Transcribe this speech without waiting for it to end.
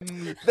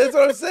That's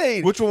what I'm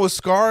saying. Which one would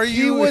scar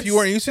you if you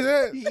weren't used to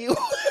that?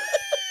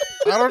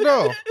 I don't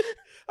know.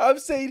 I'm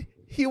saying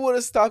he would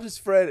have stopped his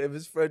friend if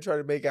his friend tried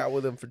to make out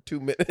with him for 2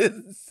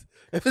 minutes.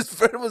 If his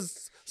friend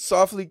was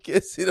softly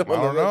kissing him. I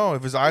don't know.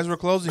 If his eyes were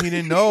closed and he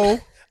didn't know.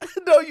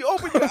 No, you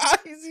open your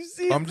eyes, you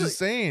see. I'm just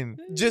saying.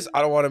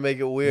 I don't want to make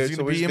it weird. Is he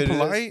so gonna we're be just gonna do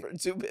impolite?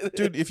 this for 2 minutes.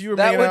 Dude, if you were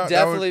That making would out,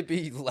 definitely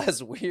be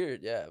less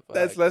weird. Yeah.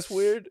 That's less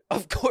weird.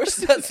 Of course,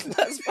 that's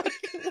less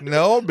fucking.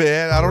 No,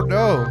 man. I don't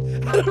know.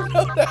 I don't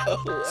know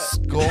now.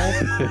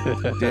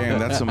 Skull. Damn,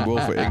 that's some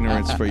willful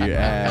ignorance for your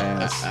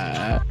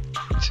ass.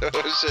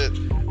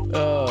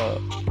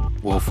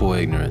 Willful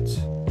ignorance.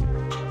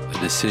 A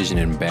decision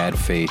in bad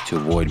faith to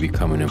avoid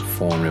becoming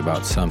informed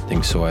about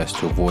something so as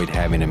to avoid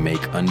having to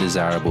make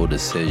undesirable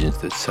decisions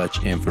that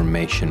such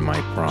information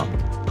might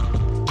prompt.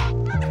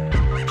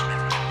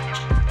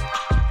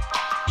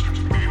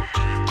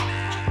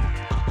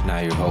 Now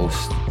your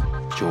hosts,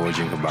 George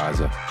and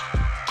Kabaza.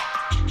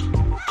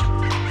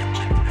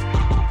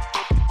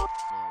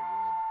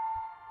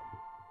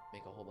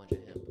 Make a whole bunch of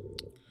hemp.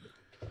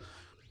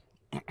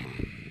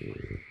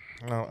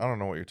 No, I don't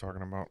know what you're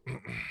talking about.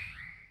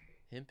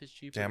 Hemp is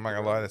cheap. Damn, I'm not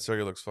gonna lie. That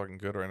cereal looks fucking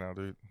good right now,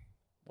 dude.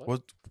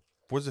 What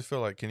does it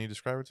feel like? Can you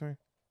describe it to me?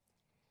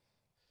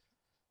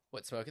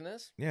 What, smoking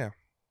this? Yeah.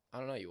 I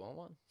don't know. You want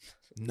one?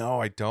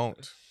 No, I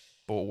don't.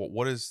 But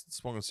what does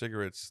smoking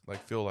cigarettes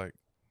feel like?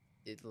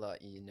 It I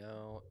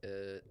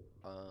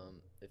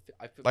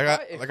feel Like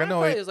I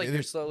know it's like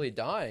you're slowly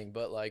dying,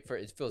 but like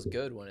it feels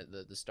good when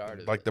the start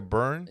of like it. the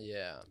burn.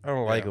 Yeah, I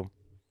don't like them.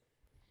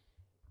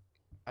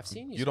 I've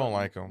seen You don't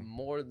like 'em.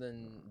 more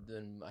than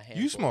a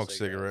handful. You smoke of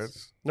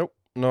cigarettes. Nope.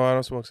 No, I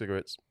don't smoke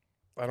cigarettes.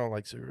 I don't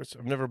like cigarettes.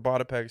 I've never bought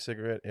a pack of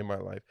cigarette in my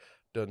life.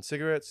 Done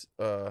cigarettes,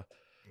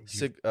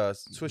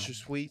 Swisher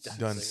Sweets.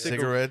 Done I've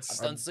cigarettes.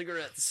 done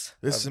cigarettes.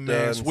 Listen, I've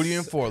man. done What are you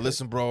in for?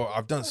 Listen, bro.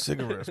 I've done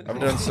cigarettes. I've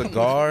done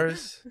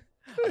cigars.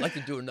 I'd like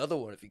to do another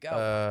one if you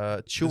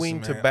got Chewing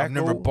Listen, man, tobacco. I've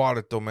never bought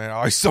it though, man. I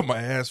always sell my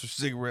ass for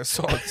cigarettes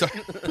all the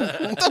time. What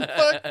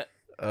the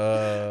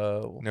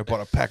fuck? Never bought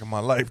a pack in my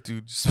life,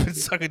 dude. Just been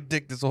sucking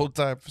dick this whole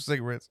time for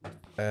cigarettes.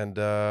 And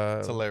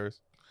It's hilarious.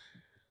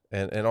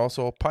 and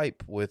also a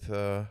pipe with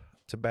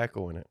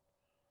tobacco in it.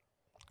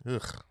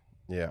 Ugh.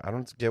 Yeah, I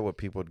don't get what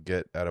people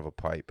get out of a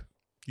pipe.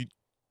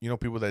 You know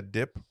people that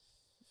dip?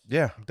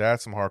 Yeah,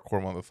 That's some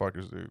hardcore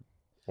motherfuckers, dude.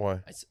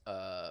 why?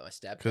 my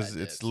stepdad. Because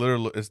did. it's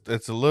literal.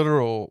 It's a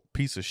literal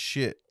piece of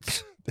shit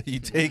that you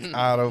take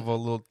out of a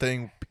little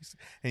thing,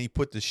 and you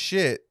put the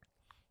shit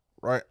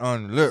right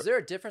on the lip. Is there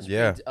a difference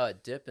Yeah. between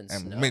dip and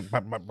And snuff? make,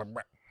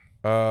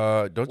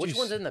 Don't Which you?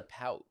 one's in the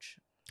pouch?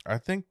 I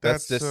think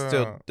That's that's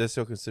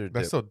still considered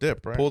that's dip. still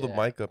dip, right? Pull the Yeah.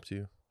 mic up to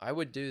you. I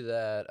would do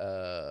that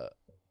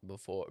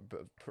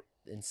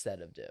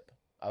instead of dip.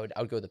 I would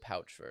go with the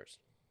pouch first.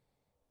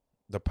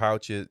 The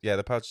pouch is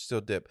the pouch is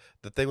still dip.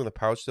 The thing with the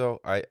pouch though,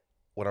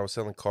 when I was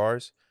selling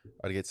cars,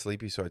 I'd get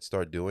sleepy, so I'd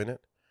start doing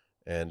it,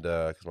 and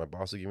because my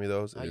boss would give me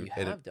those, Oh, you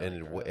have done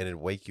it, bro. and it'd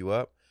wake you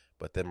up.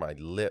 But then my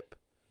lip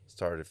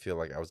started to feel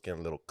like I was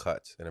getting little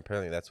cuts, and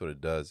apparently that's what it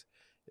does.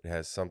 It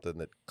has something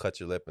that cuts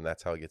your lip, and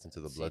that's how it gets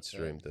into the See,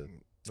 bloodstream. so- The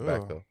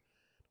tobacco.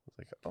 I was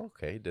like,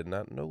 okay, did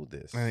not know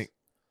this. I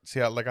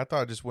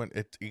thought it just went.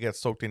 It gets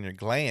soaked in your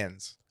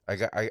glands.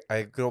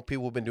 I know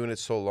people have been doing it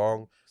so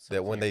long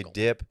that when they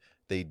dip,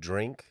 they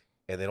drink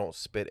and they don't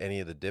spit any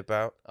of the dip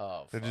out.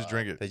 Oh, They just fuck.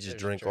 drink it. They just They're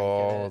drink drinking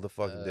all it. the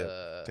fucking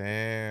dip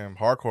Damn,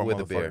 hardcore with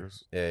a beer.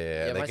 motherfuckers.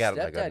 Yeah. my They got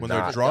like a stepdad When they're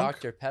did knot. drunk?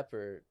 Dr.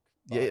 Pepper.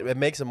 Yeah, it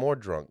makes them more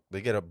drunk.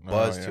 They get a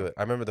buzz yeah. to it.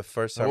 I remember the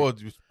first time Well,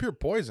 it's pure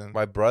poison.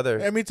 my brother,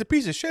 I mean, it's a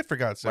piece of shit for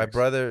God's sake. my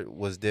brother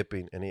was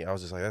dipping, and I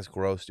was just like, "That's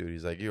gross, dude."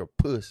 He's like, "You're a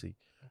pussy."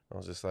 I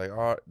was just like,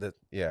 "Oh,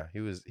 he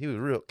was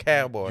real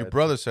cowboy." Your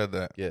brother said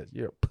that. Yeah,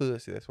 you're a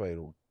pussy. That's why you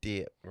don't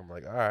dip. I'm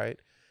like, all right,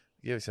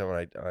 give me some.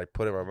 And I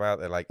put it in my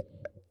mouth, and like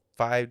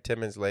 5-10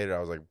 minutes later, I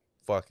was like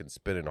fucking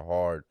spitting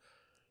hard.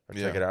 I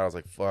took it out. I was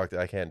like, fuck,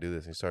 I can't do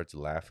this. And he starts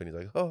laughing. He's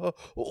like,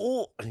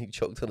 oh, and he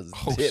choked on his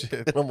dip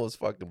shit. and almost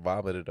fucking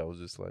vomited. I was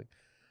just like,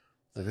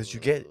 did you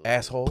get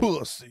asshole?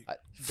 Pussy.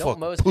 Don't Fuck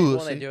most people when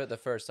pussy. they do it the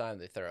first time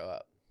they throw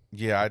up?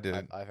 Yeah, I did.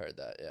 I've heard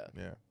that. Yeah.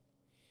 Yeah.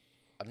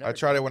 I've never I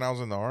tried done it when I was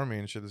in the army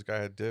and shit. This guy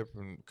had dip,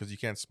 and because you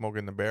can't smoke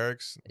in the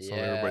barracks, so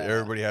Yeah.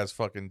 everybody has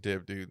fucking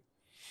dip, dude.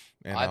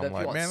 And I bet I'm if you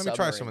like, want man, let me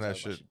try some of that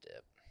submarines, shit. they'll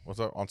dip. What's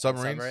up on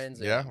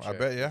submarines? Yeah, I'm I sure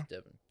bet. Yeah. it's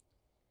dipping.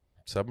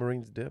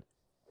 Submarines dip.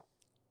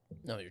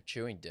 No, you're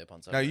chewing dip on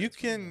Now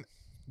submarines.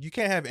 you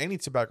can't have any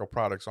tobacco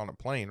products on a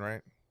plane,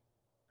 right?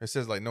 It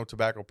says like no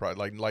tobacco product,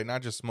 like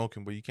not just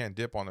smoking, but you can't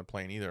dip on the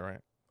plane either, right?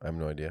 I have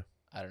no idea.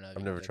 I don't know. if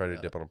I've you never can tried to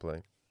about dip it. on a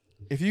plane.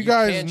 If you You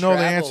guys can know the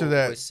travel answer to with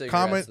that, cigarettes,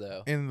 comment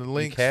though. in the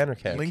links. can or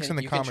can't? Links in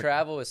the You comment. can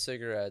travel with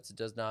cigarettes. It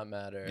does not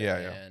matter. Yeah,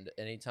 yeah. And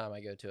anytime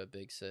I go to a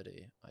big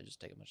city, I just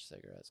take a bunch of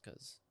cigarettes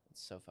because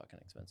it's so fucking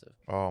expensive.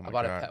 Oh my I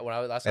bought god! when I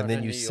was last time And I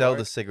then was you in New sell York,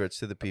 the cigarettes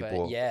to the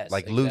people. yes,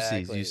 like Lucy's,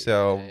 exactly. you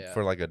sell Yeah, yeah.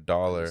 for like I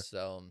 $1. just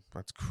sell 'em.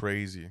 That's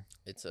crazy.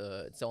 It's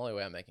the only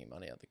way I'm making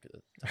money on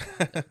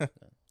the.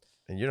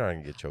 And you're not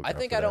gonna get choked. I out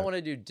think for I don't that. want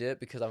to do dip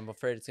because I'm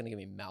afraid it's gonna give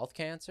me mouth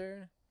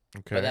cancer.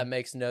 Okay. But that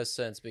makes no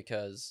sense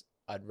because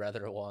I'd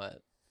rather want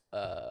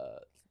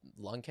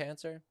lung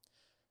cancer.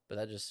 But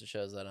that just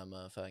shows that I'm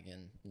a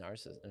fucking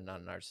narcissist,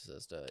 not a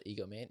narcissist,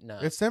 egomaniac. No,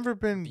 It's never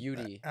been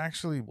beauty.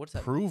 actually What's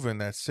that proven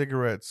that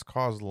cigarettes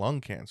cause lung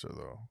cancer,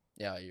 though.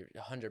 Yeah, you're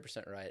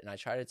 100% right. And I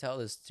try to tell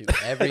this to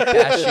every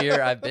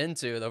cashier I've been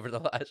to over the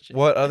last year.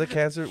 What other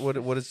cancer?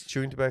 What is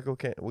chewing tobacco?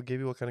 What gave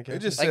you what kind of cancer?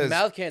 It just Like says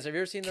mouth cancer. Have you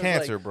ever seen those?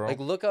 cancer, like, bro. Like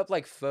look up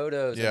like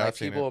photos. Yeah, and, like I've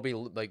seen people it. will be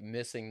like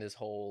missing this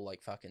whole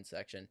like fucking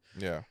section.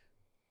 Yeah.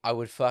 I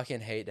would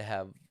fucking hate to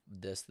have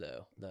this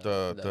though.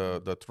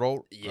 The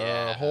throat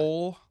Yeah.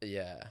 hole.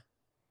 Yeah.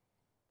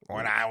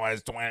 When I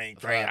was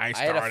 23, I had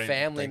started. a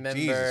family like, member.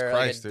 Jesus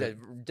Christ, like,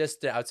 dude.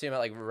 just I would see him at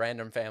like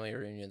random family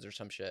reunions or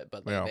some shit.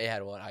 But like, Yeah. they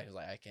had one. I was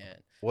like, I can't.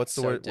 What's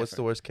the so What's the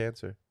different. worst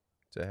cancer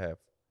to have?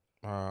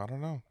 I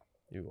don't know.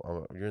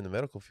 You're in the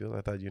medical field.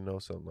 I thought you know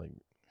something like.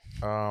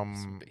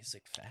 Some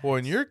basic facts. Well,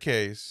 in your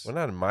case, Well,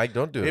 not in Mike.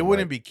 Don't do it. it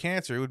wouldn't be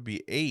cancer. It would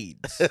be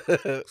AIDS.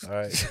 All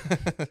right.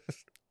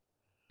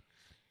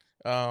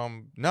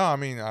 No, I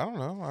mean, I don't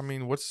know. I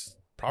mean, what's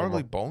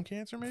probably From bone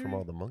cancer, maybe? From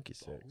all the monkey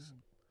sex.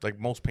 Like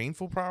most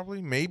painful,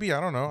 probably. Maybe, I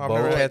don't know. I've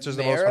Bone never had cancer's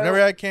the most. I've never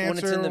had When it's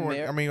cancer. in the or-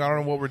 marrow- I mean, I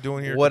don't know what we're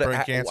doing here. What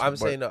comparing cancer, I'm but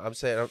saying? No,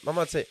 I'm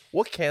not saying.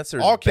 What cancer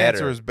is all better?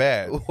 cancer is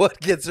bad. What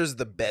cancer is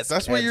the best?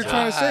 That's what you're cancer?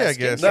 trying to say, I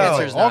Skin guess. No.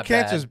 cancer's all not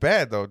cancer bad. is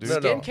bad, though, dude. No,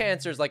 Skin no.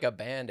 cancer is like a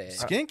band-aid.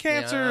 Skin You know what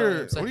cancer. I'm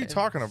What are you saying?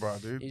 talking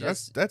about, dude? You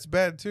That's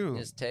bad too.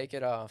 Just take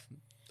it off.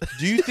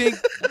 Do you think?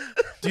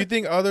 Do you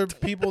think other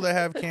people that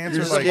have cancer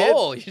Just like the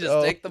mole. You just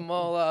Oh. take the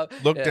mole off.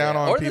 Look down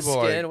on or people,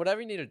 the skin, like- whatever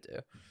you need to do.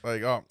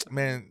 like, oh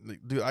man, like,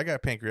 dude, I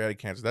got pancreatic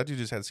cancer. That dude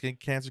just had skin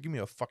cancer. Give me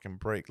a fucking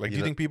break. Like, do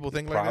you know, think people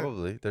think like that?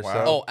 Probably. There's Wow.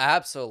 some. Oh,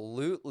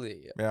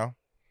 absolutely. Yeah.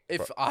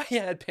 If I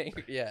had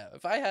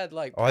if I had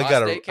like Oh, I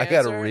got prostate I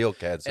got a cancer, real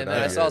cancer. and now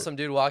then I you're- saw some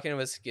dude walking in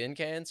with skin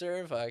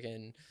cancer,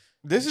 fucking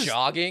This is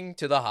jogging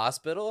to the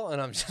hospital,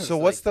 and I'm just So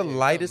like, what's the dude,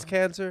 lightest come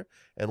on. cancer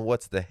and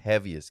what's the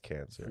heaviest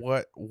cancer?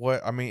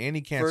 what I mean.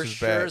 Any cancer For is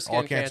sure, bad. All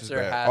skin cancer is cancer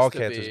bad. has All to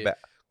cancer's be. bad.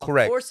 Of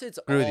Correct. course, it's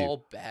Agree with you.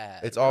 all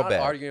bad. It's We're all not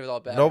bad. Arguing with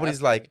all bad. Nobody's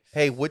That's like,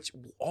 hey, which?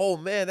 Oh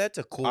man, that's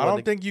a cool I one.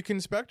 don't think you can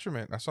spectrum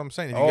it. That's what I'm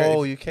saying. If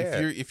Oh, you if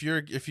can.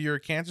 If you're a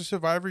cancer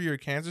survivor, you're a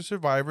cancer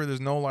survivor. There's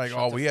no like, Shut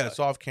oh, the we had a fuck.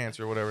 soft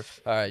cancer or whatever.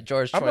 all right,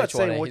 George. I'm not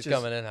saying 2020, which he's is-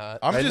 coming in hot.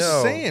 I'm I just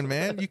know. saying,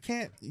 man. You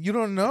can't. You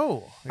don't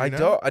know. you I know?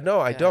 don't. I know.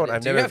 I Yeah, don't. do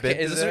I've you never have been. Is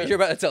through this what that. you're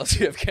about to tell us?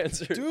 You have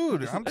cancer,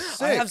 Dude, I'm I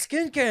sick. have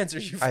skin cancer.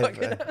 You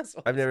fucking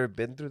asshole. I've never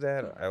been through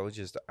that. I was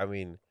just. I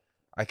mean,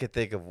 I could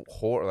think of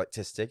like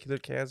testicular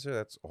cancer.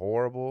 That's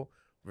horrible.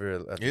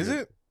 Is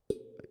it?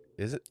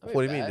 Is it? I mean,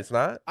 What do you mean? bad. It's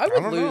not. I would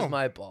don't lose know.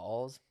 my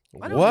balls.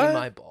 I don't What? need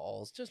my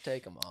balls. Just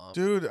take them off.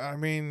 Dude, I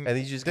mean, And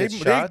you just they,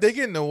 get shots. they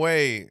get in the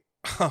way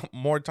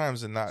more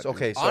times than not. So,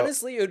 okay, dude. so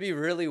Honestly, it would be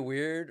really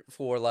weird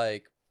for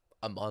like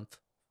a month,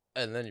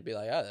 and then you'd be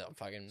like, "Oh, I'm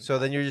fucking." so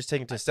then you're just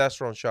taking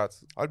testosterone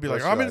shots I'd be no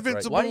like, I'm shots, right?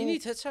 invincible. why do you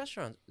need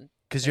testosterone?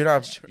 because you're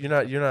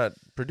not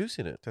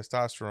producing it.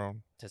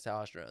 testosterone?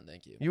 Testosterone,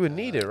 thank you. You would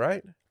need it,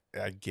 right?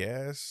 I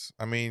guess.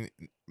 I mean,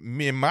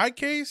 me in my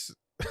case,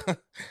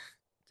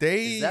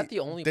 they Is that the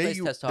only they, place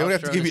they would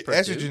have to testosterone give me is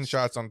estrogen produced?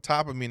 shots on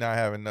top of me not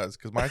having nuts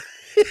because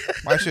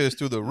my shit is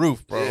through the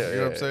roof, bro. You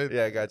know what I'm saying?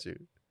 Yeah, I got you.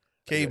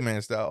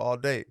 Caveman style all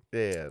day,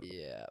 Yeah,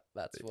 Yeah,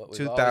 that's what we've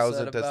 2,000 always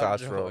said about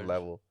testosterone George.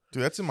 level,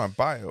 dude. That's in my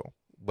bio.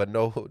 but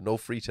no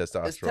free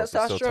testosterone. Is so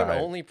still testosterone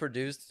tired. only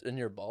produced in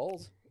your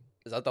balls?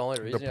 Is that the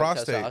only reason you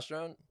prostate. have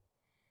testosterone?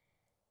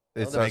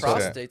 It's no, not the makes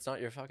sense. prostate's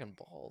not your fucking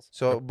balls.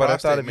 so. The But I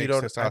thought prostate if you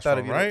makes don't, I thought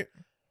if testosterone, you right?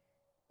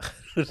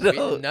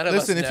 no, None of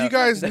Listen, us if know. you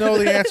guys know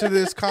the answer to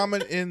this,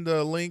 comment in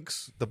the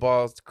links. the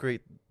balls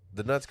create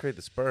the nuts create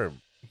the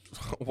sperm.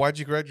 Why'd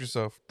you correct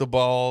yourself? The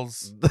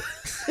balls.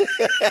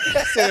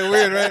 Say it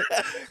weird, right?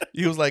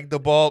 He was like the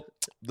ball,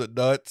 the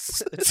nuts.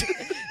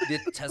 the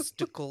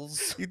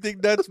testicles. You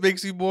think nuts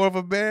makes you more of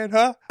a man,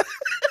 huh?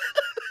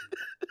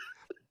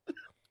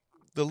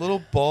 The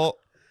little ball,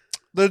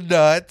 the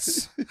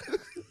nuts.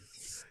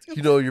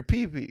 You know your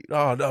pee pee.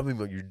 Oh no, I mean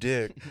your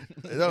dick.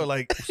 No,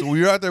 like so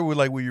we were out there with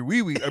your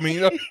wee wee. I mean,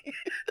 you know.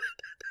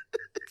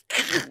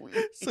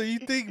 So you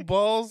think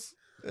balls?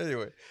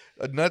 Anyway,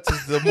 nuts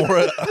is the more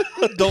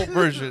adult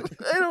version.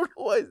 I don't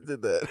know why I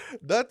did that.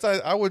 Nuts,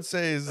 I would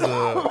say is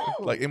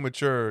like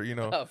immature. You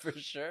know, Oh, for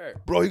sure.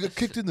 bro, you got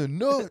kicked in the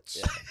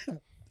nuts.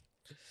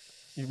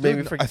 You made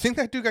me Dude, I forget. think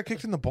that dude got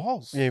kicked in the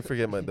balls. You made me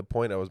forget the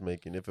point I was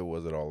making, if it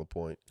was at all a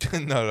point.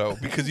 no,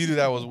 because you knew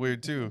that was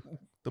weird too.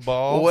 The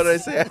balls. Well, what did I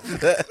say after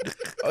that?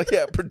 Oh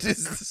yeah,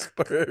 produce the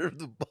sperm,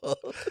 the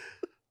ball.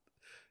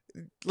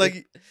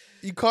 Like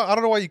you caught. I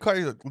don't know why you caught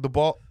the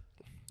ball,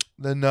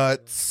 the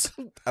nuts.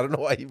 I don't know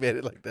why you made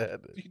it like that.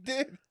 You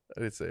did.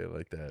 I didn't say it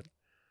like that.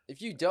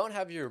 If you don't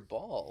have your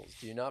balls,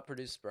 do you not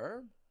produce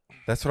sperm?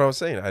 That's what I was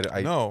saying.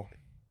 I No,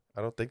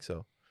 I don't think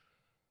so.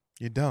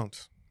 you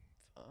don't.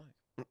 Fuck.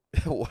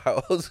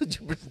 Wow. Would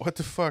you What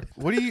the fuck?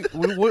 What do you?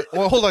 What,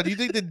 well, hold on. Do you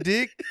think the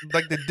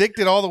dick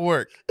did all the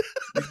work?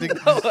 You think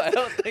No, I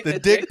don't think the the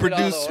dick dick did all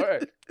the produced-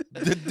 work.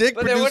 the dick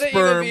But there produced wouldn't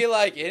even sperm? be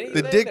like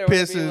anything. dick There wouldn't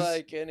be, pisses.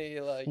 like any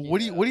like. What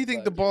do you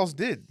think the fucking- balls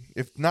did?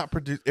 If not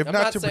produce, if I'm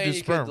not, not to saying produce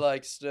you sperm? could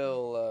like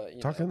still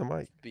talk in the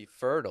mic? be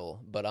fertile,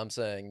 but I'm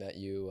saying that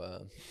you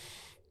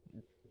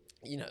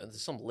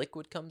some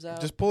liquid comes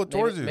out. Just pull it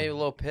towards you. Maybe a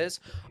little piss.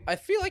 I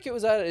feel like it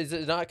was is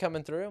it not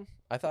coming through?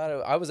 I thought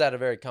I was at a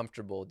very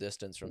comfortable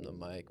distance from the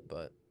mic,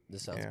 but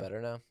this sounds Yeah.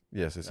 better now.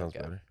 Yes, it sounds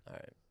Okay. better. All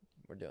right,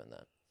 we're doing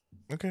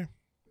that. Okay.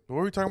 What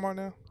are we talking about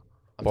now?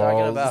 I'm Balls,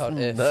 talking about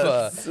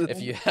nuts.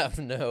 if you have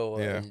no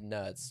Yeah.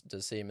 nuts,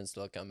 does semen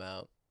still come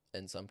out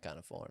in some kind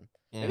of form?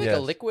 Mm. Maybe Yes.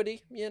 like a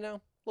liquidy,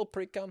 little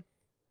pre-cum.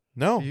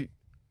 No, You-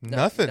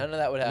 nothing. None of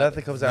that would happen.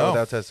 Nothing comes out No.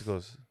 without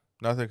testicles.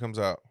 Nothing comes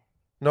out.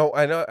 No,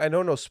 I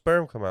know no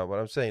sperm come out, but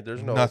I'm saying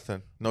there's no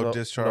nothing. No, no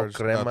discharge.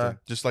 crema. Nothing.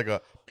 Just like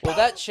a. Well,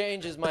 that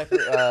changes my.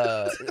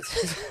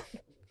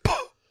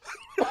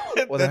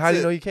 Well, then how do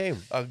you That's know it. you came?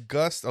 A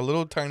gust, a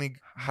little tiny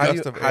How do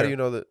gust you of how air. do you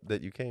know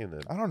that you came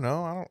then? I don't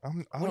know. I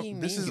don't. What do you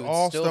mean? This is You would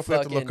all still stuff we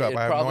have to look fucking- up. it'd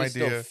I have no probably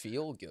still idea.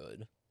 feel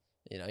good.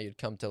 You'd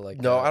come to like.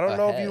 No, I I don't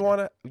know if you want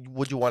to.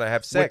 Would you want to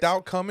have sex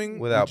Without coming,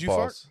 without would you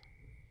balls? fuck?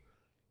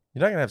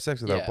 You're not gonna have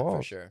sex without Yeah, balls.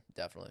 for sure,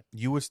 definitely.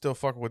 You would still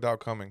fuck without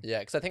coming. Yeah,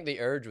 because I think the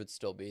urge would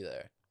still be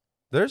there.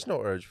 There's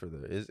no urge for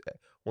that. Is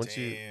once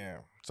you Damn.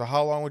 So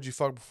how long would you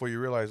fuck before you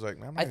realize like,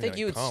 man, I'm not I even think gonna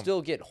you would come?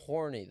 still get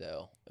horny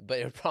though, but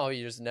it would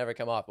probably just never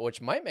come off, which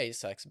might make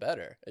sex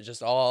better.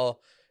 It's all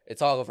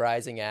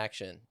rising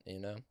action,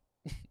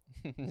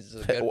 This is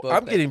a good Well, book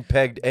I'm that- getting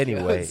pegged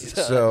anyway,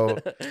 so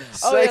oh yeah,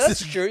 sex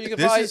that's is- true. You can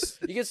this probably is-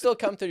 you can still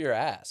come through your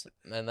ass,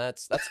 and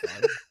that's fun.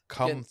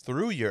 come Getting-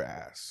 through your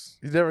ass.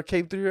 you never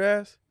came through your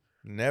ass.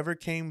 Never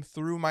came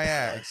through my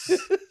ass.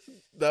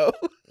 No,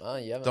 Well,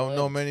 you haven't Don't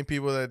know lived. many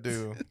people that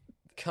do.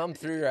 Come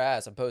through your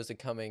ass opposed to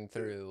coming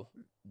through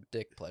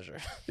dick pleasure.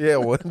 yeah.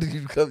 When did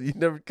you come? You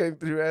never came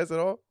through your ass at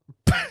all.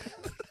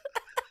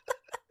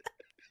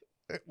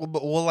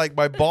 Well, like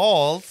my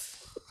balls.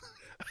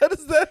 How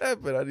does that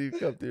happen? How do you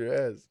come through your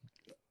ass?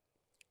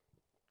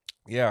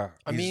 Yeah.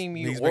 I mean,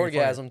 you he's making fun of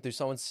orgasm through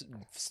someone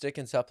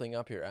sticking something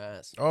up your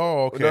ass.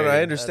 Oh, okay. No,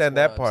 I understand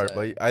That's that what I'm part,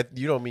 saying. but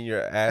you don't mean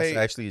your ass Hey.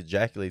 actually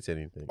ejaculates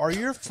anything. Are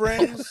your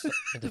friends?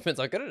 It depends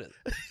how good it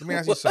is. Let me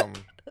ask you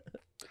something.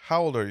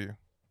 How old are you?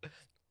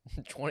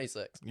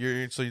 26.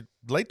 You're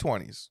late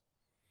 20s.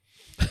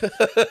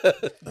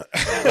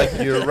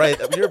 Like you're right.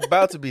 You're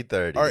about to be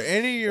 30. Are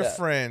any of your Yeah.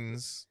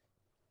 friends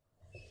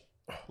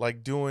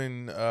like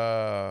doing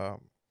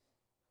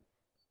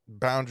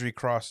boundary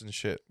crossing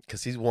shit?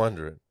 Because he's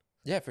wondering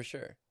Yeah, for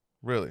sure.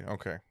 Really?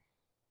 Okay.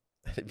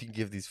 if you can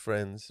give these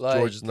friends Like,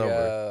 George's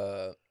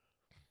number.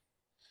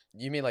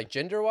 You mean like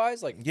gender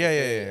wise? Like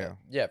Yeah.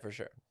 Yeah, for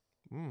sure.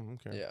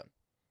 Okay. Yeah.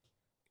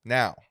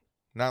 Now,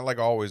 not like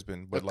always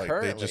been, but like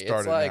currently, they just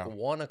started it's like now.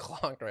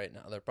 1:00 right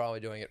now. They're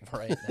probably doing it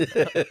right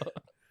now.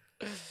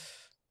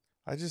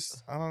 I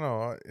don't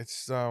know.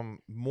 It's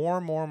more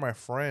and more of my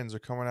friends are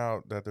coming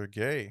out that they're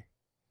gay,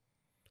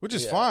 which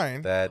is Yeah.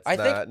 fine. That's I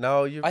think- not.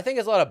 No, you. I think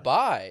it's a lot of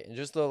bi and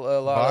just a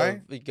lot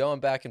Bi? of going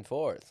back and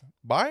forth.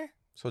 Bye.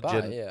 so Bi,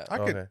 Jen, yeah. I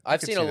could. Okay. I I've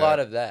could seen see a lot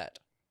that. of that.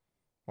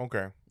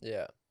 Okay,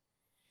 Yeah.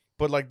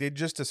 but like they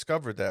just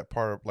discovered that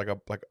part of like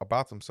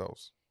about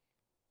themselves,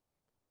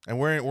 and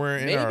we're in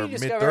Maybe our you mid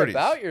discover 30s.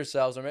 about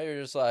yourselves, or maybe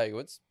you're just like,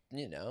 it's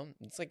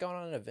like going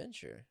on an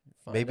adventure.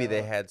 Find maybe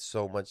they out. had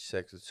so much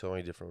sex with so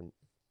many different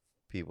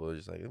people. They're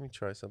just like, let me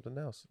try something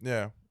else.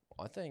 Yeah,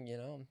 I think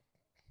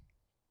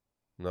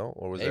No,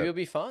 or was maybe that? it'll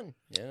be fun.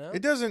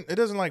 it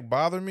doesn't like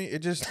bother me. It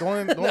just the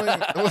only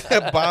what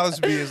that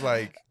bothers me is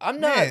like I'm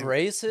not man,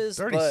 racist,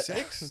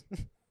 36.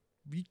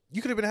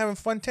 You could have been having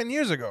fun 10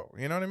 years ago.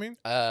 You know what I mean?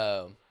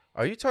 but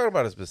Are you talking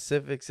about a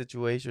specific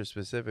situation or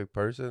specific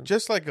person?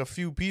 Just like a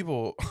few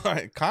people,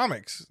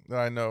 comics that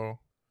I know.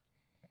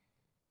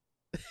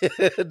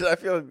 I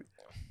feel like,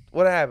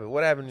 what happened?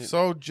 What happened?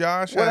 So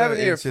Josh, what had happened an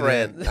to your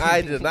incident. friend?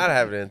 I did not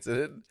have an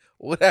incident.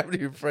 What happened to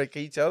your friend?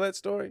 Can you tell that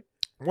story?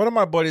 One of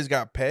my buddies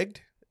got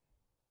pegged.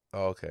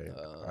 Oh, okay,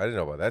 I didn't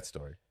know about that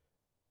story.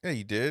 Yeah,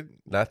 you did.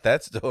 Not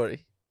that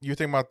story. You're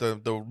thinking about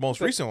the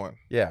most recent one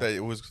Yeah. that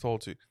it was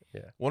told to.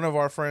 Yeah. One of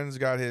our friends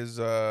got his,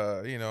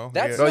 that's he No,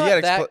 got- you not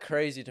gotta that expl-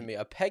 crazy to me.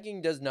 A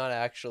pegging is not.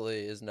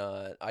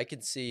 I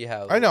can see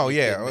how. I know, you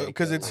yeah, could make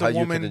 'cause that it's How a work. you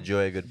woman- can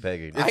enjoy a good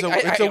pegging. It's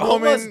I a woman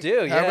almost do.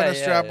 having Yeah, a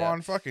strap yeah.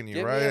 on fucking you,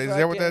 Give me right? a Is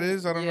that what that fucking-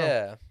 is? I don't know.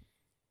 Yeah.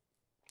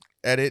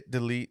 Edit,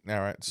 delete. All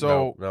right.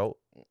 So, no.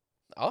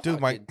 I'll dude,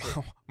 my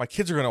fucking- my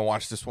kids are gonna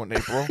watch this one day,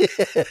 bro.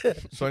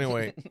 So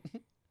anyway,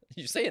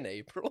 You say in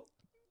April?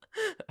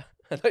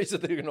 I thought you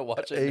said they were gonna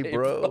watch it. Hey, in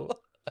bro.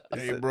 April.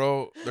 hey,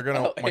 bro, they're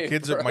gonna Oh, my hey,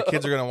 kids are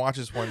gonna watch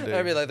this one day.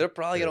 I'd be like, they're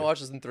probably gonna Yeah.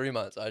 watch this in 3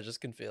 months. I just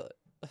can feel it.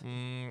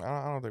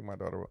 I don't think my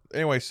daughter will.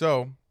 Anyway,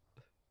 so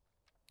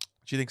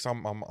she thinks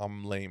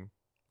I'm lame.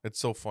 It's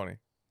so funny.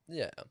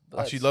 Yeah.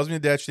 but She that's- loves me to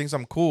death. She thinks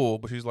I'm cool,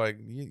 but she's like,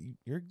 you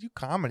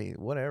comedy,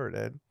 whatever,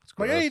 Dad. I'm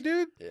like, gross. hey,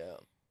 dude. Yeah.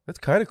 That's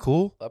kind of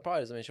cool. That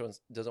probably doesn't mean she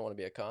doesn't want to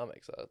be a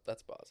comic, so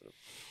that's positive.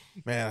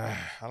 Man,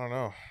 I don't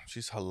know.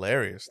 She's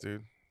hilarious,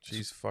 dude.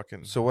 She's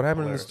fucking. So what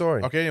happened hilarious. in the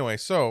story? Okay, anyway,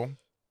 so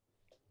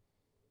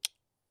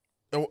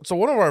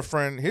one of our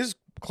friend, his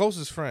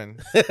closest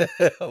friend,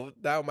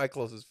 Now my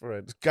closest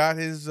friend. got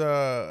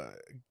a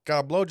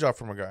blowjob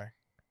from a guy.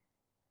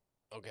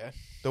 Okay.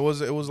 It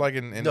was like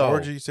an No.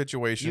 orgy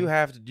situation.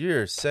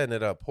 You're setting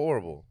it up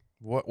horrible.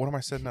 What am I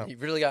setting up? You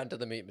really got into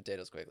the meat and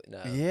potatoes quickly.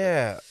 No.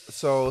 Yeah.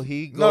 So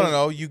he goes.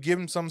 No. You give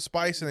him some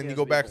spice and then you Yes,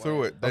 go back people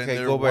through are. it. Then Okay,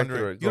 they're go back wondering-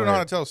 through it. You Go don't know how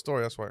ahead. to tell a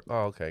story. That's why.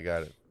 Oh, okay,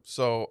 got it.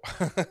 So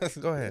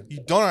Go ahead. you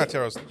don't know how to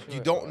tell. You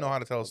don't know how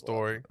to tell a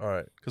story All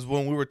right. because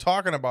when we were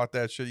talking about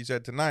that shit, you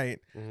said tonight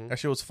Mhm. that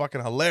shit was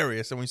fucking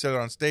hilarious, and when we said it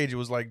on stage, it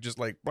was like just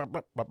like blah,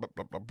 blah, blah, blah,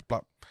 blah, blah,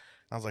 blah.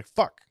 I was like,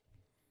 fuck.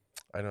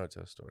 I know how to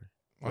tell a story.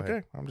 Go Okay,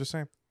 ahead. I'm just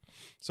saying.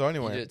 So You did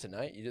anyway, it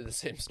tonight? You did the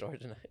same story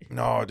tonight?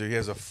 no, dude, he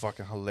has a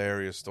fucking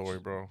hilarious story,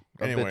 bro.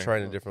 I've Anyway, been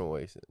trying in different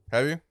ways.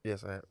 have you?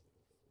 Yes, I have.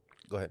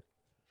 Go ahead.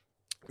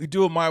 We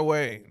do it my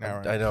way. Now,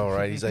 I know,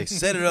 right? He's like,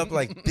 set it up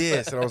like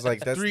this, and I was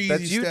like, that's 3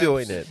 that's easy you steps.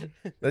 doing it.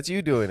 That's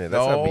you doing it.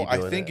 That's not No, me I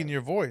doing think it. in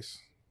your voice.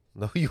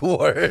 No, you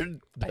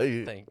weren't. I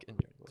think. In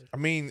your voice. I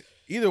mean,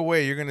 either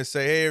way, you're gonna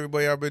say, "Hey,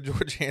 everybody, I've been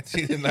George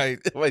Anthony tonight."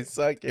 My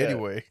suck. Yeah.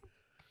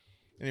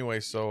 Anyway,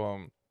 so what are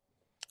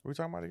we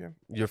talking about again?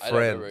 Your I don't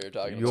remember friend. what you're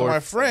talking Your So about. my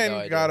f- friend No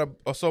idea. got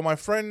a. So my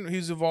friend,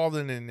 he's involved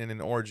in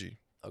an orgy.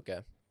 Okay.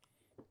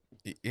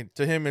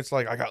 To him, it's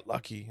like I got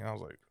lucky, and I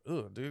was like,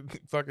 "Ugh, dude,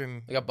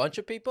 fucking Like a bunch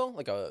of people?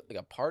 Like a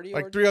party?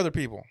 like orgy? 3 other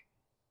people."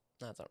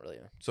 No, that's not really.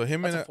 So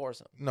him That's and a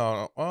foursome.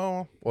 no,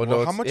 oh, Well, no,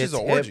 how it's- much is it's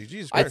an him. orgy?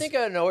 Jesus I Christ! think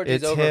an orgy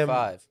is It's over him.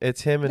 5.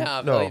 It's him and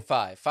No, no. like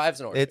 5. 5's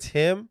an orgy. It's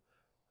him,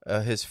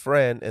 his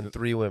friend, and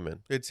 3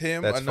 women. it's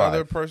him, That's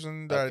another 5.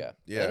 person that okay.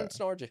 yeah, Then it's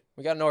an orgy.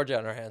 We got an orgy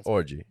on our hands.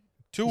 Orgy.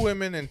 2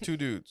 women and 2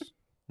 dudes.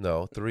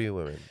 No, 3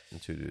 women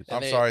and 2 dudes.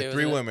 And I'm sorry, it was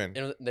 3 in a-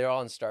 women. They're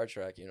all in Star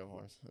Trek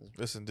uniforms.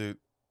 Listen, dude.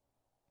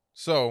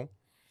 So,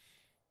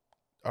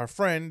 our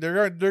friend,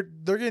 they're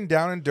getting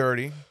down and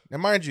dirty,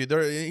 and mind you,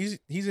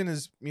 he's in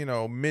his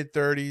mid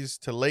 30s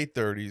to late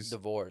 30s.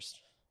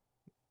 Divorced.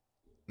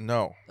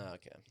 No, Oh,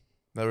 okay.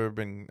 never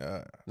been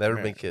Never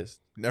man. been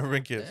kissed. never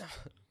been kissed.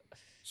 Yeah.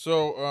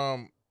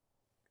 So,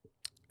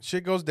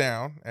 shit goes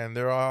down, and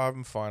they're all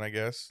having fun, I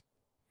guess.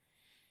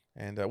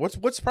 And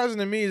what's surprising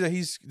to me is that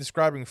he's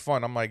describing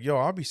fun. I'm like, yo,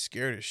 I'll be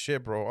scared as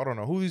shit, bro. I don't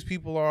know who these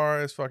people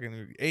are. It's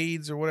fucking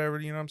AIDS or whatever.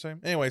 You know what I'm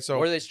saying? Anyway, so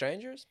Were they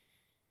strangers?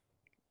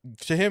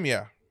 to him,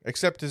 yeah,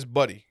 except his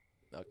buddy.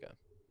 Okay.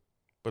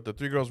 But the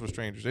 3 girls were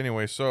strangers.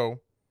 Anyway,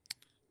 so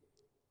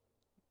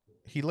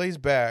he lays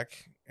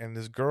back, and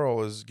this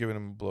girl is giving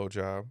him a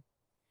blowjob.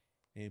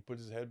 And he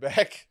puts his head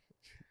back,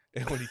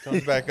 and when he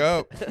comes back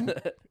up,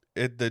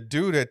 the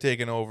dude had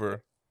taken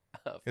over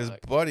Oh, his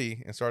fuck.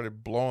 buddy and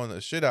started blowing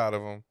the shit out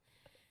of him.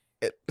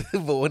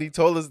 But when he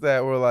told us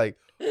that, we're like,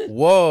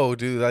 whoa,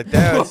 dude, like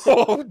that's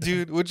Oh,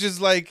 dude, which is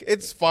like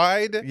it's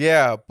fine.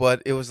 yeah.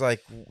 But it was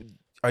like,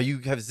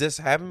 has this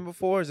happened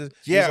before? Is this,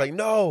 he Yeah. was like,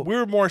 no. We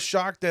were more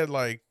shocked at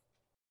like,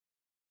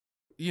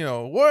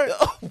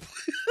 what?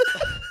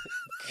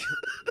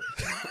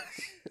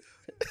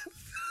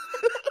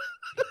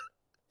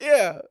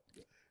 Yeah.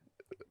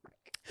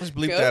 Let's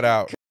bleep Go- that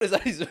out. Is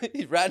that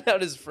he's ratting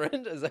out his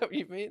friend? Is that what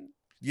you mean?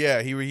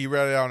 Yeah, he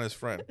read it out on his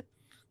friend.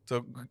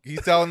 So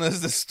he's telling us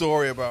the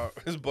story about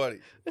his buddy.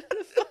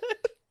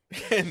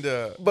 And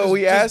But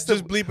we asked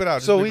just him- bleep it out.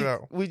 Just So bleep it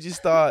out. we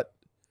just thought,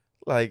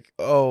 like,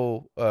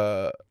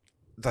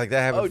 like that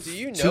happened. Oh, do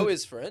you know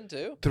his friend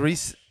too? 3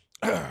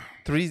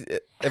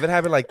 if it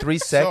happened like 3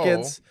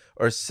 seconds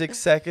or 6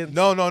 seconds.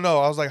 No.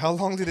 I was like, how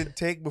long did it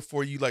take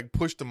before you like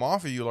pushed him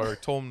off of you or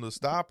told him to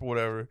stop or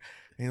whatever? And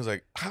he was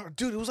like,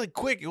 dude, it was like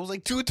quick. It was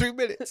like 2 or 3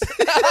 minutes.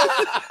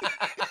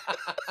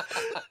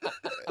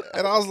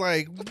 And I was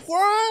like,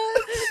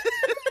 what?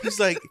 He's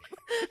like,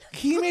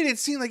 he made it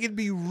seem like it'd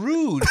be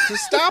rude to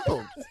stop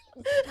him.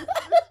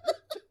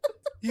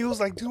 He was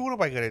like, dude, what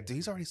am I going to do?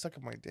 He's already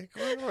sucking my dick.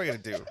 What am I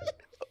going to do?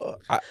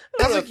 I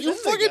was like, you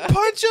fucking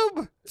punch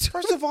him.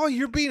 First of all,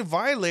 you're being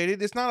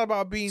violated. It's not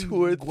about being 2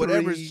 or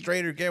whatever, 3.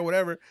 straight or gay,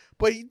 whatever.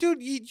 But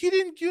dude, you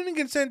didn't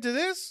consent to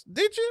this,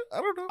 did you? I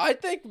don't know. I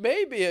think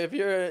maybe if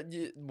you're,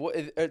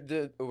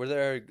 were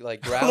there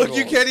like ground Look,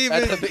 you rules can't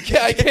even- at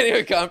the I can't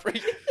even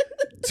comprehend.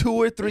 2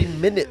 or 3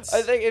 minutes.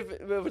 I think if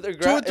there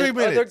 2 or 3 are there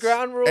minutes.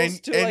 ground rules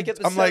And- to like and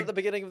at I'm like- the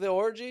beginning of the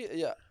orgy?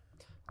 Yeah.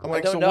 I'm I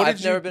like, don't so know. what I've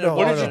did never you? been no,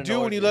 What involved did in you an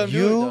do when you orgy. let him do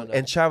it? you No, no.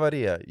 and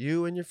Chavaria,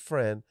 you and your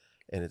friend,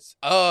 and it's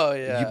Oh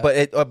yeah.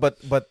 but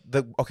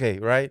the okay,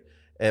 right?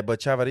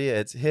 But Chavaria,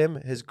 it's him,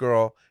 his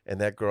girl,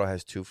 and that girl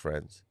has 2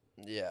 friends,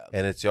 yeah.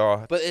 and it's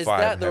y'all. But is 5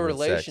 that the having sex.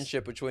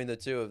 relationship between the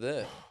 2 of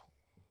them?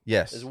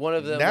 Yes, Is one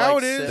of them Now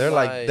like it is.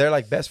 they're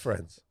like best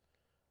friends.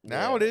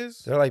 Now Yeah. it is.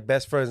 They're like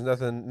best friends.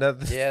 Nothing.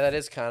 Yeah, that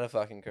is kind of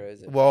fucking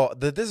crazy. Well,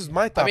 this is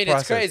my thought I mean,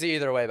 process. it's crazy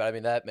either way, but I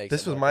mean that makes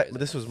This it was more my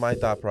crazy. my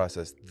thought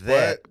process.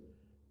 But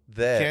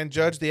That can't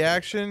judge the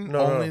action.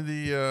 No, no, only no.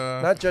 the.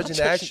 not judging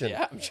the action.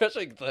 Yeah, I'm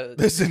judging the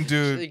Listen,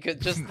 dude.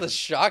 just the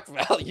shock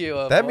value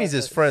of That what means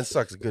his the- friend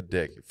sucks a good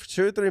dick for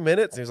 2 or 3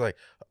 minutes. He's like,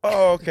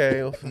 Oh,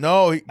 okay.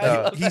 No, I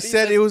love he that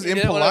said it was he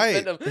didn't wanna impolite.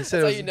 offend him. He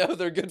said That's how it you know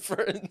they're good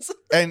friends.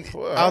 And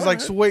Well, I was like,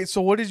 alright. so wait,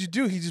 so what did you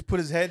do? He just put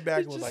his head back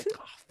and was like,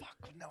 oh,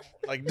 fuck, no.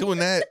 Like doing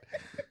that.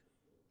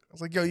 I was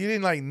like, yo, you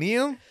didn't like knee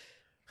him?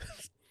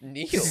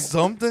 Neil.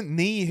 Something?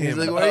 Knee him. He's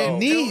like, why are you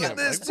knee doing him?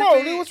 this Like, to bro,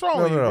 me? dude, what's wrong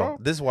No, with no, you, no. bro?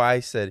 This is why I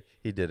said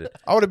he did it.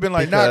 I would have been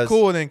like, not Because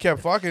cool, and then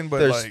kept fucking, but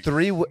There's like,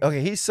 three.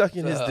 Okay, he's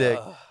sucking his dick.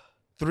 Ugh.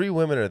 3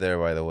 women are there,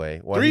 by the way.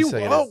 While three he's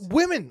sucking his-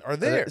 women are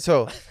there.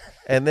 So,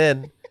 and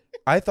then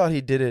I thought he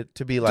did it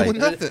to be like Doing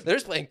nothing. They're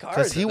just playing cards.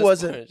 because he at this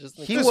wasn't point. Just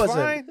like- he That's wasn't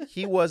fine.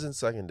 he wasn't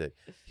sucking dick.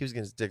 He was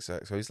getting his dick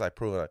sucked. So he's like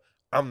proving like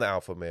I'm the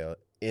alpha male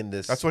in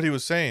this. That's what he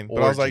was saying.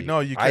 But I was like, orgy. no,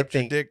 you I kept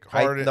your think- dick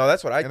I- hard no,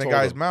 that's what I in the told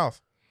guy's him. mouth,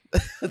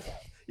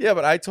 Yeah,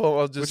 but I told him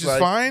I was just which is like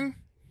fine.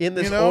 in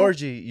this you know?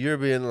 orgy, you're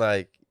being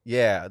like,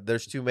 yeah,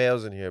 there's 2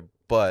 males in here,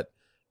 but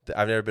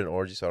I've never been in an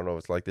orgy, so I don't know if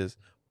it's like this.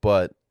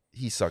 But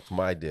he sucked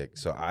my dick,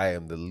 so I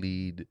am the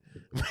lead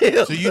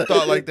male. So you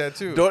thought like that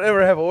too. Don't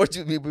ever have an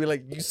orgy with me be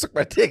like, you suck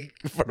my dick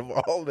in front of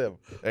all of them.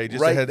 Hey,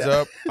 just Right a heads now.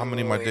 up, I'm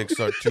gonna need my dick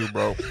sucked too,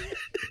 bro,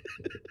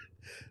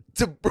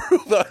 To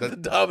prove I'm the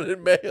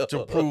dominant male.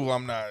 to prove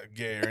I'm not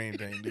gay or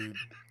anything, dude.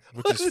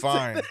 Which is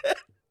fine.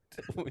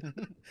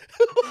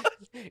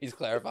 He's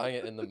clarifying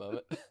it in the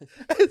moment.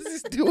 As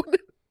he's doing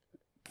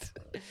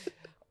it.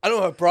 I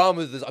don't have a problem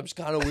with this. I'm just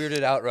kind of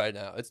weirded out right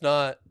now. It's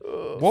not.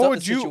 What not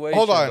would the you situation,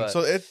 hold on? but-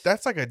 So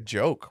that's like a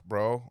joke,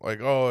 bro.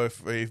 Like, oh,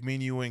 if me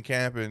and you went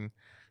camping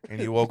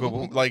and you woke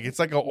up, like it's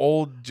like an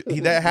old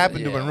that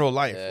happened to him in Yeah, real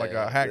life, yeah, like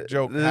yeah. a hack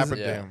joke This- happened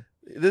to yeah. him.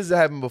 This has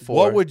happened before.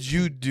 What would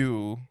you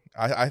do?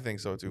 I think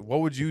so too.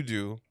 What would you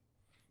do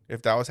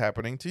if that was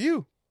happening to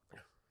you?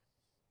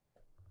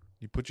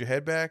 You put your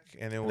head back,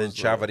 and it And was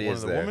then one Chavati of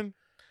is the there. woman.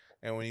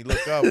 And when you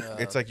look up, Yeah.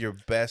 it's like your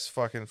best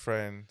fucking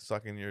friend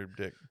sucking your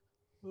dick.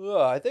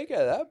 Well, I think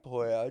at that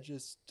point I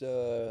just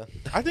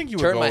I think you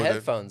would turn go my with it.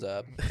 headphones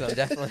up. 'Cause I'm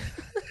definitely,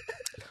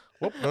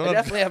 Whoop, I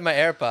definitely have my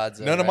AirPods.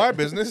 In, none of right? my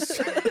business.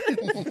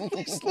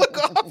 Just look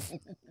off.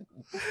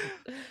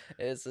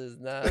 This is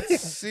nuts.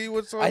 See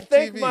what's on I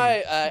think TV.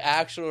 my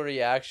actual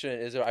reaction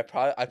is I'd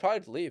probably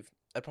leave.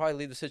 I'd probably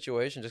leave the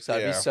situation just 'cause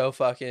I'd Yeah. be so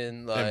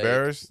fucking like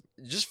Embarrassed.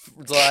 just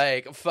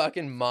like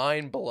fucking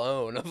mind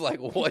blown of like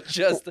what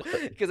just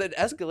because it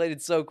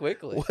escalated so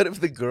quickly. What if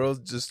the girls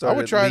just I started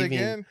would try it leaving,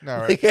 again. No,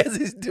 Like right. as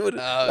he's doing it,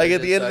 Oh, like at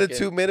just the end of the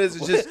sucking. 2 minutes,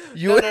 it's What- just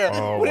you. No, and no,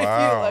 no. Oh, what if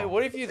wow. you like?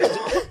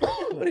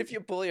 What if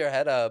you pull your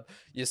head up,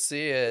 you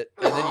see it,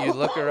 and then you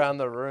look around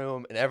the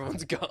room and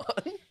everyone's gone?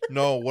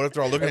 No, what if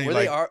they're all looking at And you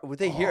like, would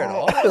they hear it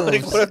all?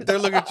 like, what if they're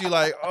looking at you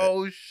like,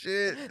 oh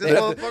shit, this They have,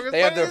 motherfucker's they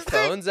have their fucking his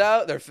dick? phones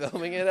out. They're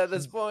filming it at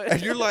this point.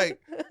 And you're like,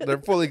 They're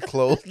fully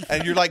clothed.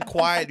 and you're like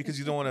quiet because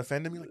you don't want to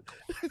offend him. You're like,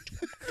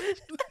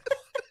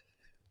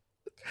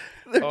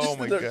 They're Oh just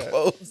my in their God.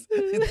 clothes,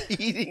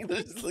 eating.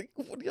 They're just like,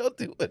 what are y'all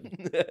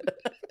doing?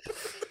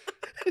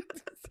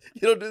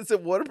 You don't do this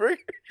at Whataburger?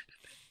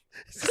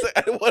 It's just like,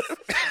 I don't want to.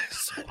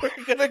 so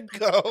we're gonna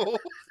go.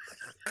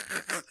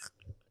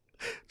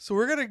 So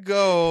we're gonna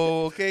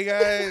go, okay,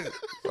 guys.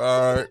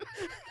 All right,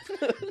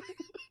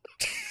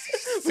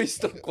 We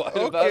still quiet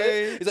about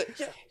Okay. it. He's like,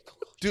 yeah,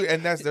 dude,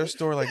 and that's their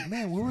story. Like,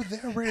 man, we were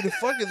there ready to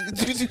fuck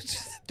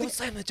it. don't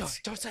slam the door.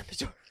 Don't slam the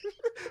door.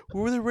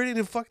 We were there ready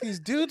to fuck these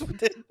dudes, but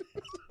then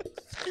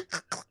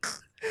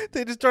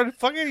they just started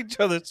fucking each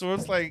other. So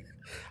it's like,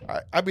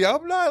 I mean,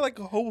 I'm not like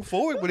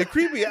homophobic, but it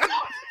creeped me out.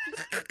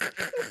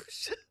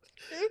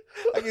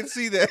 I can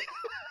see that.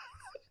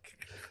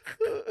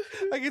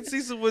 I can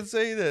see someone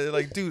saying that. They're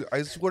like, dude,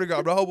 I swear to God,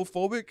 I'm not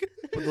homophobic,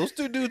 but those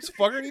 2 dudes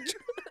fucking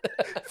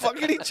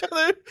each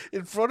other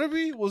in front of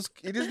me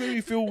it just made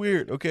me feel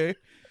weird, okay?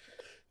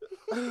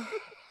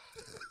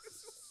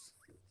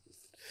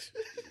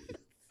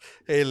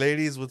 Hey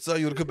ladies, what's up?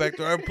 You wanna come back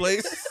to our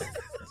place?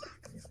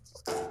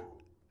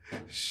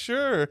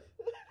 Sure.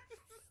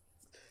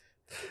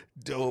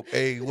 Dope.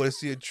 Hey, you wanna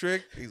see a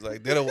trick? He's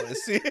like, they don't wanna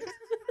see it.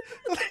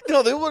 I'm like,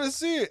 no, they wanna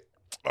see it.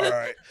 All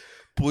right.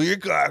 Pull your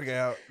cock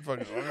out.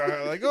 Fucking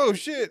like, oh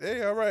shit.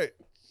 Hey, all right.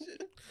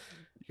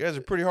 You guys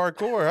are pretty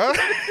hardcore, huh?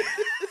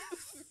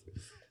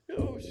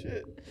 Oh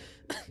shit!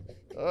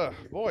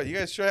 Boy, you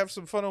guys sure have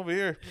some fun over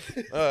here.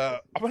 I'm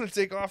gonna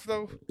take off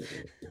though.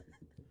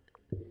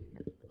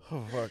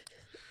 Oh fuck.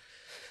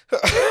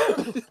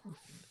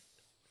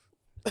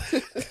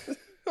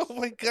 Oh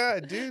my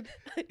God, dude.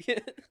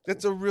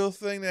 That's a real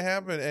thing that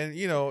happened, and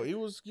he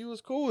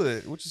was cool with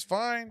it, which is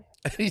fine.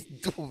 Did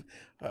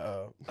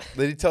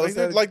he tell us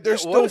that? Like they're What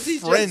still if he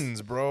just-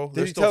 friends, bro.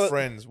 They're he still tell it-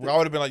 friends. I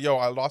would have been like, "Yo,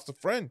 I lost a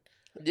friend.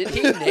 Did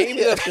he name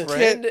the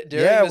friend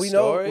during yeah, the we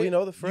story? know. We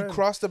know the You friend.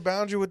 crossed the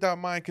boundary without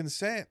my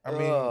consent." I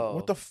mean, Oh.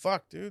 what the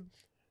fuck, dude?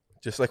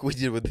 Just like we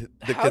did with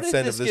the How consent did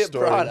of this this get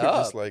story. brought We're up?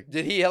 just like,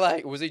 Did he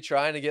was he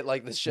trying to get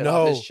like the shit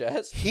no, off his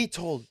chest? he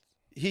told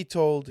He him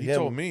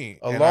told me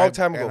a and long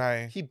time and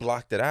ago. He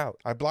blocked it out.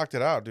 I blocked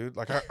it out, dude.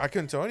 Like I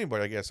couldn't tell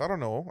anybody. I guess I don't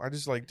know. I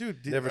just like,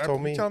 dude, Never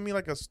told me. Telling me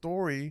like a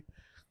story.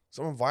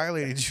 Someone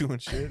violated you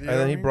and shit. You know And what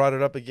then I he mean? brought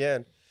it up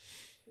again.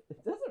 It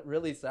doesn't doesn't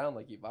really sound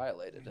like you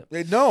violated him.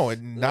 No,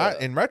 not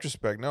Yeah. in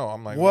retrospect. No,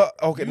 I'm like, What?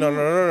 Okay,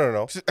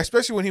 no.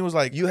 Especially when he was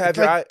like, You have it's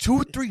your like eye- 2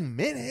 or 3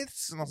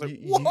 minutes, and I was like,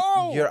 You-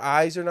 whoa, your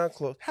eyes are not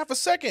closed. half a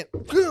second,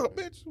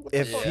 bitch. What the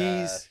If fuck?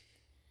 Yeah. he's,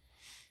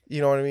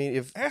 you know what I mean.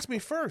 If Ask me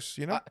first,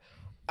 you know.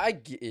 I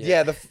get.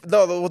 yeah,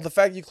 the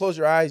fact you close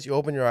your eyes, you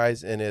open your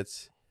eyes, and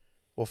it's.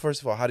 Well,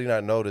 first of all, how do you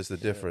not notice the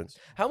difference?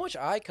 How much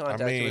eye contact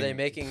were they mean,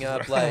 making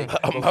up? Like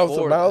Mouth to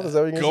before mouth? that? Is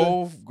that what you're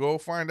gonna Go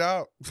find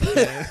out.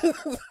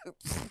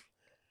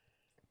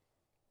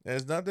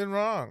 There's nothing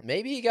wrong.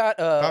 Maybe he got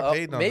Stop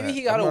hating on maybe that.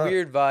 he got I'm a not-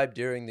 weird vibe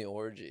during the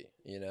orgy.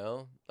 You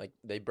know, like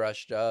they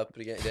brushed up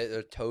again,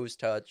 their toes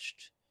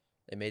touched.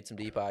 They made some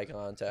deep eye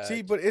contact.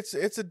 See, but it's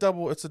a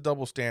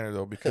double standard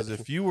though, because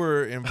if you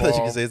were say? I thought you could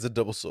involved, say it's a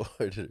double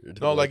sword.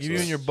 no, like if you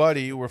and your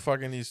buddy were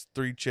fucking these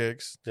 3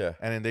 chicks, Yeah.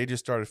 and then they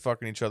just started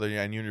fucking each other,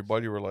 and you and your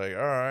buddy were like,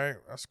 "All right,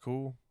 that's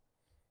cool."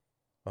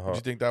 Uh-huh. Would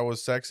you think that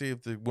was sexy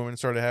if the women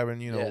started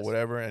having, Yes.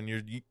 whatever, and you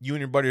and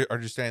your buddy are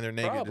just standing there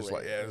naked, just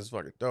Probably. like, yeah, this is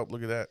fucking dope.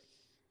 Look at that.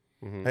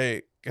 Mhm.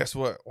 Hey, guess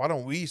what? Why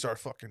don't we start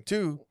fucking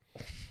too?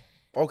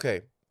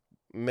 Okay,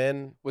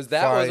 men. was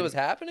that what find- was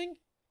happening?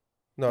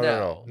 No.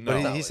 No. But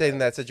No. he's saying in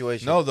that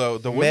situation. No,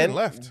 the women men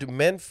left. Do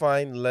men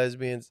find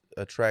lesbians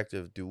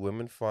attractive? Do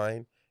women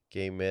find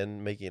gay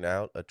men making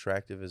out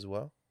attractive as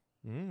well?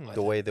 Mm.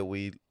 The way that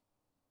we,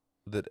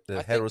 the I think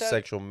that-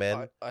 heterosexual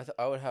men.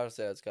 I would have to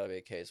say it's got to be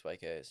a case by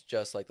case,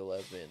 just like the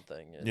lesbian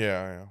thing.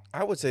 Yeah.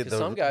 I would say 'Cause the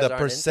some guys the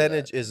aren't into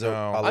percentage that. is No.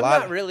 a I'm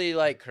lot, not really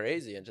like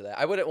crazy into that.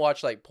 I wouldn't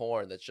watch like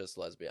porn that's just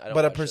lesbian. I don't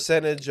but a watch just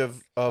percentage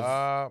of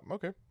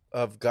Okay.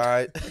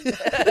 guys. lesbian.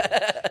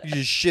 You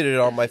just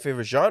shitted on my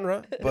favorite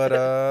genre, but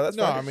that's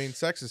No, fine. I mean,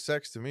 sex is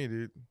sex to me,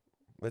 dude.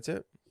 That's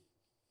it.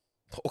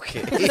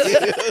 Okay,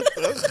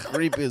 that's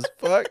creepy as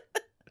fuck.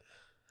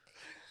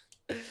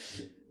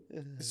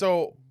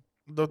 So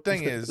the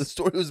thing the is,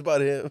 story was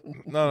about him.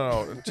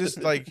 no.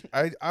 Just like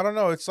I don't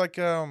know. It's like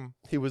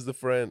He was the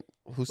friend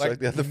who Like, sucked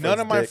the other none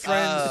of friend's my dick.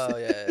 friends- Oh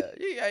yeah.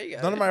 You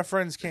got none it. of my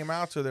friends came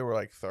out till they were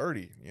like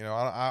 30. You know,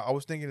 I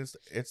was thinking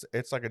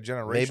it's like a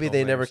generation. Maybe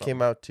they never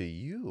came out to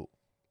you.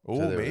 Oh,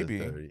 till they were maybe.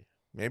 30.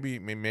 Maybe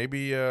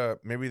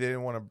they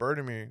didn't want to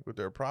burden me with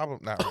their problem.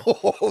 Nah,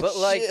 Oh, But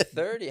like shit.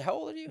 30, how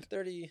old are you?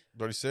 30.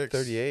 36.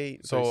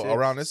 38. So 36.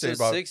 around this So age,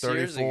 about 6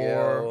 years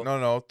 34. ago,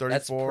 No,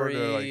 That's 34 to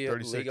like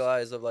 36.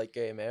 legalized of like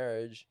gay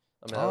marriage.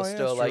 I mean, I Oh, was yeah,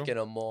 still that's like true. in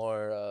a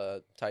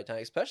more tight time,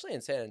 especially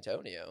in San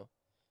Antonio.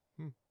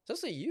 Hmm.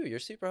 Especially you, you're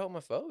super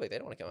homophobic. They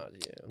don't want to come out to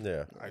you.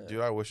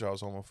 Yeah. I wish I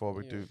was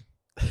homophobic, Yeah. dude.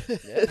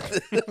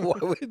 Yeah. Why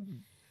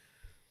would-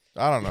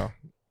 I don't know.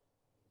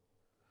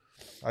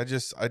 I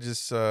just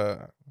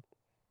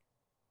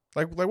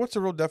like what's the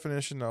real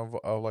definition of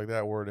like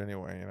that word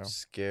anyway, you know?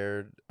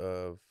 Scared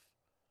of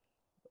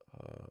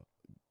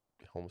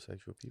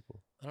homosexual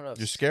people. I don't know. If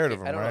You're scared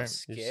of I them, don't know right? if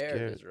scared, You're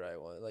scared. is the right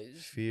one. Like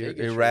just Fear-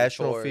 bigotry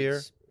irrational towards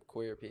fear?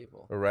 Queer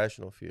people.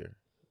 Irrational fear.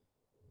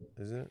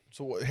 Isn't it?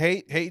 So what,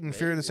 hate and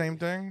fear the Maybe. same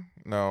thing?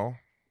 No.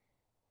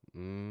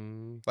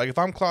 Mm, Like if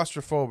I'm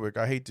claustrophobic,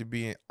 I hate to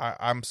be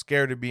I'm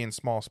scared to be in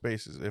small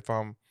spaces.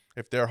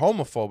 If they're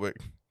homophobic,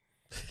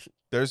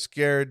 they're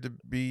scared to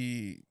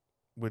be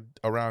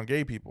around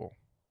gay people.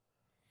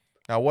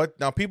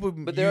 Now people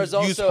But there's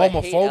use also a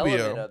hate element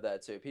homophobia. of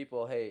that too.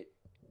 People hate.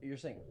 You're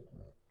saying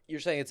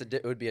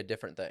it would be a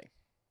different thing.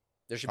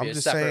 There should I'm be a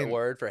just separate saying-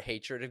 word for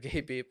hatred of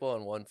gay people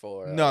and one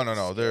for No.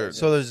 scared. They're-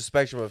 so there's a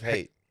spectrum of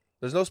hate.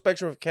 There's no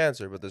spectrum of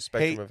cancer, but there's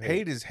spectrum of hate.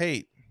 Hate is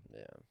hate,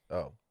 Yeah.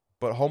 Oh,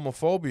 but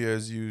homophobia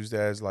is used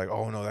as like,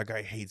 oh no, that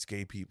guy hates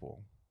gay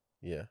people.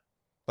 yeah.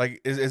 Like,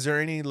 is there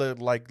any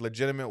like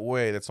legitimate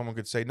way that someone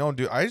could say, no,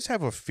 dude, I just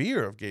have a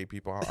fear of gay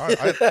people.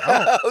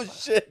 Oh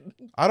shit.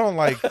 I don't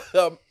like.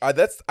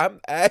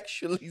 I'm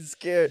actually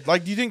scared.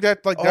 Like, do you think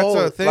that that's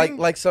a thing?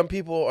 Like some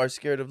people are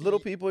scared of little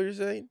people. You're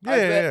saying? yeah, I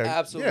bet yeah,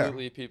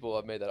 absolutely people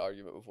have made that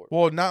argument before.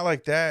 Well, not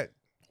like that.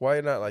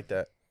 Why not like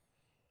that?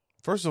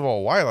 First of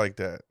all, why like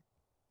that?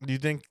 Do you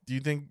think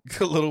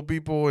little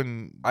people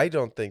and I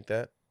don't think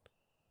that.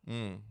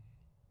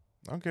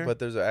 okay, But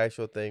there's an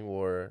actual thing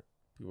where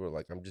people are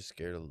like, I'm just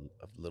scared of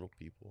little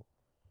people,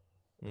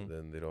 and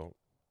then they don't.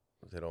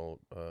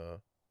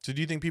 so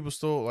do you think people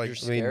still like? You're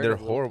I mean, scared they're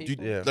of little horrible.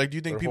 people? Yeah. Like, do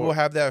you think They're people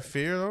horrible. have that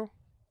fear though?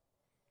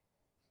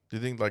 Do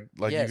you think like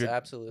yes, you could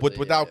absolutely.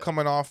 without yeah.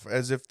 coming off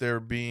as if they're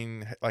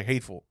being like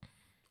hateful?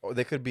 Or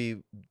they could be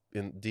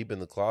deep in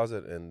the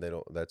closet, and they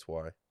don't. That's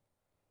why.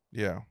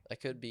 Yeah. That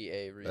could be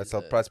a reason.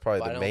 That's probably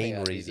but I the don't think main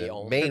that'd be the reason.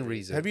 only Main reason.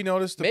 reason. Have you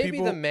noticed the Maybe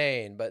people? the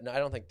main, but I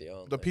don't think the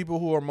only. The people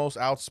who are most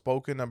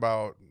outspoken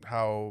about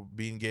how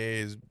being gay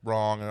is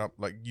wrong, and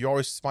like you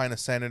always find a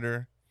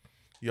senator,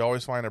 you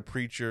always find a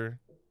preacher,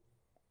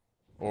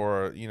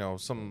 or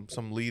some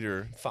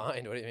leader.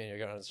 Fine. What do you mean you're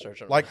going to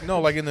search on? Like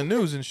no, like in the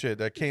news and shit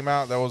that came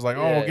out that was like,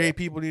 Yeah, oh, gay yeah.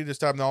 people need to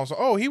stop. And also,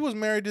 oh, he was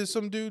married to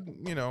some dude,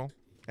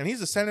 and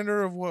he's a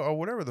senator of or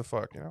whatever the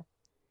fuck,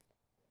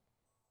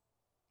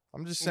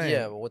 I'm just saying.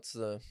 Yeah,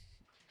 but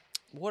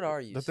what are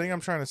you? The thing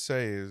I'm trying to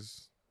say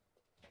is,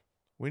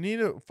 we need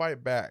to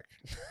fight back.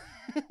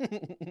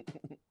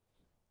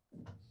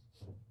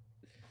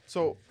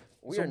 So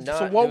We So- are not.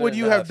 so what doing would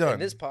you have enough, and done?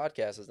 this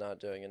podcast is not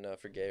doing enough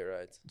for gay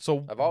rights.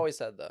 So I've always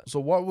said that. So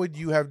what would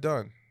you have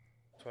done?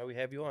 That's why we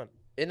have you on.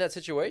 In that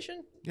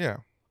situation, Yeah.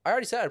 I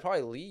already said I'd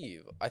probably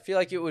leave. I feel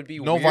like it would be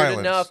No weird violence.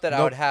 enough that I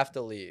No- would have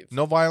to leave.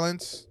 No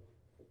violence.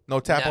 No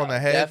tap No, on the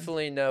head.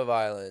 Definitely no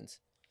violence.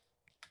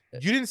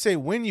 You didn't say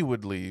when you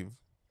would leave.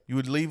 You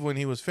would leave when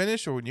he was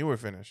finished or when you were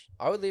finished.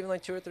 I would leave in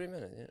like 2 or 3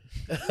 minutes.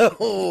 Yeah.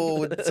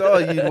 Oh, so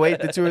you'd wait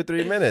the 2 or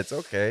 3 minutes.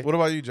 Okay. What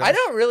about you, Josh? I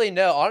don't really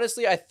know.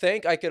 Honestly, I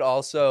think I could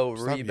also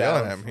Stop rebound.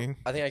 yelling at me.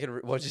 I think I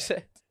could. What'd you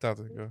say?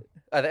 Nothing, go.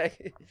 I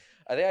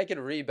think I could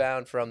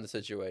rebound from the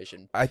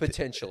situation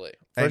potentially.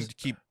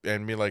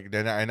 And be like,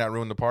 and not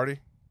ruin the party.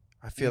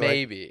 I feel like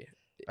Maybe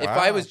if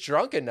I was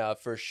drunk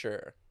enough, for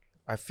sure.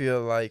 I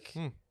feel like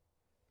Hmm.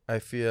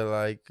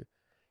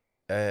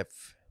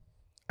 if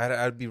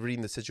I'd be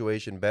reading the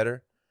situation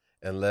better,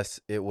 unless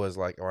it was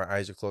like my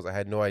eyes are closed. I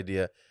had no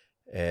idea,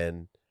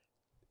 and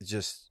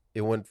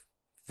it went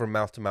from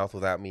mouth to mouth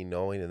without me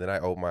knowing, and then I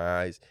opened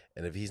my eyes,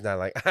 and if he's not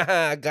like,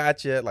 I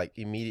gotcha, like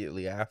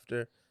immediately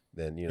after,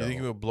 then you You know,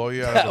 think he would blow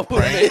you out That of a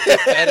would prank? make it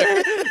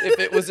better if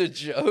it was a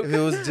joke. if it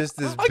was just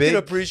this I big, can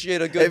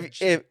appreciate a good.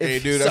 if Hey,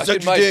 dude, I sucking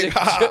sucked your my dick. dick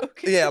Ha.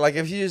 joke. yeah, like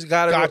if he just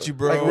got it, Got you,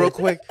 bro. like real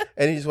quick,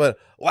 and he just went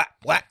whack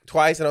whack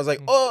twice, and I was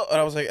like, oh, and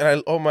I was like, and I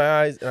opened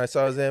my eyes, and I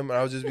saw it was him, and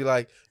I would just be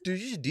like, dude,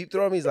 you just deep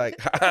throw me. He's like,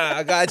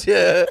 I got you,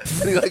 and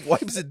he like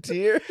wipes a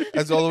tear,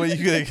 That's the only way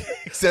you can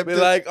accept be it.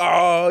 like,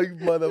 oh, you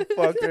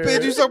motherfucker,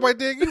 Bitch, you suck my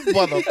dick, you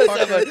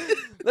motherfucker.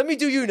 Let me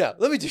do you now.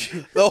 Let me do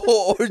you. no,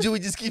 or do we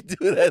just keep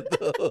doing that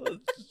though?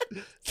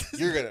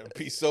 You're gonna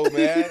be so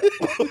mad.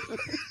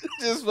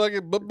 Just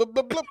fucking blub, blub,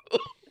 blub, blub.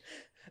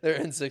 They're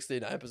in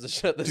 69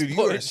 position at this Dude, you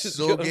point. are It's just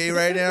so going- gay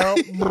right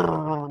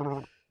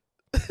now.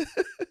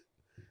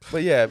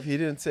 But yeah, if he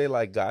didn't say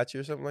like got you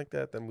or something like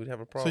that, then we'd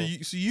have a So problem.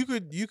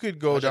 you could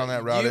go down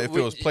that route if it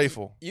would- was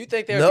playful. You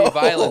think there would be No.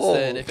 violence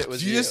then if it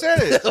was You you? just said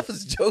it. I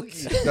was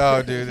joking.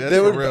 No, dude, that's They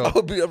for would, real. I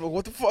would be, I'm like,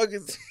 what the fuck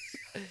is?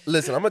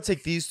 Listen, I'm gonna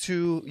take these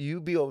two. You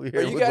be over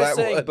here. Are you with guys that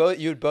saying one.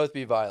 you'd both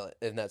be violent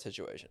in that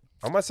situation?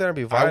 I'm not saying I'd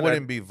be I violent.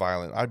 wouldn't be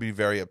violent. I'd be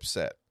very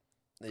upset.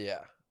 Yeah.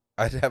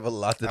 I'd have a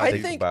lot to I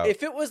think think about.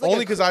 if it was like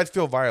Only a because I'd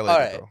feel all violated.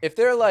 right, Though. if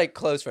they're like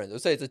close friends,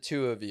 let's say it's the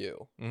two of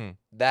you, Mhm.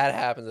 that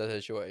happens in a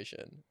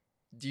situation.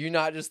 Do you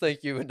not just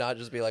think you would not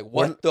just be like,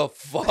 what the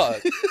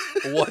fuck?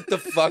 What the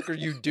fuck are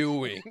you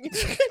doing?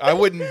 I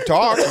wouldn't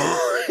talk.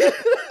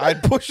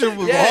 I'd push him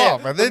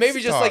off. but And then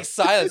maybe just talk. like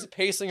silence,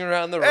 pacing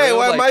around the room. Hey,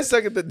 why like, am I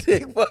sucking the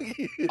dick? Fuck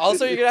you.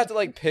 Also, you're gonna have to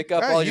like pick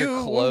up Not all you. your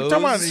We're clothes.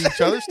 talking about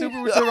each other,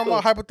 stupid. We're talking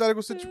about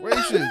hypothetical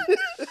situations.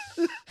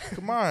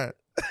 Come on.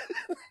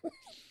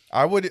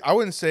 I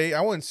wouldn't say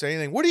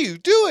anything. What are you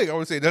doing? I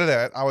would say none of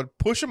that. I would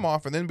push him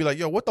off and then be like,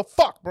 "Yo, what the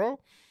fuck, bro?"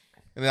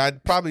 And then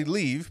I'd probably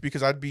leave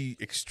because I'd be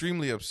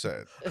extremely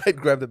upset. I'd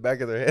grab the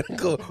back of their head and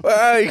go,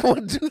 "Ah, you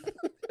want to do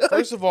that?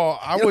 First of all,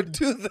 I You would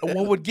do that."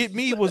 What would get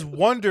me was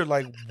wonder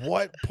like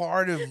what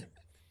part of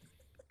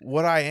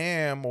what I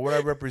am or what I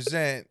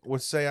represent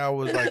would say I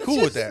was like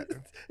cool with that.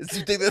 Do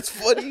you think that's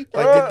funny?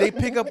 Like, did they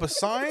pick up a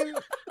sign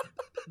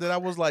that I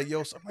was like,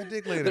 "Yo, suck my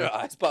dick later"? Their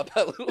eyes pop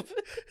out a little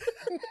bit.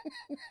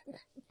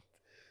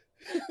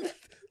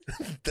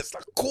 That's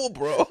not cool,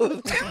 bro.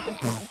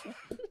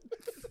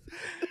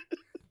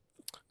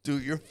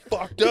 Dude, you're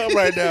fucked up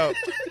right now.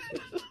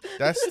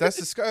 That's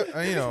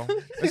disgusting. You know,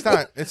 it's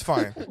not. It's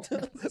fine.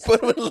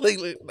 But like,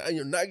 now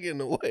you're not getting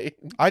away.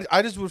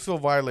 I just would feel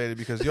violated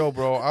because, yo,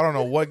 bro, I don't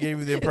know what gave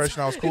you the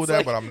impression I was cool with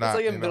that, but I'm not. It's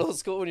like in you know? middle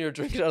school when you were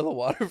drinking out of the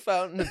water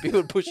fountain and people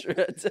would push your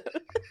head down.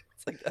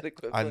 It's like that I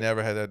equivalent.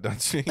 never had that done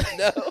to me.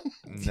 No.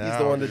 He's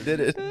the one that did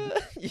it.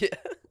 Yeah.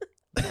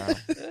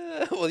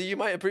 Well, you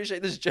might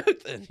appreciate this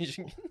joke then. You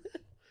should-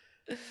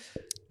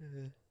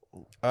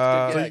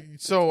 Uh, Yeah.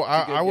 So It's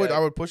a good I would gag. I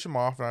would push him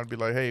off and I'd be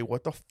like, "Hey,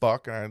 what the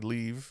fuck?" and I'd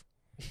leave.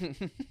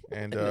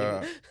 And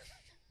I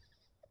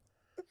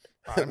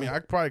mean, I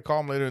could probably call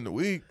him later in the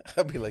week,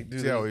 I'd be like,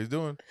 dude, see how he's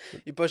doing.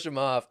 You push him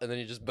off, and then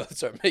you just both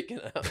start making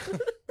out.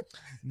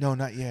 No,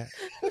 not yet.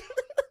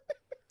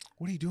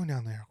 What are you doing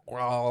down there?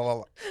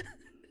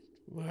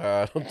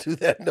 don't do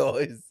that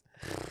noise.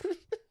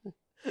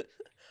 I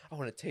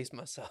want to taste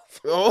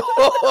myself.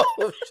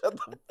 Oh, shut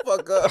the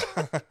fuck up.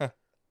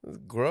 That's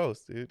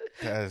gross, dude.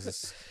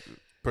 That's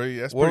pretty.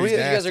 That's Were pretty we-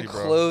 You guys nasty, are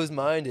bro.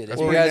 closed-minded. If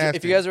That's you pretty guys, if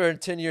nasty. you guys were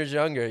 10 years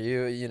younger,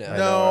 you know, I know,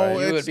 No, right? you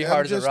would it's- be I'm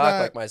hard as a just rock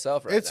not- like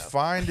myself right It's now.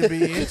 fine to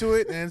be into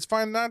it, and it's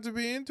fine not to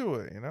be into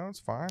it. You know,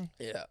 it's fine.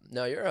 Yeah.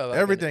 No, you're a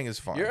Everything is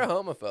fine. You're a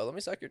homophobe. Let me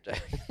suck your dick.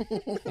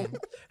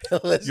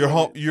 You're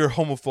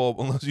homophobe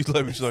unless you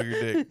let me suck your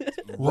dick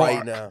right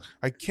Rock. now.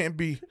 I can't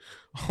be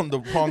on the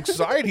wrong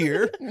side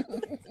here.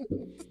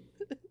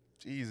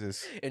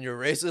 Jesus. And you're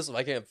racist if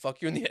I can't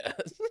fuck you in the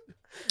ass.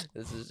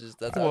 This is just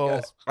that's how it Well,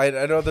 goes. I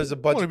know there's a I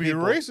bunch want to of be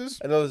people. racist.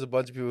 I know there's a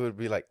bunch of people who would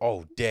be like,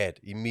 "Oh, dead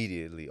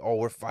immediately. Oh,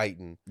 we're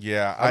fighting."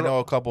 Yeah, I I know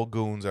a couple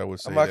goons that would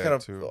say I'm not that gonna.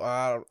 too.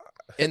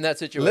 In that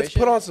situation, Let's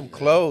put on some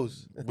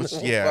clothes. Which-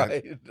 We'll yeah.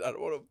 fight. I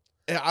don't want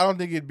And I don't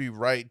think it'd be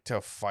right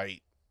to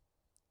fight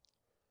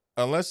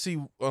unless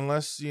you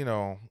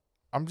know.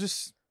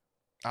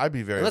 I'd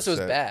be very unless it was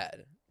upset.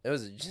 bad. It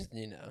was just,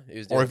 he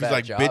was Or doing if a he's bad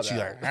like job bitchy,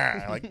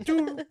 at like it. like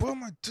dude, put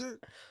my dick.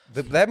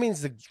 That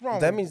means wrong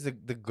that with means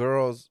the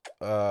girls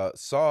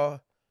saw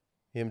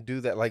him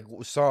do that, like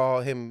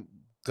saw him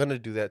gonna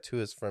do that to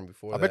his friend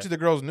before. I bet you the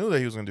girls knew that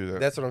he was gonna do that.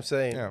 That's what I'm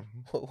saying. Yeah.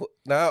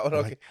 Now,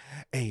 okay. Like,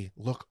 hey,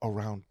 look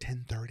around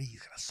 10:30.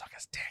 He's gonna suck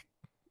his dick.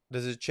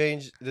 Does it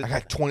change? I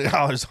got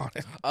 $20 on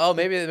it. Oh,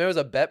 maybe there was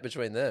a bet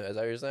between them. Is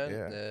that what you're saying?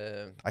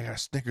 Yeah. I got a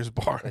Snickers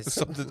bar. They,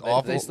 Something they,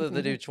 awful. They slid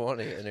the dude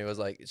 20, and he was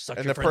like, "Suck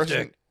and your friend's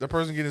dick." the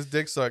person getting his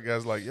dick sucked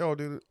guy's like, "Yo,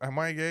 dude, am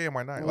I gay? Am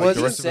I not?" Was Like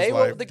the he rest of his say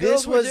what life. the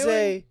girls were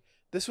doing?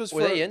 This was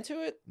Were for they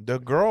into it? The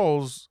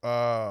girls,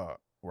 I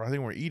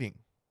think were eating.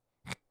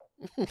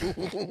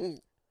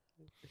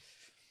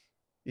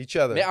 each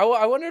other. Man,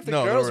 I wonder if the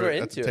No, they girls were were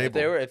at the into it.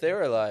 table. If they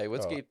were like,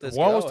 "Let's Oh. keep this."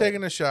 One was going.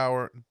 taking a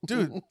shower,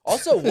 dude.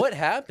 Also, what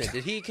happened?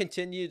 Did he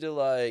continue to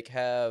like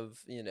have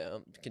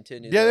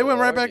continue? Yeah, the they went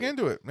right back orgy?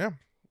 into it. Yeah,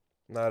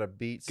 Not a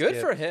beat. Good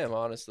skip. for him,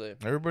 honestly.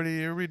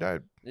 everybody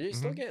died. You're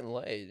still Mhm. getting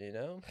laid,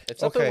 If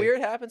something Okay. weird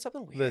happens,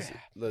 something weird. Listen,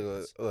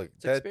 happens. look.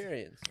 It's That,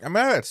 experience. I mean,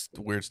 that's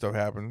weird stuff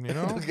happened. You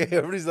know, okay,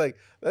 everybody's like,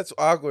 that's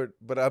awkward.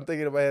 But I'm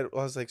thinking in my head, I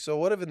was like, so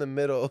what if in the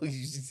middle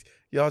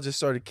y'all just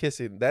started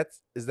kissing?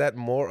 Is that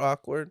more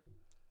awkward?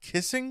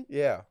 kissing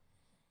Yeah.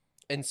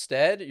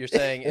 Instead, you're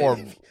saying, or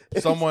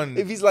someone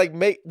If he's like,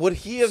 would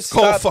he have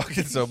skull stopped?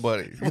 fucking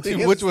somebody. Would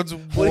he Which have- one's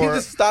Would he more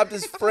just stopped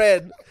his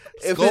friend?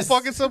 if skull his-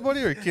 fucking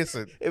somebody or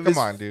kissing? if Come his-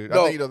 on, dude. I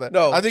no, think you know that.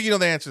 no. I think you know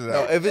the answer to No,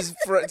 that. if his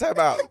friend, time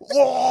out.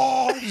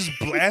 Whoa, just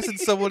blasting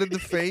someone in the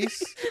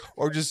face,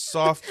 or just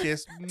soft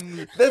kiss.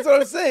 That's what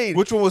I'm saying.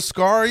 Which one would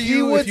scar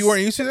you would if you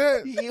weren't used to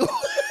that? He-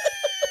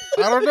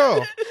 I don't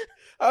know.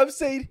 I'm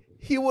saying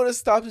he would have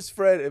stopped his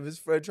friend if his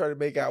friend tried to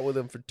make out with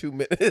him for 2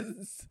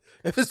 minutes.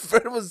 If his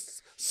friend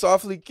was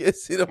softly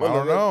kissing him, I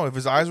don't know. If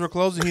his eyes were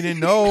closed and he didn't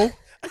know,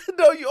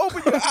 No, you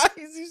open your eyes,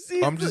 you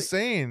see. I'm it's just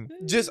saying.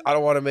 like, I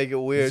don't want to make it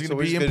weird. Is he So gonna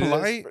we're be just gonna do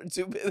impolite? this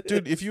for 2 minutes.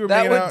 Dude, if you were that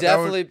making would out,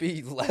 definitely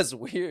be less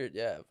weird.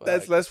 Yeah,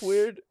 that's fuck. less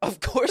weird. Of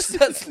course,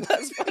 that's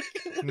less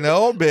fucking.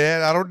 No,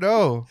 man, I don't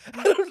know.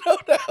 I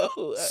don't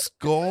know.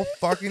 Skull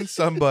fucking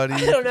somebody. I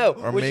don't know.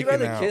 Or Would you making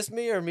rather out. kiss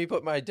me or me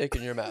put my dick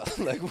in your mouth?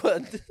 Like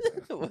what?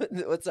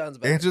 What sounds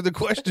better? Answer the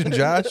question,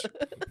 Josh.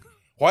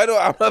 Why do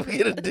I'm not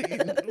getting a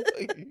dick?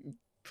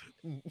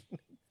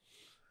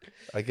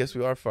 I guess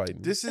we are fighting.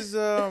 This is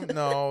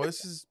no.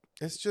 It's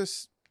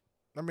just.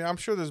 I mean, I'm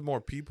sure there's more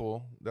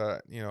people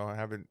that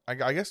haven't.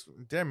 I guess.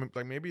 Damn.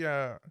 Like maybe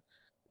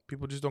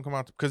people just don't come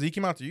out because he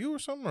came out to you or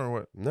something or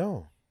what?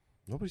 No,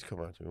 nobody's come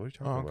out to me. What are you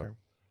talking Oh, okay. about?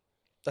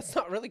 That's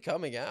not really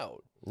coming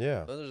out.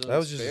 Yeah, Those are just that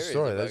was just a experiences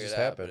story. of That fucking just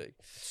happened.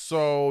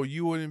 So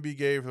you wouldn't be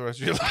gay for the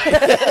rest of your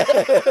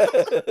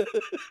life.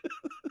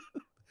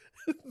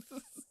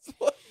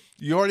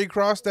 You already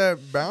crossed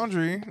that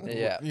boundary.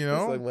 Yeah. You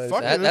know, It's like my-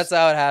 fuck That, it. that's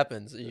how it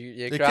happens.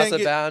 You It cross can't a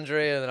get-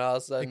 boundary and then all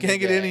of a sudden It can't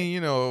get you're any,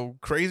 gay.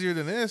 crazier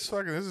than this.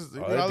 Fucking this is.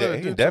 Oh, you're it out there it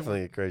can doing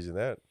definitely get crazy than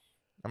that.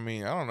 something. I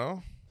mean, I don't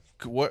know.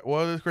 What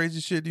other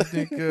crazy shit do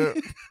you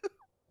think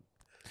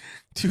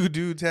two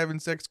dudes having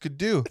sex could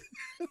do?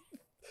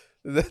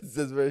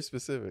 That's very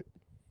specific.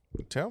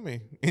 Tell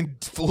me in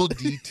full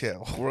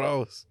detail.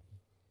 Gross.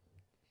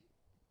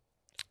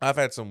 I've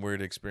had some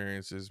weird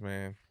experiences,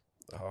 man.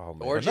 Oh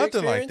man. Orgy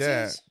nothing like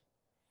that. experiences?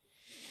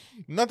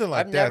 Nothing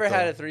like I've that. never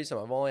had though. a threesome.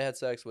 I've only had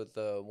sex with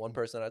one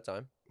person at a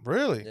time.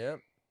 Really? Yeah.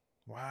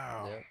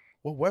 Wow. Yeah.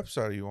 What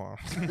website are you on?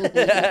 you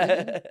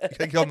yeah.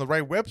 gotta get on the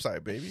right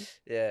website, baby.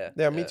 Yeah.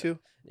 Yeah, me too.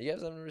 You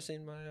guys have never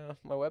seen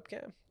my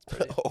webcam?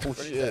 Oh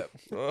Pretty shit.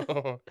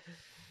 dope.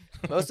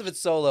 Most of it's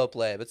solo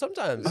play, but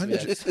sometimes Under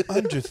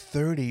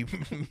 30.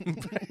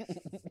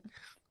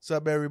 What's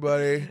up,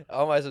 everybody?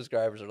 all my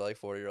subscribers are like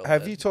 40-year-old.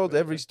 Have you told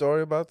every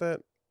story about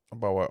that?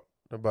 About what?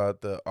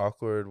 About the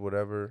awkward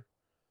whatever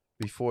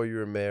before you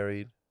were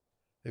married?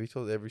 Have you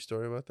told every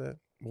story about that?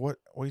 What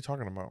are you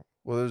talking about?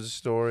 Well, there's a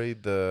story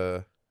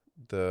the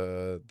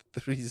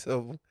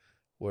threesome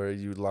where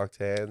you locked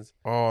hands.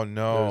 Oh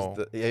no.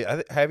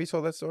 Have you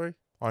told that story?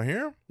 On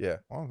here? Yeah,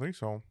 I don't think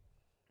so.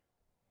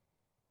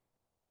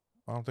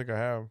 I don't think I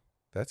have.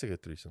 that's a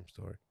good threesome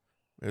story.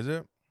 Is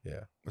it?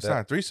 Yeah, It's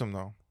not a threesome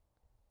though.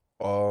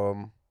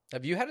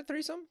 Have you had a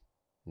threesome?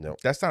 No.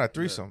 That's not a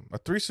threesome. A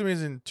threesome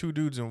isn't two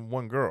dudes and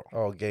one girl.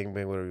 Oh,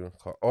 gangbang, whatever you want to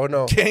call it. Oh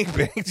no.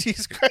 Gangbang,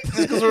 Jesus Christ,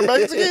 because we're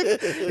Mexican?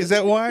 Is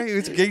that why?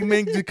 It's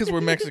gangbang because we're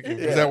Mexican.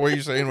 Is that what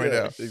you're saying right Yeah,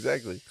 now?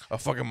 Exactly. A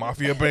fucking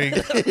mafia bang.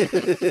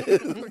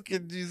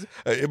 Fucking Jesus.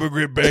 An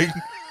immigrant bang.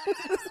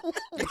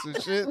 Piece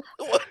of shit.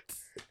 What?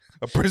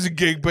 A prison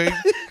gangbang.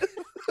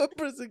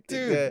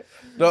 Dude. Yeah.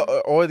 No,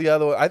 or the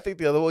other one. I think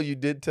the other one you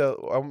did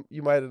tell.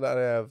 You might not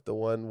have the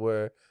one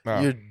where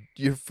No.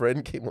 your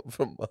friend came up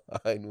from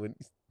behind when.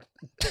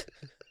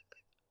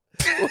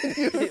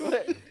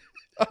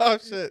 Oh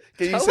shit.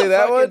 Can you Tell say a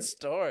that fucking one?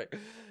 story.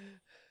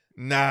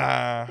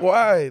 Nah.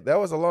 Why? That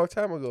was a long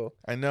time ago.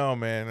 I know,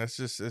 man. It's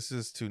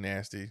just too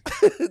nasty.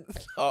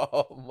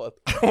 Oh, mother.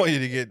 I don't want you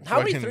to get How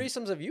many fucking,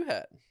 threesomes have you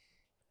had?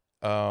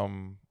 I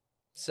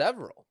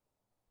Several.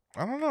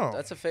 don't know.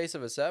 That's a face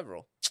of a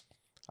several.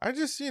 I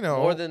just,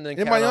 More than the in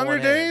count my on younger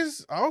one hand.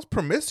 days, I was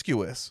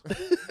promiscuous.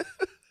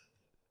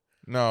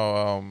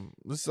 No,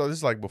 this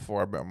is like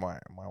before I met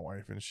my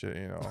wife and shit.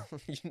 You know.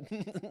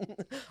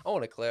 I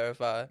want to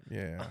clarify.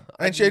 Yeah,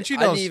 I and she didn't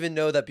knows. even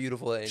know that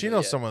beautiful angel. She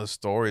knows yet. some of the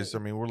stories. I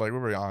mean, we're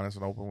very honest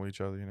and open with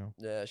each other. You know.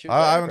 Yeah, she was I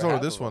ready haven't for told her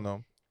half this of one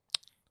them.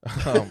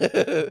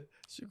 though.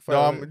 She can No,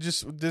 find I'm it.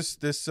 just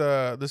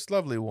this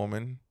lovely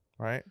woman,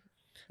 right?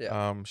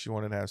 Yeah. She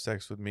wanted to have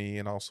sex with me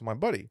and also my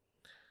buddy.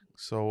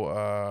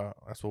 So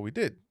that's what we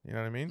did. You know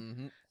what I mean?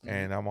 Mm-hmm.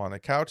 And I'm on the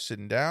couch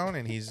sitting down,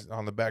 and he's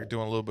on the back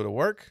doing a little bit of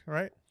work,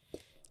 right?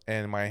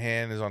 And my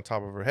hand is on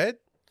top of her head.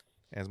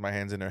 As my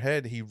hand's in her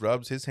head, he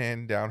rubs his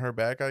hand down her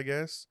back, I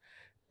guess,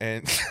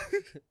 and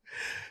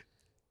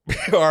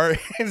our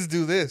hands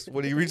do this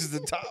when he reaches the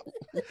top.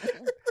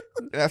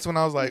 And that's when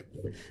I was like,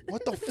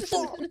 "What the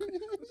fuck?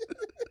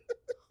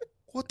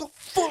 What the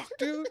fuck,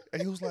 dude?"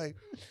 And he was like,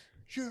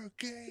 "You're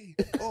gay.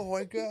 Oh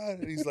my god."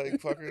 And he's like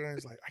fucking, and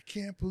he's like, "I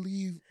can't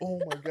believe, oh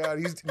my god."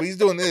 He's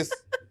doing this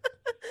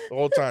the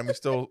whole time.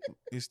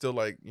 He's still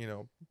like, you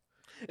know.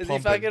 Is pumping.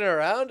 he fucking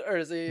around or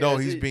is he? No,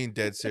 is he's he... being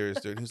dead serious,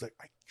 dude. He's like,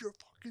 "You're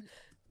fucking,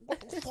 what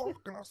the fuck?"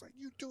 And I was like,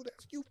 "You do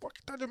this, you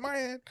fucking touching my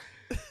hand."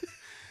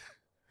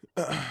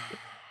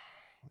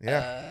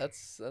 Yeah,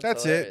 that's it.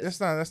 hilarious.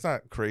 That's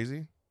not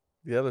crazy.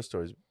 The other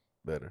story's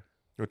better.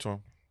 Which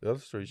one? The other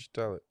story, you should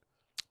tell it.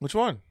 Which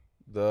one?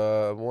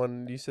 The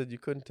one you said you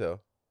couldn't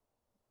tell.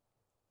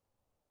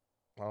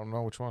 I don't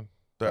know which one.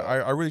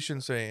 I really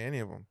shouldn't say any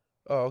of them.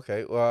 Oh,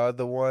 okay. Well,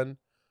 the one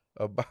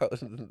about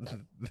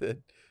the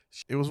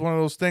It was one of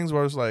those things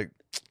where it's like,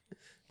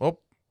 "Oh,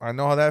 I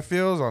know how that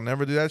feels. I'll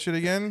never do that shit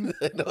again."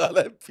 I know how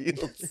that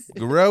feels.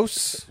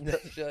 Gross. No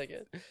shit like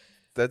it.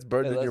 That's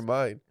burned Hey, in your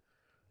mind.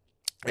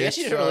 I guess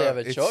you didn't really have a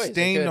it's choice. It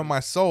stained could- on my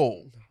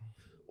soul.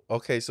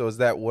 Okay, so is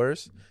that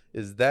worse?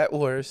 Is that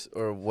worse,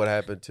 or what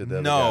happened to the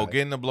other No, guy?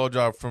 getting a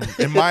blowjob from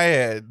in my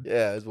head,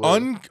 Yeah, it's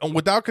worse.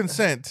 without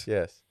consent,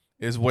 Yes.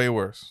 is way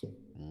worse.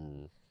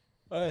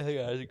 I think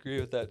I agree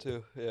with that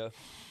too. Yeah.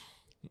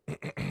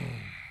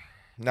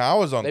 Now I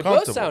was They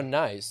uncomfortable. both sound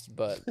nice,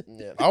 but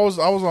yeah. I was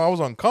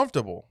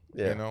uncomfortable.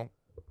 Yeah. You know.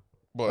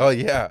 But Oh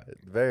yeah,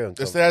 very this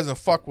uncomfortable. hasn't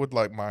fucked with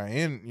like my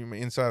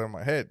inside of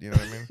my head. You know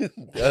what I mean?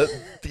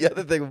 The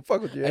other thing would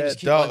fuck with your I head. just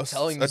keep on Does.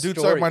 telling A the dude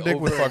story suck my dick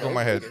would over fuck and on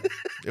my over head.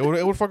 again.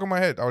 It would fuck on my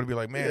head. I would be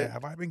like, "Man,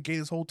 have I been gay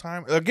this whole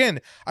time?" Again,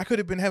 I could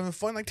have been having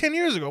fun like 10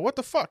 years ago. What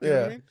the fuck? You know what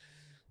I Yeah. mean?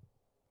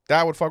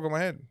 That would fuck with my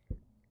head.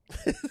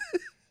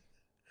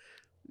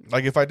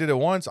 Like if I did it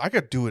once, I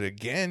could do it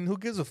again. Who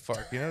gives a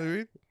fuck? You know what I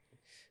mean?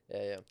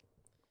 Yeah.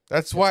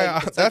 That's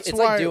why. It's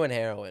like doing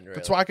heroin. Really.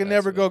 That's why I can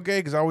That's never what- go gay,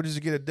 because I would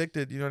just get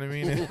addicted. You know what I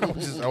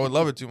mean? I would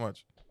love it too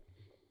much.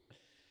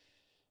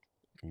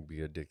 You'd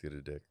be addicted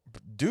to dick.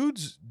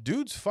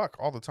 Dudes fuck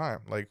all the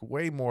time, like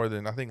way more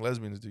than I think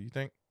lesbians do. You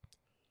think?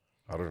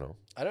 I don't know.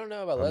 I don't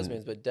know about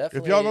lesbians, but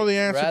definitely. If y'all know the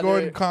answer, go ahead rather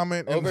and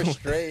comment. and over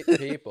straight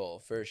people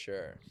for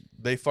sure.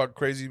 They fuck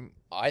crazy.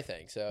 I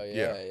think so.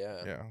 Yeah,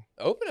 Yeah. Yeah.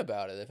 Open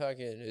about it. They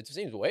fucking. It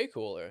seems way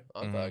cooler.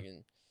 I'm Mhm.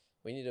 fucking.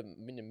 We need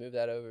to move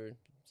that over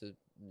to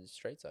the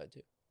straight side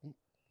too.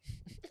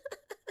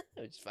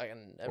 Just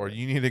fucking. Or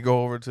you need to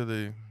go over to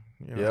the.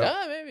 You know, Yeah.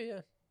 Yeah, maybe.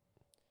 Yeah.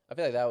 I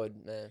feel like that would.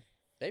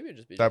 Maybe it'd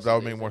just be. that just that as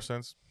would make easy. more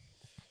sense.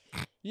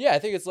 Yeah, I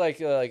think it's like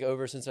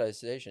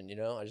oversensitization. You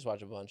know, I just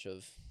watch a bunch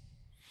of.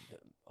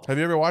 Have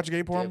you ever watched gay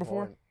gay porn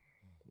before?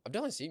 I've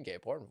definitely seen gay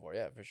porn before.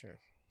 Yeah, for sure.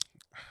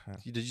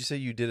 Did you say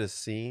you did a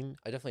scene?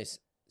 I definitely.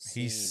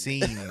 He's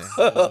seen. seen.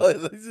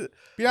 I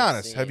Be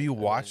honest. Have seen, you I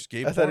mean- watched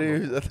gay thought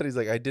porn? he was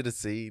like, I did a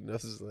scene. I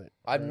was just like,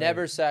 I've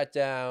never sat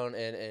down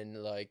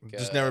and like.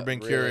 Just never been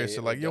curious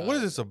to really like, yo, what is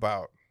done- this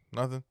about?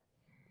 Nothing.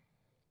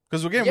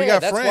 Because again, Yeah, we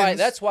got that's friends. Why,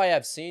 that's why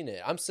I've seen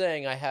it. I'm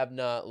saying I have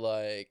not,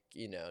 like,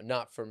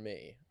 not for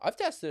me. I've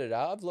tested it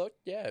out. I've looked.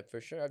 Yeah,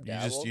 for sure. I've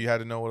dabbled. you had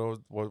to know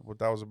what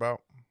that was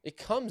about. It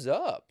comes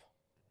up.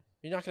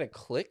 You're not gonna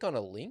click on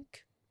a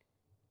link.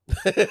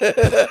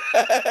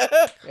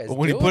 But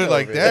when you put it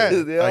like that,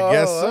 I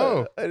guess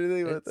so. I didn't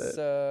think about It's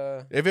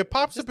that. If it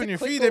pops Just up in a your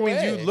click feed, that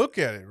means you away. look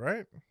at it,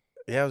 right?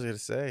 Yeah, I was gonna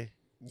say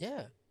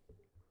yeah.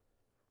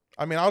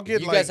 I mean, I'll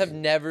get You like guys have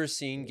never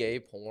seen gay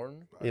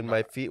porn? in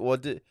my feed.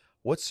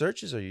 What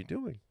searches are you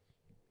doing?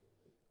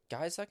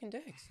 Guys sucking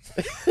dicks.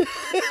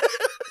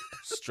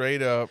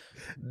 straight up.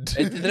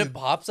 And then it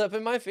pops up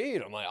in my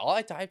feed. I'm like, all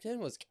I typed in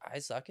was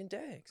guys sucking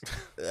dicks.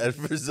 And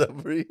for some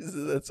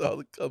reason, that's all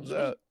that comes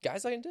out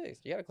Guys sucking dicks.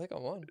 You gotta click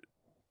on one.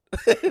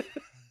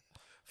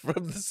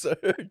 from the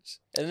search.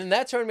 And then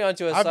that turned me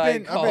onto a I've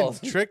site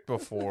called been tricked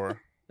before.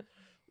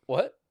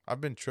 what? I've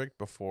been tricked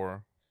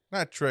before.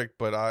 Not tricked,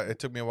 but it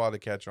took me a while to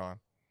catch on.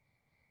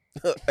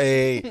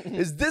 Hey,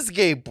 is this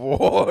gay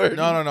porn?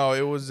 No.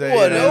 It was a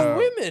What, No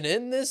women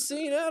in this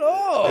scene at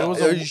all. It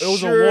was Are a- you it was a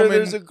sure woman-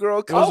 There's a girl.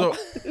 it was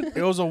Oh.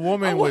 it was a I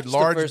woman with watched the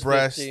large first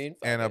breasts 15,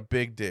 and a fuck it.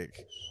 big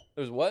dick. It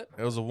was what?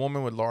 It was a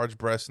woman with large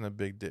breasts and a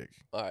big dick.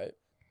 All right.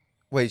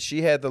 Wait,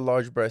 she had the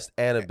large breast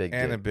and a big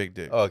and dick. a big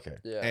dick. Okay.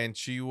 Yeah. And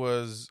she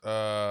was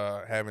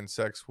having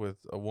sex with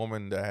a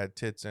woman that had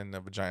tits and a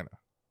vagina.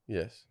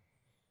 Yes.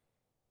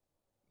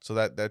 So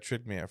that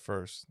tricked me at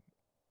first.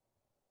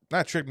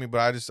 not tricked me, but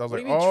I was What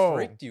like, do you mean oh,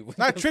 tricked you?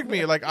 not tricked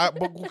me, like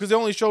because they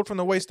only showed from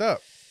the waist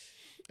up,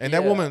 and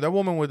that Yeah.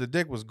 woman with the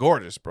dick was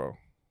gorgeous, bro,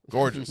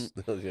 gorgeous,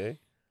 Okay.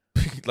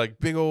 like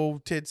big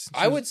old tits. She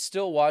I was- would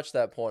still watch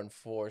that porn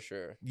for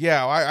sure.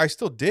 yeah, I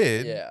still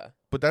did, Yeah,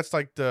 but that's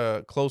like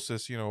the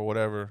closest,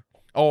 whatever.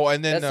 Oh,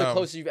 and then that's the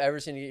closest you've ever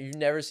seen. You've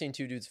never seen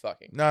two dudes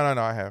fucking. No,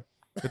 I have.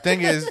 The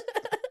thing is,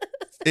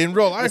 in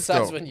real life,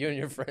 Besides though, when you and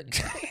your friend.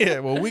 yeah,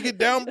 when we get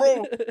down,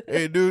 bro.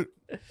 Hey, dude,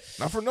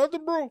 not for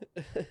nothing, bro.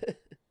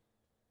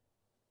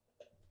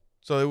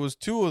 So it was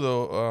two of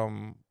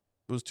the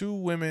it was two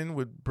women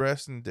with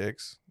breasts and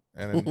dicks,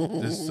 and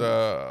then this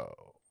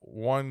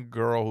one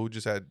girl who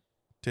just had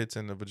tits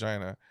and a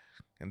vagina,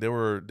 and they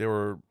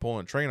were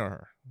pulling a train on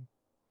her,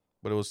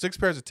 but it was 6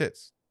 pairs of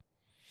tits,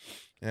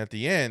 and at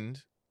the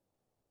end,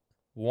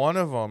 one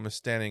of them is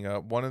standing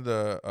up. One of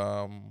the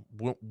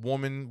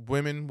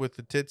women with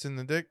the tits and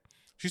the dick,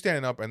 she's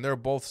standing up, and they're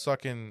both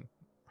sucking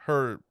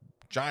her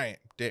giant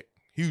dick,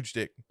 huge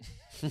dick.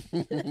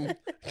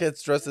 Can't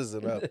stress this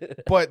enough.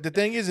 But the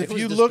thing is, It if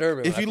was you look,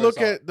 disturbing if when you I look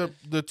first at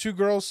the two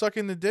girls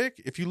sucking the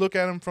dick, if you look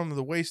at them from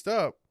the waist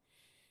up,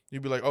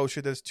 you'd be like, oh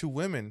shit, that's two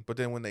women. But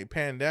then when they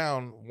pan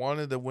down, one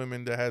of the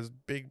women that has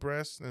big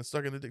breasts and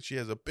sucking the dick, she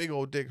has a big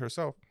old dick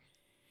herself.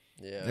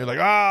 Yeah. You're like,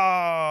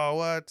 oh,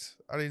 what?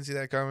 I didn't see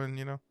that coming,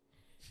 you know?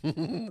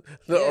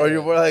 Or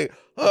you're more like,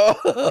 oh,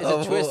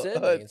 It's a twist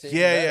ending. It's even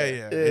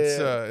Yeah.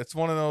 better. It's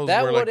one of those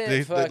That where like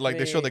wouldn't fuck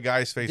they show me. the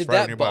guy's face Did right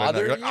that when you're about to nut.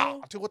 bother You're like,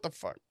 you? ah, dude, what the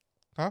fuck?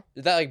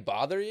 Did that like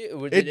bother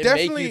you? Did It it make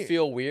definitely- you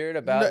feel weird No,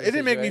 about it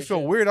didn't make me feel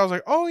situation? weird. I was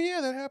like, oh yeah,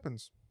 that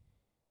happens.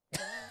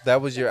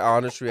 that was your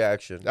honest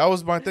reaction. That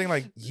was my thing.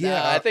 Like, yeah,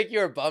 Nah, I think you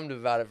were bummed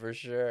about it for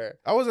sure.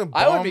 I wasn't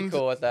bummed. I would be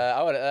cool with that.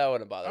 That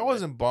wouldn't bother I me.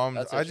 wasn't bummed.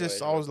 That I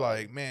situation was would bother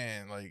like,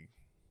 man, like,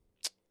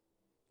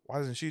 why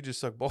doesn't she just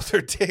suck both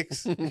her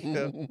dicks?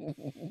 Yeah.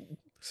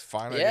 It's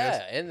fine, I Yeah,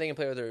 guess. and they can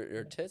play with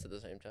her tits at the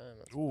same time.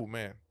 Ooh,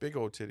 man, big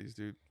old titties,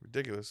 dude,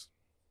 ridiculous.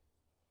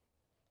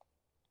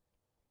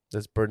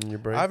 That's burning your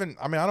brain. I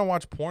don't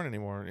watch porn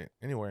anymore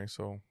anyway.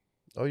 So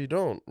Oh, you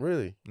don't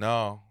really?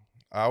 no,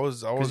 I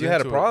was Because you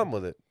had a into it. problem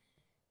with it.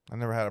 I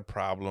never had a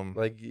problem.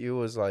 Like it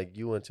was like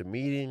you went to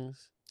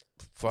meetings.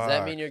 Does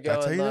that mean you're Did I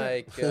tell going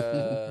you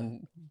that?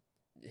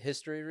 like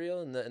history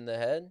reel in the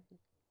head?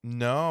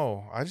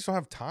 No, I just don't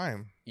have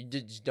time. You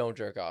just don't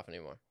jerk off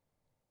anymore.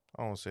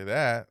 I don't say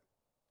that.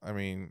 I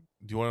mean,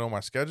 do you want to know my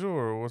schedule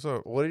or what's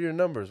up? What are your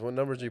numbers? What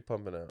numbers are you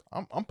pumping out?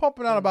 I'm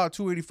pumping out about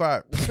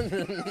 285.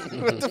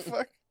 What the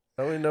fuck?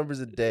 How many numbers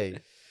a day?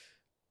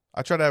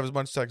 I try to have as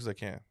much sex as I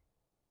can.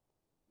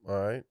 All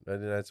right, I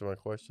didn't answer my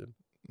question.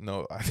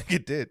 No, I think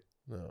it did.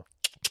 No.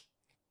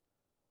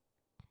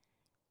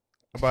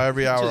 About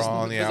every hour Just-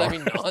 on the does hour. that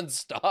mean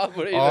nonstop?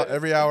 What are you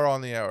Every hour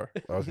on the hour.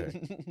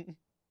 Okay.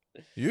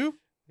 You?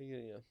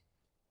 Yeah.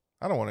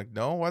 I don't want to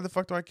know. Why the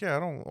fuck do I care? I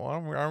don't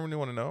really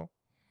want to know.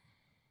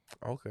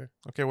 Okay.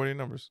 Okay, what are your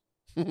numbers?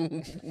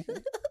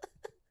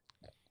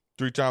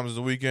 3 times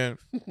a weekend.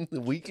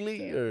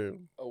 Weekly or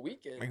A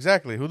weekend.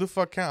 Exactly. Who the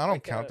fuck count? I don't I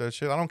count count. that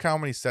shit. I don't count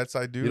how many sets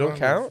I do. You don't I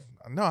count?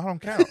 No, I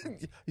don't count.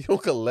 you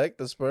don't collect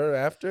the sperm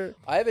after?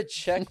 I have a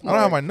check I mark.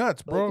 don't have my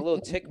nuts, like a bro.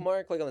 little tick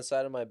mark like on the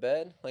side of my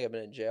bed. Like I've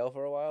been in jail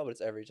for a while, but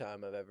it's every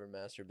time I've ever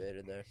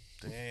masturbated there.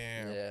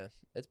 Damn. Yeah.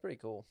 It's pretty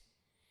cool.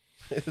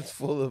 It's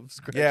full of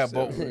scratches. Yeah,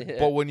 but Yeah.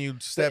 but when you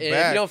step And if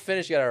back, you don't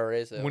finish, you gotta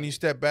erase it. when you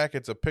step back,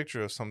 it's a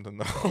picture of something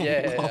though.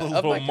 yeah, All yeah. those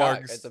Of my little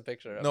cock. It's a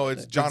picture. Of No, it.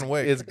 it's John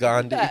Wick. It's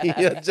Gandhi.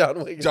 Yeah,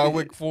 John Wick. John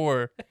Wick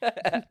 4.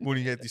 When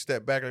you get to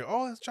step back, like,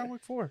 oh, that's John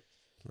Wick 4.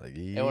 Like,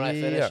 And when I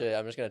finish it,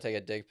 I'm just gonna take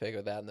a dick pic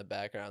of that in the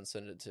background, and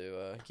send it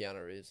to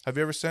Keanu Reeves. Have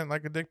you ever sent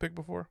like a dick pic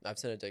before? I've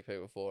sent a dick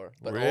pic before,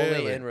 but only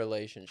Really? in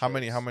relationships. How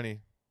many?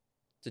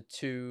 To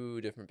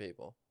 2 different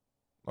people.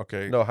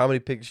 Okay. No, how many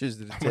pictures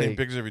did it How take? many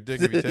pictures of your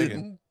dick have you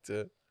taken?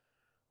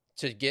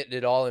 To get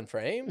it all in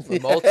frames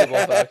with multiple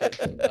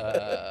fucking.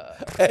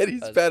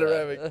 Eddie's that's,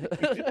 panoramic.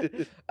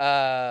 You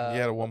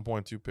had a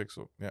 1.2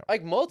 pixel. Yeah.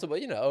 Like multiple,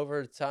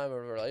 over time of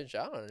a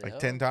relationship. I don't know. Like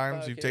 10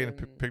 times you've taken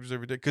fucking- pictures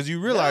of your dick? Because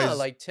you realize. No,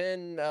 like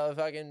 10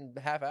 fucking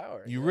half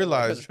hour. You know?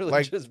 realize, It's really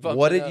like, just bumping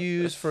What did up. you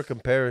use for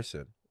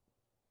comparison?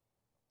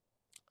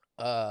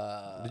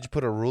 Did you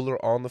put a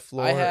ruler on the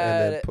floor I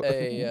had and then put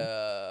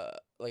a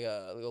like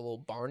a little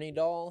Barney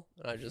doll,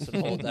 and I just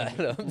hold that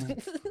up.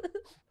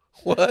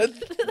 what?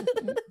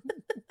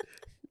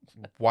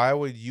 Why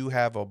would you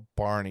have a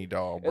Barney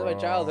doll, It's bro? my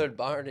childhood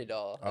Barney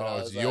doll. and I Oh,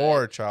 it's was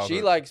your like- childhood.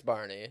 She likes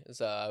Barney,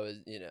 so I was,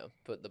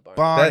 put the Barney.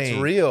 Barney. That's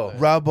real.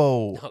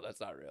 Rubbo. No, that's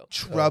not real.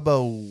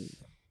 Trouble.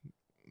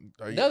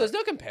 No, there's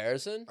no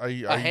comparison. Are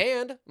you, A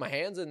hand, my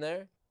hand's in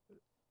there.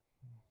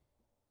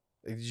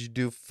 Did you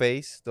do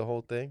face the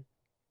whole thing?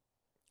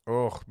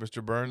 Oh,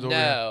 Mr. Burns over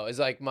here. No, it's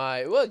like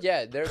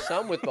yeah, there's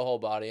some with the whole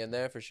body in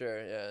there for sure.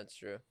 Yeah, it's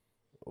true.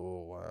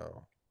 Oh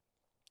wow.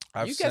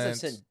 You guys have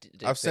sent dick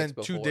I've pics sent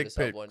 2 before dick to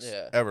someone, pics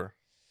yeah. ever.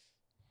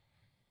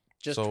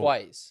 Just So,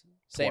 twice.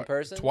 Same Twi-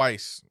 person?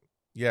 Twice.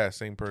 Yeah,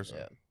 same person.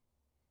 Yeah.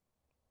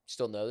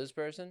 Still know this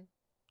person?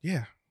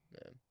 Yeah.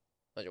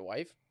 Like your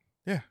wife?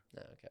 Yeah.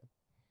 No, okay.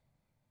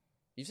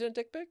 You sent a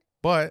dick pic?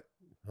 But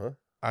Huh?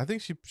 I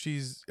think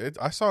she's.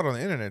 I saw it on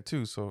the internet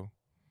too. So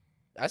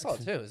I saw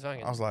it too. It was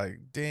fucking. I was like,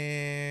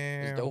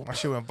 damn, dope. my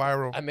shit went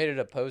viral. I made it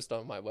a post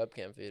on my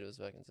webcam feed. It was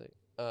fucking sick.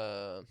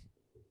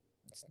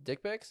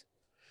 Dick pics.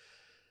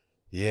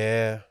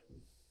 Yeah.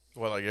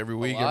 What, like every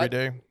week, lot? every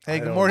day? Hey, I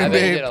good don't morning, know. I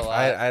bet you babe. did a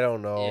lot. I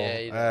don't know. Yeah,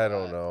 you did I a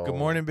don't lot. know. Good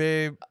morning,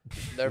 babe.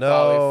 They're No,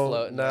 probably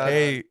floating. nah.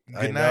 Hey,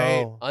 I good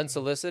night. know.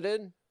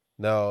 Unsolicited.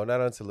 No, not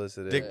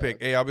unsolicited. Dick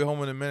pic. Hey, I'll be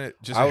home in a minute.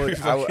 Just I every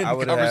would. I would. fucking I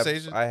would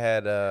conversation. have. I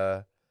had.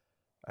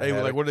 Hey,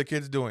 like, what are the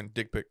kids doing?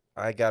 Dick pic.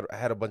 I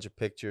had a bunch of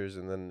pictures,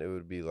 and then it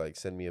would be like,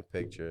 send me a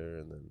picture,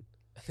 and then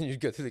And then you'd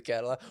go through the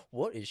catalog.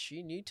 What does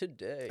she need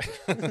today?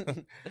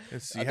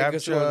 Let's see. I Half think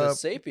it's one of the chub.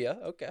 sepia.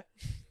 Okay.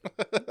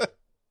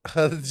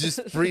 just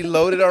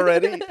preloaded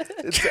already.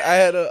 I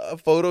had a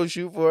photo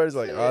shoot for it. It's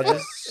like, I'll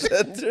just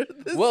send her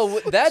this. Well,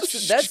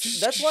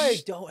 that's why I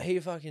don't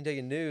hate fucking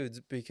taking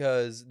nudes,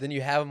 because then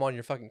you have them on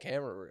your fucking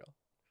camera reel,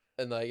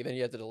 and like then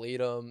you have to delete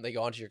them. They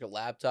go onto your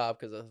laptop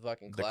because of the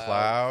fucking The cloud.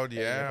 cloud, And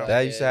you're yeah. fucking- That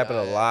used to happen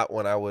a I- lot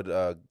when I would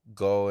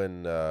go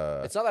and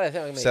It's not that I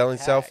think I'm gonna selling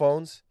get cell hacked.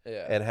 phones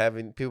Yeah. and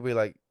having people be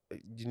like,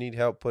 you need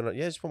help putting on?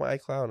 Yeah, just put my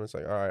iCloud. And it's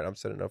like, all right, I'm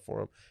setting up for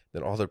them.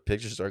 Then all their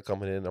pictures start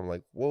coming in. I'm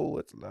like, whoa,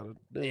 it's a lot of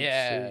nudes.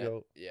 Yeah. Here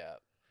you Yeah.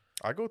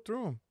 I go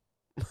through them.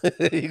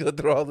 go. You go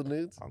through all the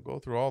nudes. I'll go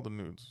through all the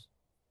nudes.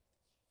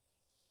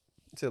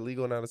 It's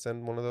illegal now to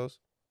send one of those.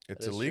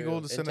 It's That is illegal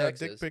true. to In send a dick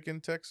Texas. pic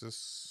in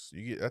Texas.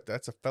 You get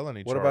that's a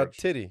felony What charge. about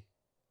titty?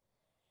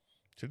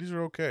 Titties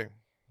are okay.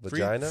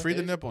 Vagina? Free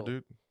the Titties nipple, cool.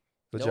 dude.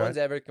 No one's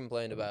ever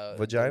complained about them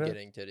Vagina?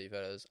 getting titty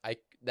photos.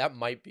 That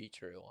might be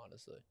true,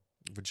 honestly.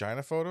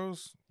 Vagina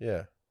photos?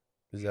 Yeah.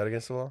 Is that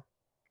against the law?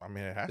 I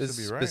mean, it has Is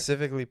to be right.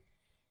 specifically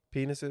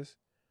penises?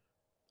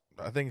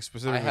 I think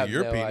specifically have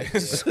your no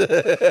penis.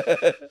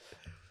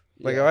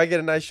 Like, Yeah. if I get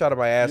a nice shot of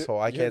my asshole,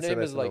 I Your can't name send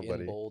that is to like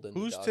nobody. in bold in the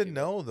Who's to document.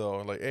 know though?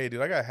 Like, hey, dude,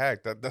 I got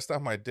hacked. That's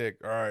not my dick.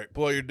 All right,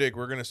 pull out your dick.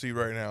 We're gonna see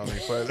right now. And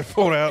they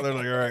pull it out. They're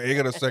like, all right, you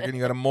got a second.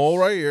 You got a mole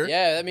right here.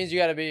 Yeah, that means you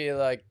got to be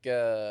like,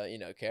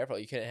 careful.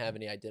 You couldn't have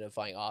any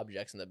identifying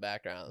objects in the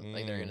background.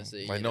 Like they're gonna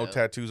see. Like you no know.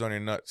 tattoos on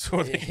your nuts.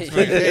 So they can be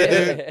like,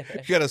 hey,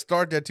 dude, you got a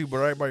star tattoo, but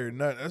right by your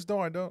nut. That's no,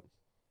 I don't.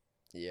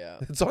 Yeah.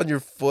 It's on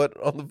your foot.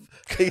 On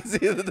the you can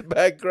see it in the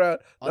background.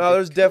 On No, the-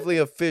 there's definitely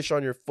a fish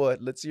on your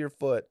foot. Let's see your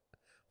foot.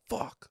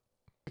 Fuck.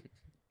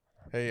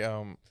 Hey,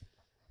 I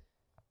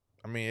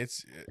mean,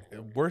 it's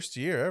worst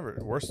year ever.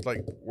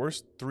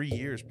 Worst 3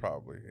 years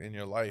probably in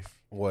your life.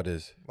 What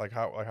is Like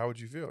how would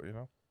you feel? You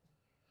know,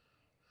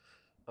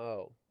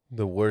 Oh.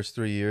 the worst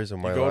 3 years of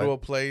my you go life? to a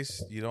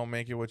place, you don't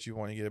make it what you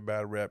want, you get a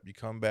bad rep. You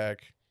come back,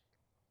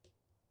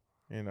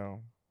 you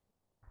know,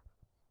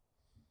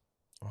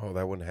 Oh,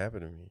 that wouldn't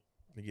happen to me.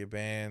 you get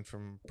banned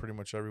from pretty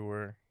much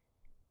everywhere.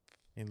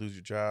 You lose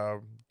your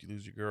job, you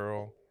lose your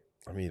girl.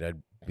 I mean,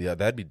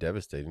 that'd be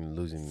devastating.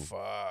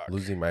 Fuck.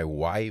 Losing my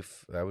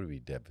wife, that would be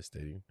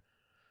devastating.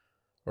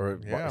 Or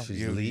Yeah,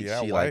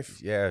 she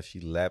wife. she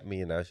left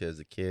me and now she has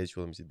a kid. She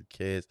let me see the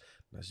kids.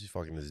 Now she's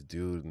fucking this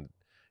dude and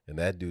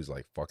that dude's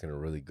like fucking her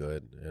really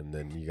good. And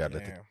then you got to,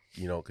 Damn.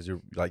 you know, because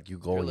you're like you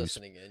go You're and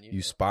listening in.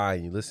 you spy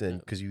and you listen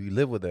because you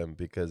live with them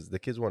because the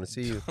kids want to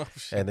see you Oh,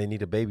 shit. and they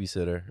need a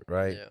babysitter,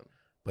 right? Yeah.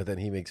 But then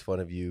he makes fun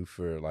of you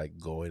for like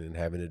going and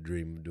having a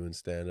dream of doing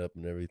stand up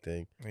and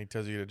everything. And he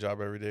tells you to get a job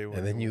every day.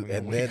 And then you-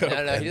 and wake then-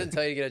 up. No, he doesn't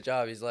tell you to get a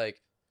job. He's like,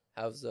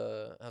 how's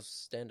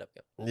stand up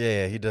going?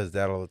 Yeah, he does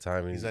that all the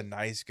time. He's a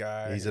nice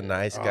guy. he's a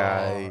nice Oh,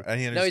 guy. and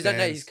he No, he's not.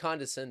 understands. He's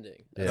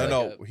condescending. Yeah. That's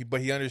No, like no,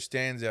 but he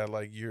understands that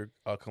like you're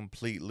a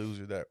complete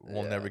loser that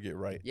will Yeah. never get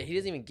right. Yeah, he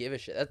doesn't even give a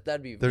shit.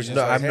 That'd be. There's He's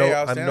no, just like, I'm hey, no,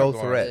 how's I'm stand-up no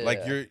going? threat. Yeah. Like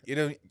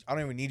I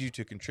don't even need you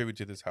to contribute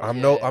to this house. I'm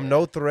Yeah. I'm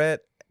no threat,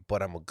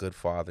 but I'm a good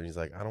father. He's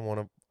like, I don't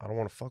want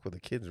to fuck with the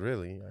kids.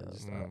 Really,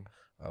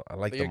 I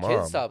like But the your mom.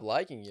 kids stop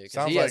liking you because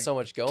Sounds he like has so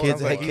much going.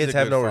 Kids, on. like he's kids a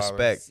have good no father.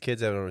 respect.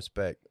 Kids have no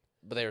respect.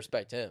 But they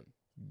respect him.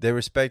 They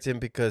respect him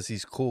because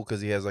he's cool.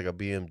 Because he has like a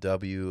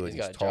BMW and He's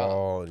he's got a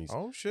tall and he's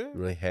Oh shit.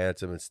 really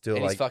handsome and still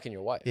And he's like fucking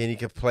your wife. and he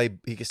can play.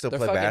 He can still They're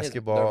play fucking his-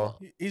 basketball.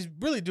 He's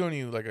really doing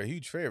you like a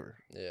huge favor.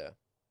 Yeah.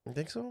 You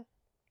think so?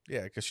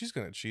 Yeah, because she's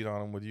gonna cheat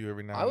on him with you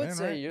every now I and would then.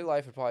 say right? your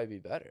life would probably be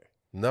better.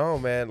 No,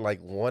 man. Like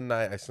one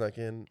night I snuck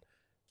in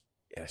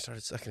and I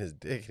started sucking his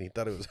dick and he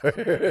thought it was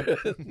her.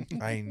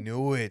 I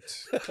knew it,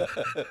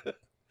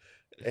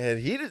 and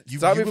he just You-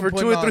 saw me you've been for 2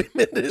 putting or on- 3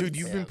 minutes. dude.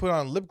 You've been Yeah. put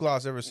on lip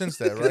gloss ever since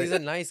that, 'Cause right? he's a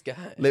nice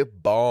guy. lip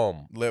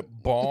balm. Lip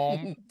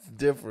balm. It's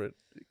different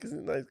because he's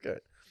a nice guy.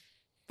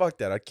 Fuck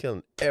that. I'd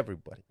kill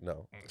everybody.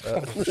 No.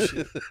 Oh,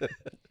 shit.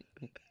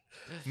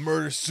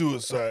 Murder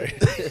suicide.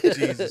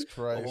 Jesus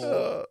Christ.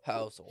 Whole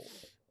household.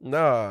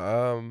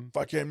 No. If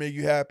I can't make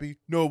you happy,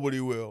 nobody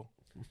will.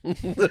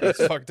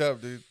 It's fucked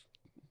up, dude.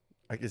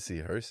 I can see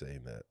her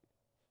saying that.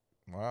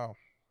 Wow.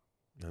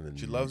 And then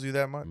She loves you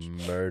that much?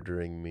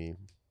 murdering me.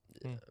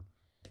 Yeah.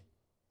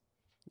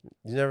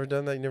 You never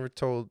done that? You never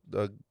told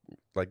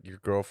like your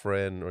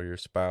girlfriend or your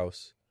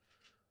spouse,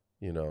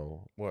 you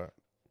know, What?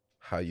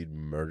 how you'd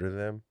murder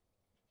them?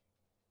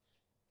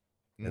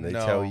 And they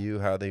No. tell you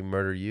how they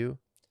murder you?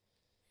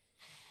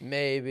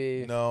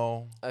 Maybe.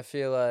 No. I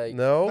feel like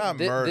No. Not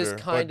murder, this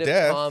kind but of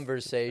death.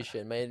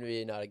 conversation,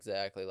 maybe not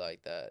exactly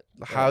like that.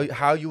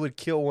 How you would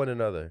kill one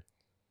another?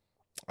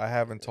 I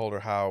haven't told her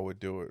how I would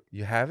do it.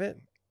 You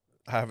haven't?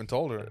 I haven't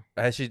told her.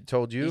 Has she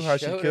told you how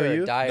she'd showed kill her a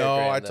you? diagram,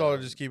 No, I told her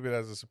though. just keep it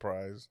as a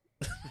surprise.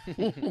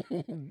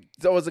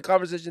 So it's a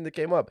conversation that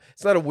came up.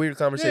 It's not a weird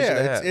conversation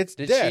to Yeah, have. it's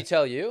Did death. she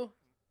tell you?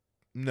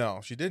 No,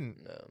 she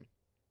didn't. No.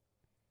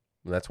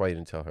 That's why you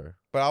didn't tell her.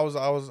 But I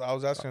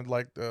was asking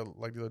like the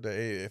other day,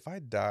 hey, if I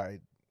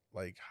died,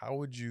 like how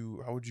would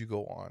you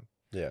go on?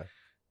 Yeah.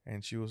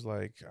 And she was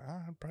like,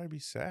 I'd probably be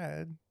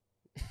sad.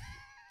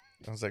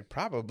 I was like,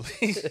 probably.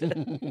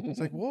 It's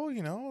like, well,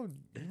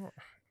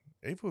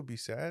 Ava would be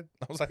sad.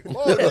 I was like,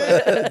 whoa,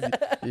 man.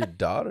 Your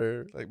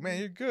daughter. Like, man,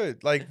 you're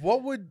good. Like,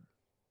 what would,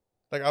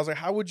 like, I was like,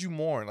 how would you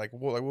mourn? Like,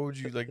 what would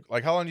you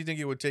like? How long do you think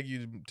it would take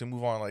you to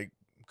move on? Like,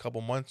 a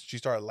couple months? She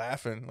started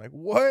laughing. Like,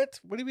 what?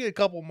 What do you mean a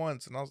couple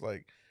months? And I was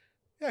like,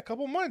 yeah, a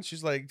couple months.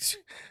 She's like,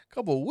 a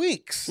couple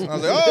weeks. And I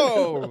was like,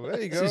 oh,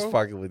 there you go. She's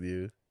fucking with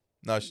you.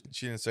 No,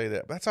 she didn't say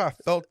that. But that's how I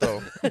felt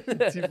though.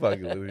 She's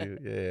fucking with you.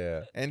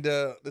 Yeah. And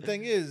the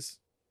thing is,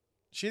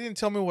 she didn't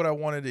tell me what I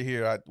wanted to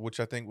hear, which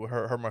I think would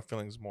hurt my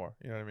feelings more.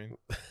 You know what I mean?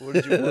 What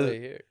did you want to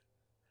hear?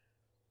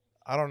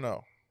 I don't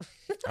know.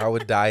 I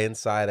would die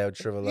inside. I would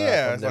shrivel Yeah,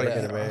 up. I'm it's never like,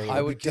 gonna marry you. I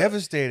I would would be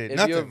devastated. If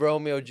Nothing. you have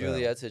Romeo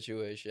Juliet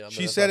situation, I'm She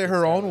gonna said it fucking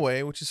her own stab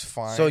way, which is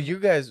fine. So you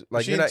guys Like,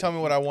 like she you're didn't not tell me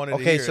what I wanted to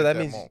okay. hear. So at that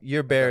means moment-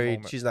 you're that buried.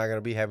 moment. She's not gonna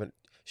be having.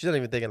 She's not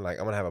even thinking like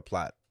I'm gonna have a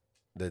plot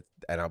that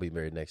and I'll be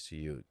married next to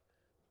you.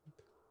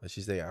 But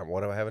she's thinking I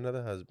want to have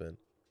another husband,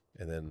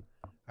 and then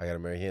I gotta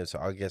marry him. So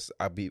I guess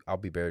I'll be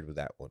buried with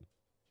that one.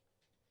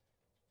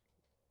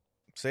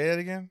 Say that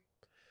again.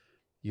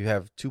 You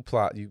have two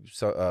plot.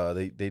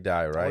 They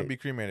die I want right. to be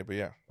cremated, but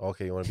yeah.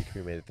 Okay, you want to be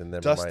cremated? Then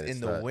never Dust mind. in it's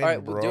the not. wind, All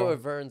right, bro. we'll do it.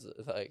 Vern's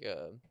like,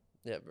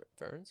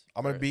 Vern's.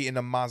 I'm gonna Vern- be in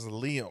a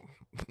mausoleum.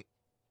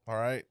 All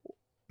right,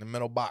 in the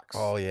metal box.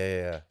 Oh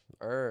yeah.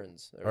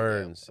 Urns. There we go.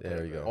 Urns. I'll put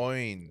There it you go.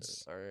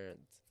 Oins. Urns.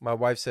 My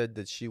wife said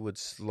that she would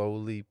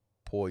slowly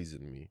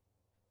poison me.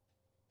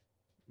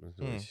 That's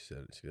the way Hmm. she said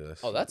it. She goes,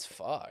 Oh, that's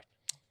fucked.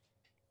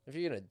 If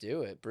you're gonna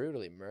do it,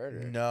 brutally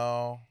murder.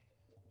 No,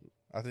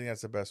 I think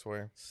that's the best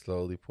way.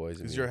 slowly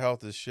poison Because me. your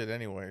health is shit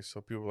anyway.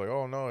 So people are like,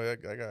 oh no,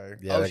 that guy.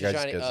 Yeah, oh, that she's guy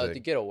just trying gets to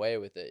sick. get away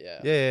with it. Yeah.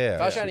 Yeah.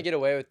 If I was trying to get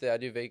away with it, I'd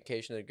do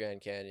vacation to the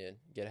Grand Canyon,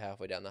 get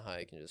halfway down the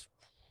hike, and just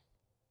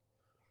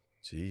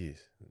Jeez,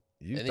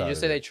 and then thought you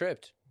just say of they it.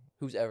 tripped.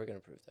 Who's ever gonna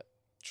prove that?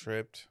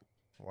 Tripped.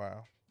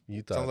 Wow.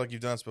 You thought Sounds like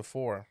you've done this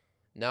before.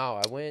 No,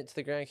 I went to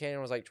the Grand Canyon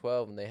when I was like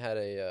 12, and they had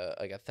a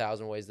like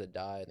 1,000 Ways to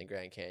Die in the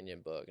Grand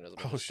Canyon book, and it was a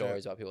bunch Oh, of shit.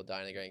 stories about people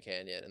dying in the Grand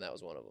Canyon, and that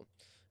was one of them.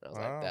 And I was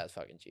Wow. like, that's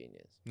fucking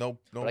genius. No.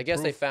 But I guess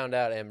they proof. found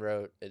out and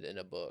wrote it in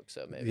a book,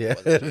 so maybe Yeah,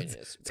 it wasn't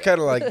genius. it's kind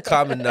of like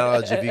common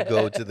knowledge if you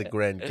go to the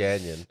Grand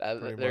Canyon. They're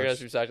pretty gonna much.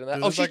 be talking that.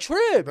 There's Oh, just she like-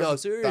 tripped. There's No, 1,000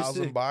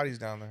 seriously. bodies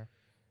down there.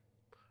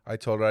 I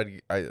told her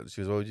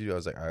she was, what would you do? I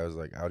was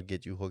like, I would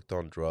get you hooked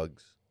on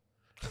drugs,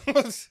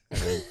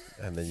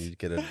 and then you'd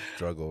get a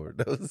drug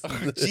overdose.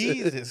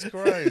 Jesus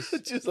Christ.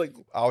 Just like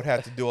I would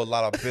have to do a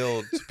lot of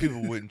builds.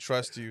 People wouldn't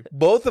trust you.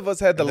 both of us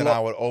had the And then I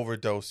long. would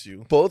overdose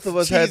you. Both of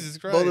us Jesus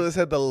had. Both of Christ. us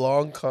had the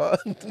long con.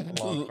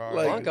 Long con.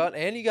 Like, Long God,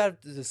 and you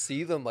got to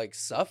see them like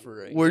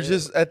suffering. We're too.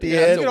 just at the You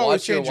have end. You to can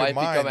always watch your change your wife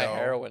mind, become a though.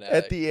 heroin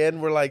addict. At the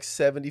end, we're like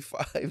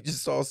 75,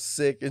 just all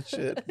sick and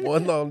shit.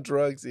 One on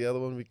drugs, the other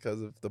one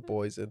because of the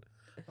poison.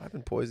 I've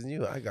been poisoning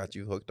you. I got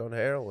you hooked on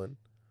heroin.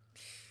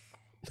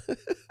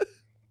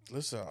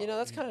 Listen, You know,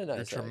 that's kind of your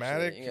nice.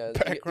 traumatic actually. You guys,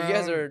 background. you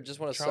guys are just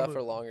want to childhood-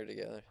 suffer longer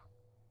together.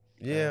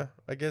 Yeah,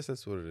 I guess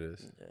that's what it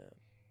is. Yeah.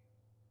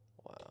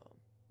 Wow.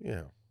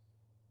 Yeah,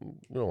 you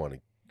don't want to.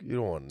 You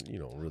don't want. You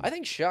know, really. I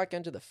think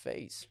shotgun to the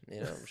face. You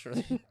know, I'm sure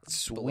they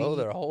Sweet. blow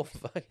their whole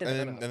fucking.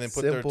 and then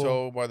put their Simple.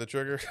 toe by the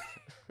trigger.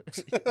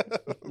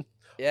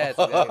 Yeah. It's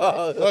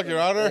exactly. Look, Your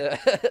Honor,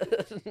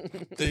 Yeah.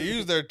 they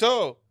use their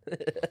toe.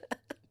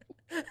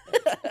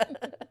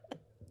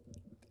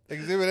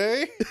 Exhibit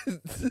A.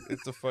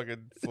 It's a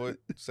fucking foot,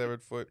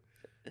 severed foot.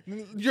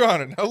 Your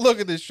Honor, now look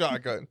at this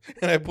shotgun,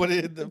 and I put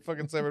it in the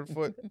fucking severed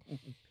foot.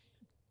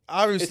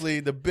 Obviously,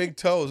 the big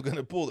toe is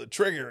gonna pull the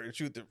trigger and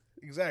shoot the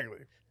exactly.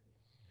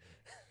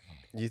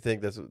 You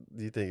think that's? Do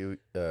you think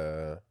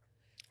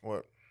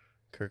What?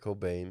 Kurt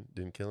Cobain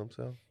didn't kill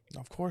himself?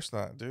 Of course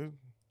not, dude.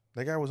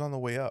 That guy was on the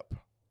way up.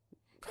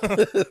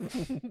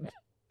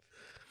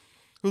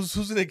 Who's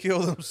gonna kill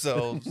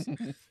themselves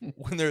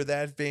when they're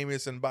that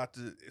famous and about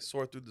to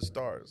soar through the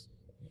stars?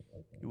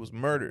 He was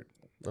murdered.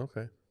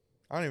 Okay.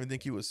 I don't even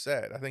think he was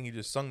sad. I think he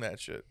just sung that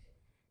shit.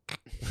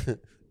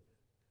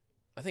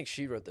 I think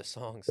she wrote the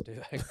songs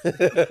too.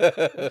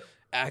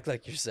 Act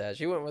like you're sad.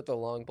 She went with the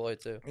long boy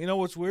too. You know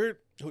what's weird?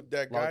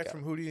 That guy Long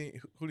from Hootie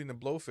and the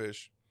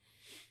Blowfish.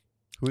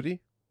 Hootie?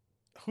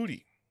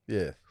 Hootie.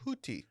 Yeah.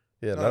 Hootie.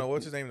 Yeah. No,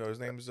 what's his name though? His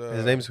name's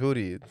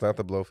Hootie. It's not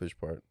the blowfish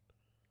part.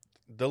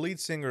 the lead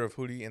singer of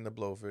Hootie and the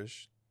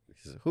Blowfish.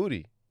 He's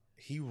Hootie.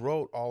 He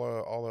wrote all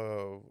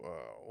of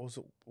what was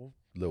it? What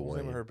Lil was the name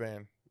of Wayne. her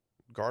band?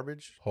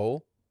 Garbage.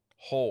 Hole?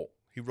 Hole.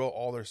 He wrote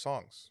all their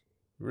songs.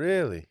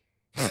 Really?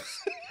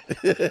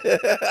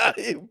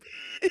 You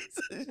piece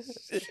of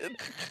shit.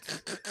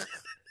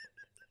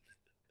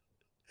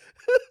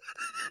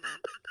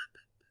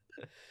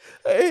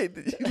 I hate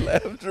that you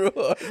laughed real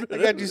hard. I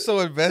got you so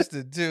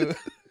invested too.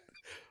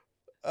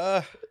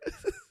 I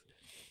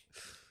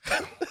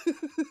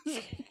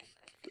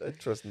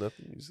trust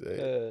nothing you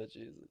say.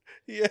 Jesus.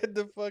 He had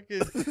the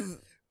fucking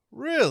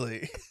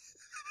really.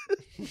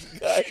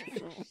 Guy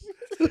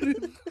from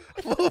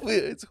movie,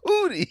 it's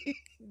Hootie.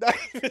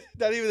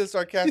 Not even the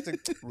sarcastic.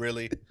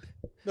 Really?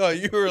 No,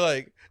 you were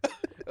like, It's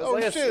oh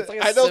like shit! it's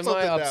like I a know something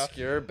now.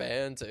 semi-obscure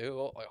band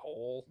too. Like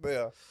whole.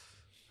 Yeah.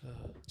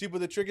 See,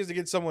 but the trick is to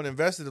get someone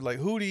invested in like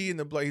Hootie and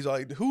the he's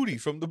like Hootie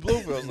from the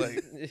Bluefields,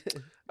 like.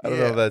 I don't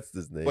know if that's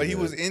his name. But he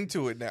man. was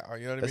into it now.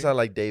 You know what I That's mean? not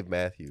like Dave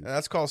Matthews. And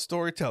that's called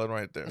storytelling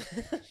right there.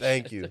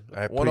 Thank you.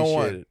 I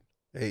 101. appreciate it.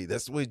 Hey,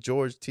 that's the way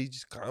George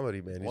teaches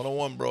comedy, man.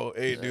 101, bro.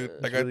 Hey, dude, I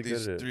He's got really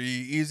these good at it. 3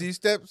 easy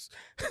steps.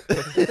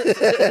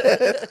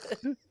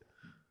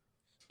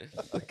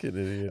 Fucking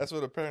idiot. That's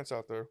what the parents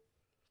out there.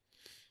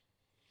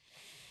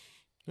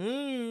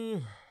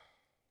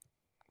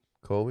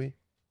 Kobe?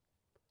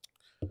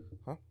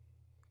 Huh?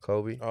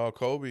 Kobe? Oh,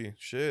 Kobe.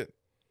 Shit.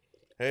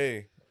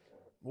 Hey,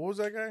 what was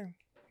that guy?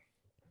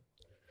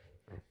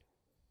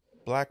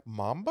 Black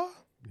Mamba?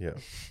 Yeah.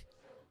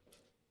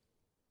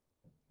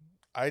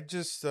 I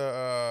just,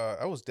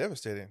 that was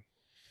devastating.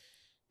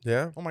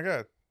 Yeah? Oh my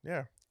God.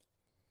 Yeah.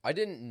 I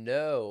didn't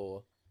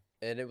know,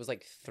 and it was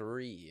like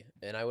 3,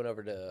 and I went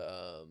over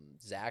to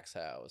Zach's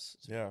house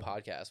to Yeah.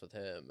 podcast with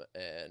him,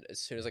 and as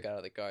soon as I got out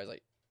of the car, I was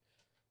like,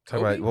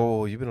 Talking about, Kobe?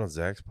 whoa, you been on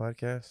Zach's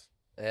podcast?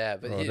 Yeah,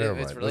 but Oh, what's never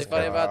really mind. funny Let's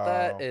about go.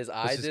 that is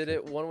I is did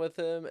it one with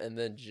him, and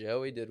then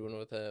Joey did one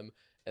with him,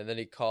 and then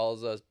he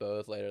calls us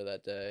both later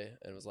that day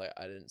and was like,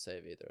 I didn't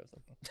save either of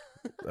them.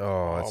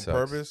 Oh, that On sucks.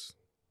 purpose.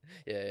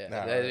 Yeah.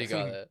 Nah. There you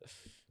go. That.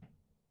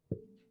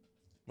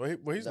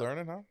 Well, he's No.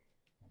 learning, huh?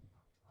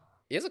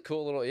 He has a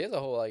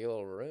whole like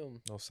little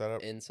room No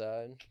setup.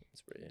 inside.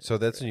 It's pretty. So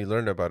that's when you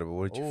learned about it. But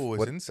what did you? Oh, it's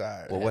what,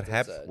 inside. well, Yeah, what it's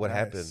happened? inside. What Nice.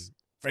 happened?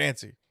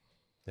 Fancy.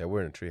 Yeah,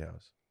 we're in a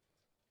treehouse.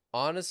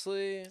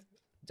 Honestly,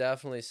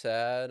 definitely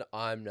sad.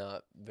 I'm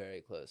not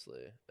very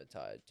closely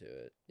tied to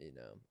it. You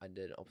know, I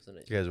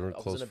wasn't You guys weren't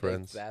I close wasn't a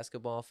friends? big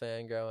basketball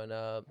fan growing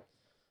up.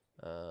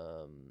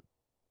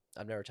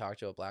 I've never talked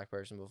to a black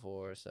person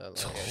before, so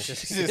like, it's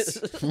Jesus.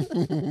 just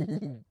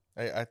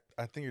Hey,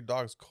 I think your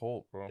dog's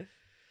cold, bro.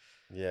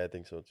 Yeah, I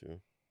think so too.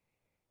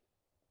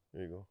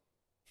 There you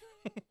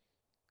go.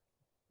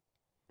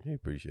 He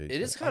appreciates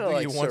it is that. kind of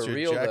think like he wants your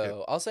surreal jacket.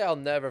 though. I'll say I'll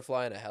never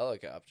fly in a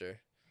helicopter.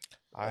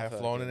 I have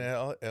flown in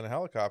a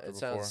helicopter It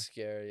before. sounds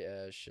scary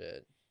as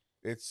shit.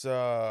 It's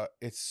so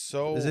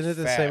Isn't it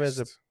the same as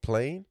a fast.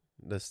 plane?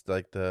 This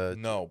like the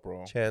No,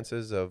 bro.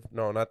 chances of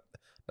not.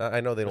 I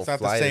know they don't It's not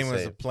fly the same the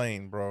as same. a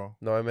plane, bro.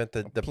 No, I meant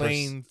A the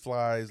plane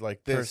flies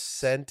like this.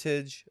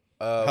 percentage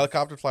of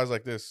Helicopter flies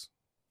like this.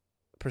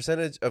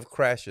 percentage of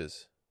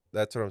crashes.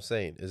 That's what I'm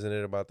saying. Isn't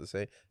it about the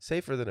same?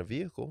 Safer than a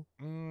vehicle.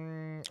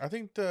 I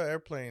think the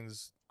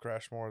airplanes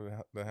crash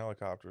more than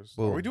helicopters.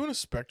 Are Boom. we doing a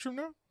spectrum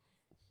now?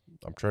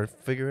 I'm trying to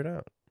figure it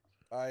out.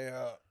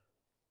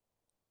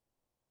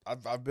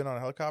 I've been on a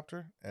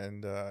helicopter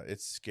and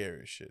it's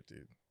scary as shit,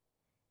 dude.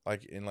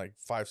 Like in like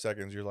 5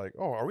 seconds, you're like,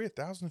 oh, are we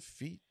 1,000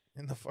 feet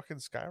in the fucking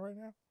sky right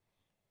now?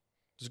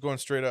 Just going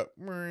straight up.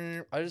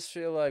 I just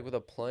feel like with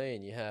a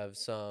plane, you have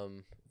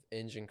some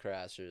engine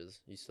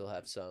crashes. You still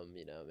have some,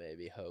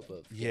 maybe hope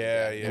of getting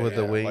Yeah, down. yeah. With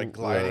the wing, like With a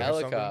gliding or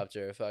something.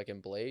 helicopter, fucking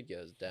blade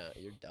goes down,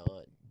 you're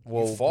done.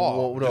 You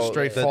fall. Just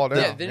straight the- fall down.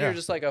 Yeah, then yeah. you're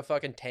just like a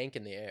fucking tank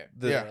in the air.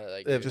 Yeah.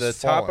 Like, If you're the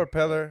just top falling.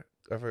 propeller,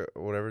 I forget,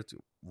 whatever,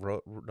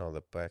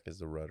 the back is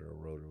the rudder or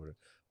rotor, whatever.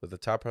 But the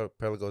top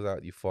propeller goes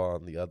out, you fall,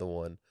 and the other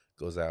one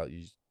goes out,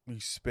 you You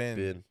spin.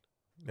 spin.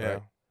 Yeah.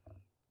 right?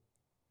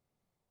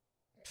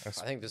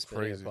 That's I think the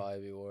spinning crazy. would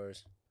probably be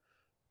worse.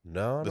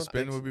 No, I The don't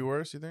spin think would be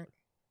worse, you think?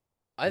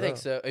 I think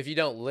No. so. If you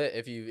don't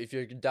if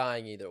you're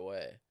dying either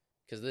way,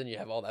 because then you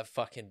have all that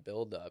fucking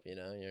buildup.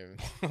 You're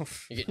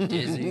getting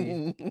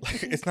dizzy.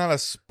 Like, it's not a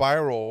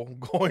spiral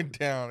going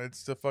down.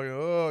 It's the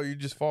fucking you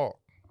just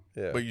fall,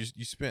 Yeah, but you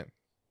spin.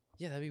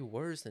 Yeah, that'd be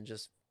worse than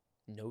just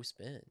no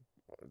spin.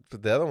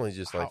 but the other one's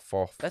just How- like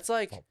fall That's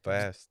like fall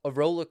fast. a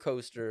roller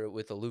coaster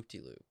with a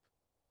loop-de-loop.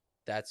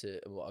 That's a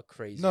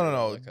crazy No,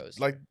 roller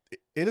coaster. Like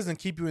it doesn't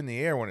keep you in the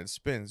air when it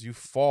spins. You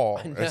fall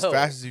I as know.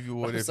 fast as you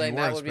would I'm if you saying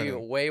that weren't would be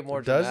spinning. way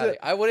more Does dramatic. it?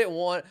 I wouldn't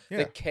want Yeah.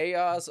 the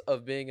chaos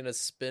of being in a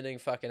spinning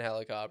fucking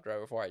helicopter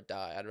before I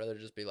die. I'd rather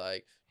just be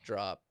like,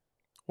 drop.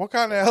 What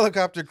kind of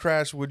helicopter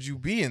crash would you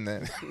be in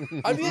then?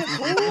 I'd be in a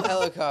cool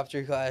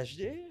helicopter crash,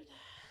 dude.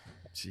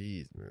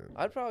 Jeez, man.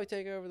 I'd probably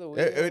take over the wheel.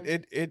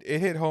 it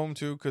hit home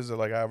too because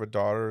like I have a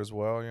daughter as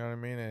well. You know what I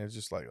mean? And it's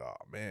just like, oh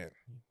man,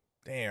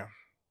 damn.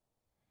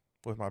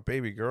 With my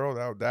baby girl,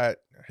 that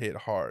hit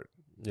hard.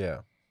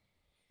 Yeah.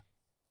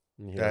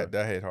 Yeah.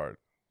 That hit hard.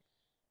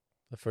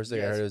 The first thing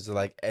I Yes. heard was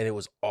like, and it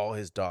was all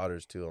his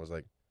daughters too. I was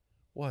like,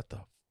 what the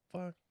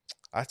fuck?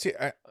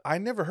 I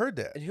never heard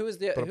that. And who was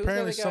the But who was the other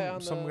apparently guy on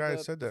some the, guy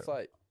the, said the that.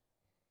 flight?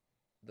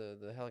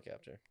 The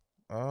helicopter.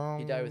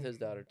 He died with his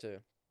daughter too.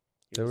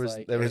 There was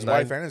like, there His was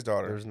wife nine, and his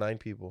daughter. there was 9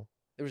 people.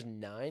 there was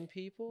 9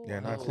 people.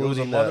 Yeah, Oh, it was a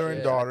Including mother the- and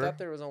shit. daughter. I thought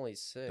there was only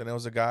 6. Then there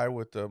was a guy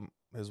with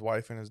his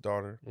wife and his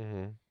daughter.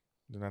 Mm-hmm.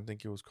 Then I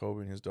think it was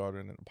Kobe and his daughter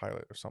and then the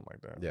pilot or something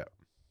like that. Yeah.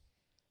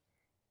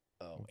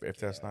 Oh, If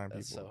that's God, 9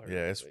 that's people. so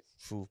Yeah, it's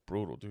horrific.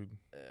 brutal, dude.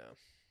 Yeah.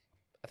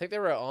 I think they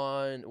were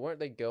on. Weren't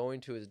they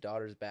going to his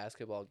daughter's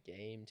basketball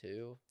game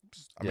too?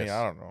 I mean, Yes.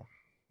 I don't know.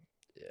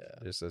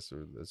 Yeah. Yes, that's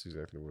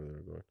exactly where they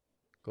were going.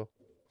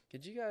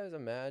 Could you guys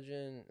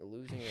imagine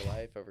losing your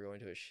life over going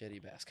to a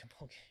shitty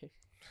basketball game?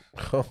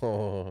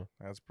 Oh,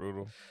 That's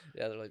brutal.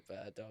 Yeah, they're like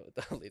bad.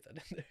 Don't leave that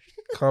in there.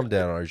 calm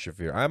down, Ari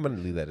Shafir. I'm gonna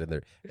leave that in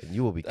there, and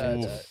you will be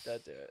Don't cool.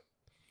 do it.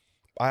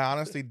 I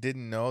honestly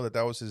didn't know that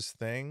was his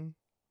thing.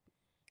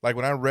 Like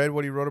when I read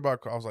what he wrote about,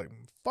 I was like,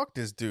 "Fuck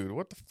this dude!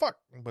 What the fuck?"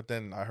 But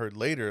then I heard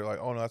later, like,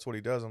 "Oh no, that's what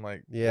he does." I'm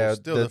like, Yeah, well,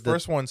 still, the- the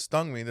first one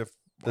stung me.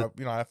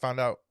 I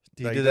found out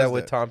He that did does that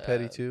with Tom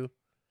Petty Uh, too.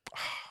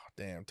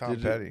 Damn, Tom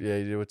Did Petty. it, yeah,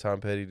 he did it with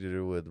Tom Petty. Did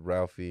it with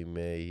Ralphie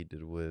May. He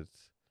did it with.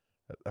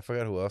 I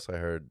forgot who else I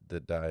heard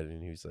that died,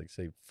 and he was like,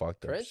 "Say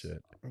fucked up Prince?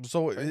 shit."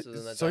 So, Prince is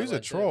in that so he's a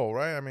timeline, too. troll,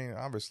 right? I mean,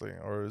 obviously,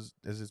 or is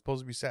it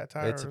supposed to be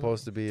satire? It's or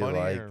supposed to be funny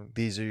like or-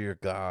 these are your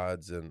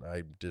gods, and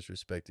I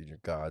disrespected your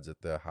gods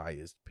at the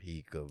highest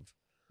peak of.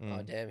 Oh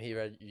Mm. damn, he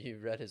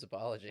read his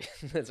apology.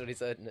 That's what he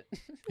said in it.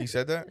 He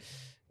said that.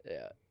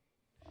 Yeah,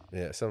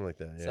 Yeah, something like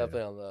that. Yeah.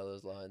 something on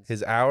those lines.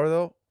 His hour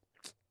though,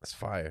 it's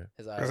fire.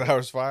 His Because hour- I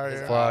was fire. his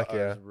Yeah. Fuck hour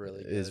yeah, is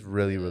really it's good.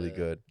 really really Yeah.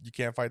 good. You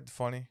can't fight the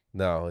funny.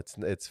 No,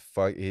 it's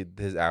fuck.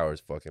 His hour is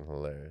fucking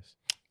hilarious.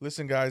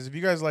 Listen, guys, if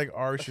you guys like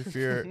Ari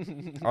Shafir,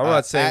 I'm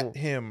not saying at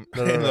him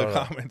No, no, in no, the no.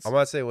 comments. I'm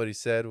not saying what he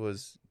said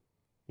was,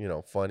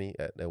 funny.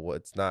 And what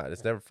it's not.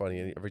 It's never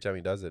funny. Every time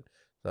he does it,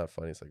 it's not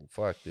funny. It's like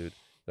fuck, dude.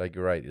 Like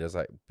you're right. He does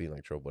like being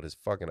like troll, but his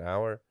fucking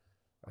hour,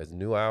 his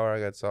new hour, I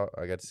got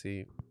to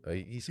see.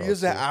 He saw He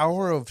has it an too.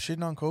 hour of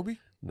shitting on Kobe.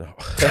 No.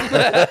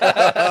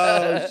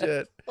 Oh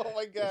shit. Oh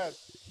my god.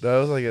 No,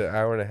 it was like an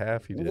hour and a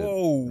half. He did.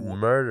 Whoa.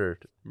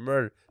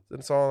 Murdered.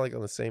 It's all like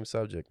on the same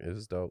subject. It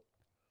was dope.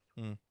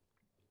 Hmm.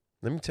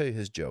 Let me tell you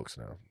his jokes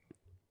now.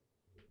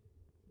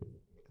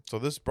 So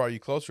this brought you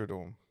closer to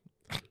him.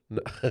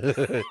 No.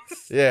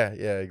 yeah,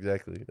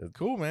 exactly.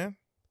 Cool, man.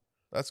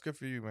 That's good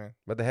for you, man.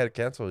 But they had to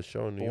cancel his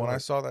show in New But York. when I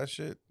saw that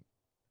shit,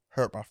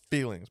 hurt my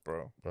feelings,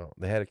 bro. Oh,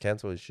 they had to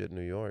cancel his shit in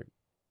New York.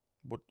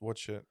 What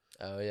shit?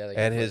 Oh yeah, they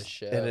And got his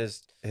show. and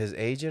his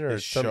agent or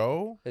His some,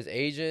 show? His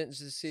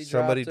agency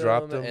Somebody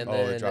dropped him? and Oh,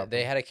 they then dropped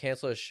they him. had to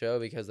cancel a show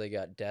because they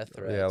got death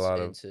threats Yeah, a lot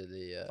of- into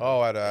the.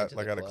 Oh, into at the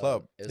a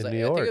club. It was In like, New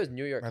I think York. it was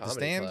New York At the Comedy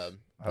stand? Club.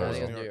 I I don't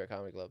think it was know. New York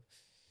Comedy Club.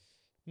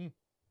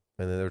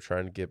 and then they were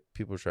trying to get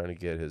people trying to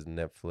get his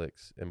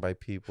Netflix, and by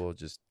people,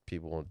 just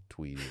people on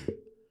tweeting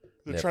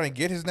They're Netflix. trying to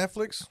get his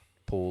Netflix.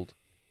 pulled.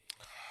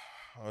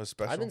 Oh, it's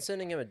special. I've been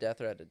sending him a death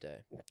threat today.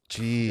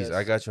 Jeez,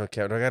 I Just- got you on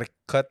camera. I gotta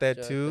cut that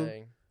Just too.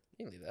 saying.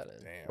 You can leave that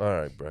in. Damn.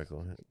 All right,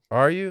 Breckle.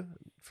 Are you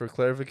for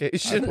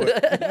clarification?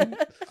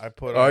 I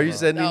put. Are on, you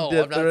sending No,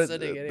 death I'm not threats?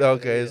 sending anything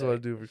Okay, I just either.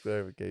 want to do it for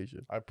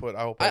clarification. I put.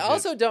 I hope. I get-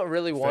 also don't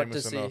really want to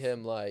famous see enough.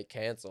 him like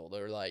canceled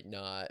or like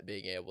not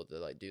being able to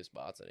like do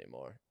spots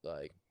anymore.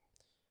 Like,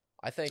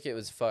 I think it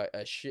was I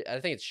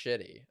think it's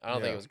shitty. I don't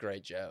think Yeah. it was a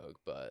great joke,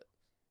 but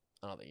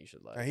I don't think you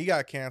should like. And he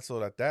got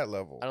canceled at that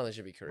level, I don't think it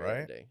should be career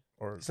Right? ending.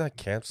 or He's not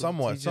canceled.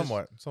 somewhat, He just-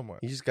 somewhat.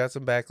 He just got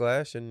some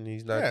backlash, and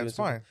he's not. Yeah, doing it's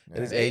some- fine. And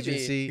his Yeah. Maybe,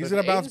 agency- He's but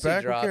gonna the bounce agency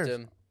back, who dropped cares?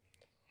 him.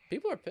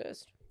 People are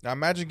pissed. Now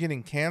imagine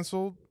getting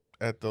canceled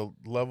at the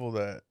level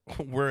that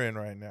we're in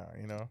right now.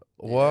 You know,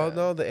 Well, Yeah.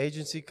 no, the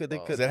agency could. They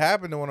Well, could. because it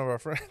happened to one of our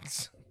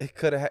friends. It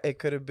could have. It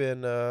could have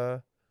been.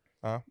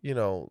 Huh?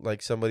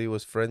 Like somebody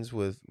was friends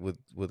with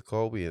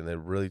Kobe, and they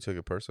really took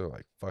it personal.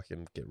 Like,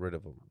 fucking get rid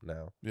of him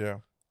now. Yeah,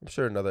 I'm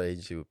sure another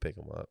agency would pick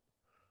him up.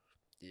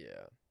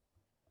 Yeah.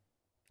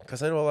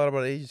 Because I know a lot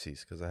about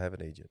agencies. Because I have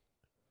an agent.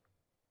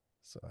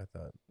 So I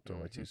thought, throw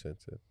my Mm-hmm. 2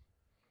 cents in.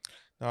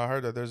 no, I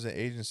heard that there's an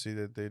agency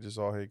that they just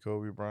all hate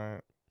Kobe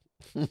Bryant.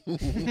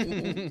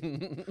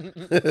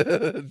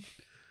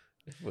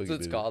 So Fucking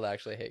it's dude. called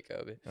actually Hate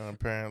Kobe. And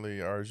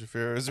apparently, Ari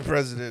Shafir is the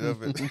president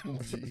of it.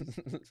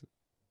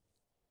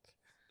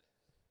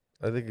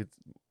 I think it's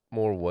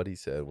more what he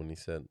said when he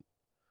said.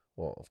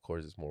 Well, of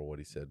course, it's more what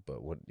he said,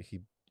 but what he.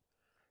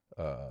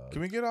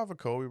 Can we get off of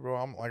Kobe, bro?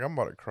 I'm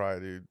about to cry,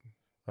 dude.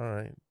 All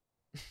right.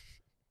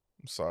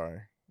 I'm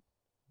sorry.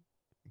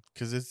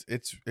 Cause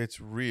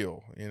it's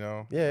real, you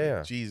know.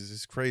 Yeah. Jesus,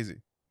 it's crazy.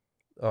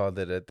 Oh,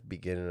 that at the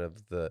beginning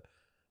of the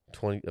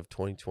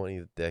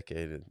 2020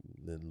 decade, and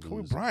then Kobe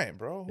lose. Bryant,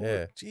 bro.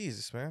 Yeah.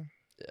 Jesus, man.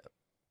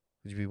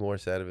 Would you be more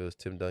sad if it was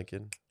Tim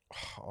Duncan?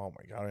 Oh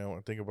my god, I don't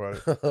want to think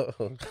about it.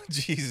 And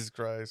Jesus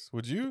Christ,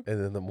 would you, then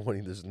in the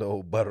morning, there's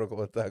no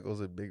barbacoa tacos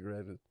and Big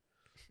Red.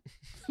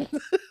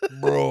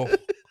 bro?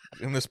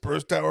 And the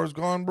Spurs tower is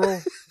gone, bro.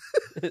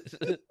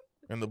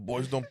 And the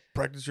boys don't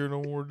practice here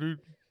no more, dude.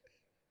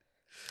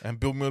 And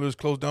Bill Miller's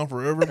closed down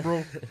forever,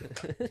 bro.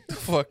 The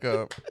fuck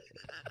up.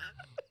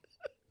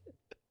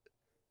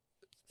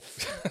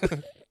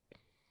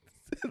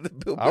 The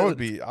Bill I would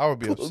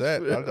Miller- be closed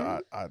upset.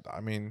 forever.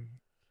 I mean,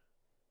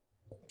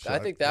 I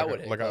think that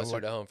would hit like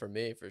closer to home for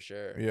me for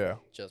sure. Yeah.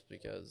 Just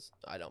because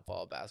I don't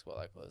follow basketball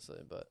that closely,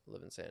 but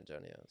live in San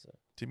Antonio. So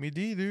Timmy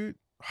D, dude.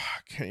 I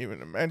can't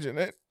even imagine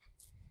it.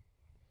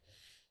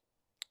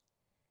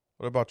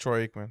 What about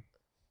Troy Aikman?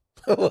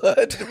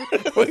 What?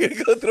 We're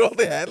gonna go through all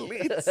the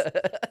athletes.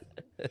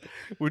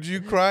 Would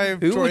you cry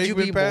if who Troy would you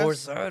Aikman be passed? more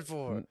sad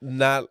for?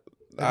 Not.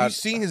 Have you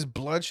seen his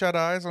bloodshot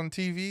eyes on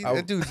TV?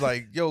 That dude's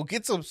like, yo,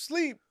 get some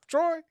sleep,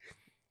 Troy.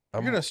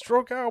 You're gonna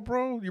stroke out,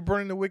 bro. You're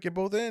burning the wick at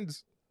both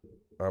ends.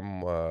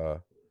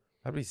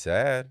 I'd be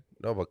sad.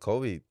 No, but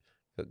Kobe,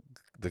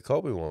 the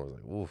Kobe one was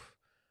like, oof.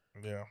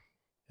 Yeah.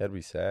 That'd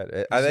be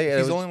sad. I think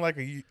he's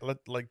only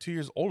like 2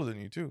 years older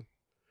than you too.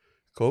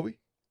 Kobe.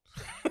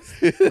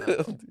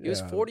 He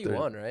was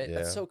 41, right? Yeah.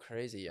 That's so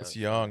crazy young. It's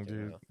young,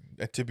 dude.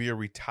 And to be a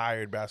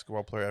retired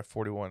basketball player at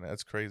 41,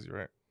 that's crazy,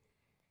 right?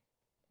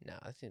 Nah,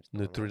 that seems The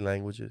normal. 3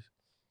 languages.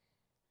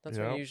 That's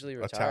when Yeah. you usually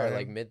retire,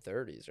 like Italian.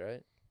 mid-30s,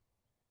 right?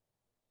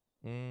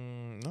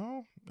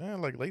 No, yeah,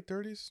 like late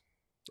 30s.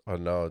 Oh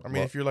no. I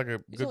mean, if you're like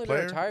a He's good only been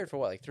player, retired for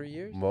what, like 3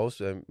 years? most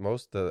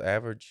the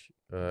average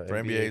for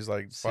NBA is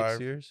like 6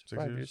 years,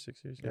 6 years.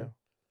 6 years. Yeah.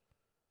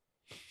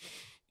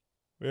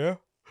 Yeah.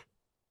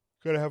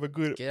 Gotta have a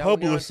good Get out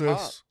when you're on top.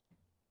 publicist.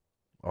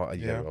 Oh,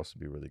 you Yeah. gotta also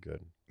be really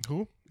good.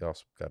 Who? You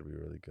also gotta be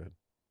really good.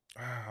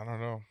 I don't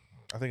know.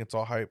 I think it's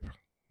all hype.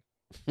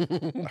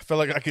 I feel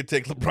like I could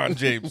take LeBron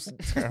James.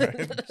 All right.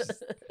 In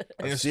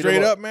a I've seen straight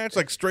him- up match,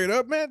 like straight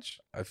up match,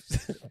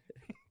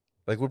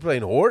 like we're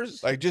playing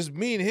horse. like just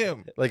me and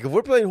him. Like if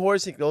we're playing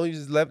horse, he can only use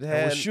his left And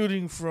hand, we're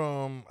shooting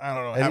from I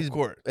don't know and half he's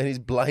court. and he's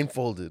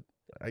blindfolded.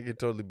 I could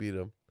totally beat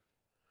him.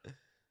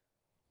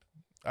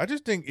 I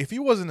just think if he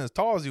wasn't as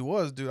tall as he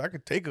was, dude, I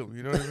could take him.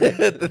 You know what I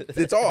mean?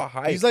 It's all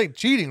height. He's like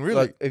cheating, really.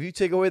 Like, if you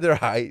take away their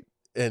height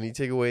and you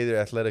take away their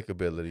athletic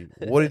ability,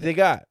 what did they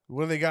got?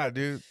 What do they got,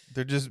 dude?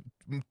 They're just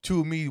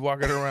two of me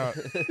walking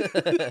around,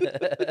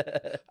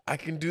 I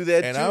can do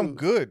that and too. I'm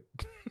good.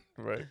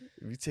 Right.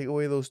 If you take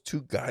away those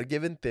 2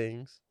 God-given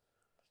things,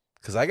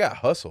 because I got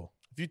hustle.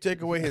 If you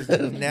take away his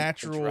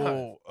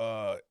natural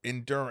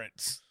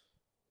endurance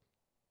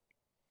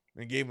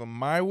and gave him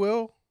my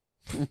will,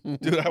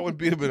 dude, I would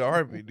beat him in a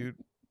heartbeat, dude.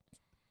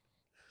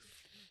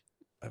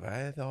 If I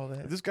had all If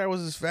that, this guy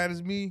was as fat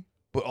as me,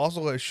 but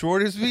also as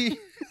short as me,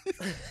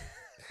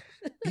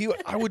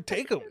 I would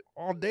take him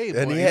all day.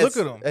 and boy. he had, Look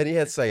at him. and he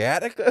had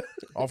sciatica.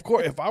 Of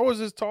course, if I was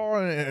as tall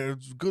and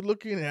as good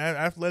looking and had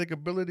athletic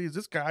abilities,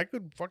 this guy, I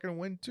could fucking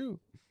win too.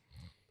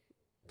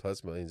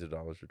 Plus millions of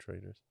dollars for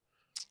trainers.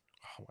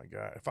 Oh my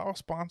god! If I was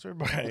sponsored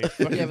by Yeah,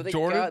 fucking but they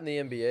Jordan, got in the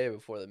NBA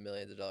before the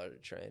millions of dollars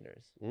of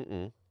trainers.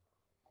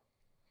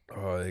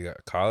 Oh, they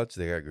got college.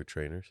 They got good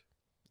trainers.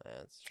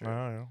 That's I true.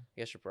 don't know. I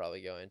guess you're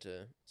probably going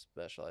to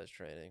specialized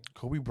training.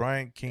 Kobe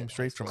Bryant came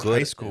straight from Good,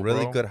 high school.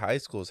 really bro. good high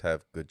schools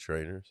have good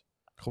trainers.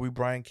 Kobe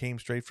Bryant came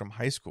straight from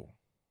high school.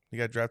 He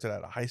got drafted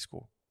out of high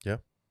school.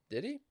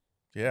 Did he?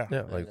 Yeah, Yeah,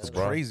 I like know it's that.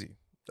 LeBron. crazy.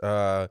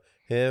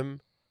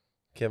 Him,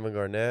 Kevin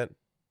Garnett,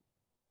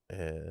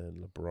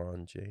 and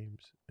LeBron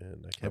James,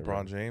 and I can't LeBron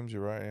remember, James,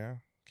 you're right. Yeah,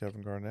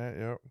 Kevin Garnett.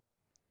 Yep.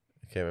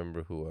 I can't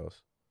remember who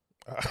else.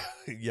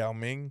 Yao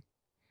Ming.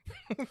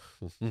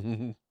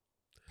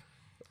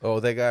 Oh,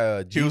 that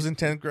guy. He was in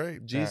 10th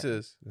grade.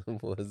 Jesus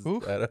was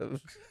Who?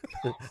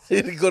 he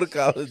didn't go to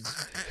college.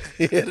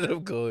 He ended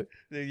up going.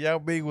 Yao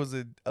Ming was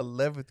in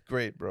 11th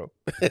grade, bro.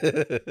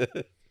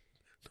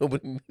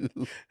 Nobody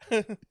knew.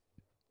 And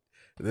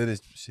then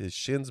his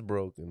shins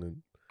broke, and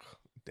then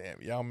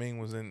Damn, Yao Ming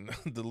was in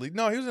the league.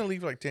 No, he was in the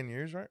league for like 10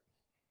 years, right?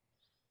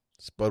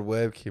 Spud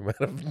Webb came out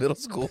of middle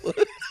school.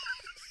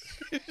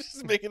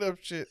 Just making up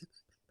shit.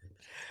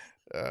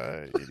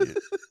 Idiot.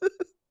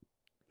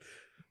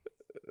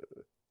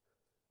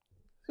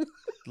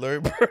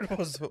 Larry Bird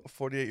was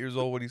 48 years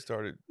old when he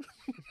started.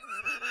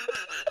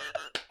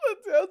 That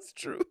sounds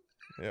true.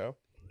 Yeah.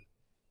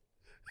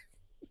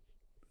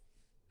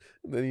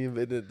 And then he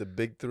invented the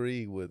Big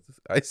 3 with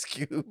Ice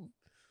Cube.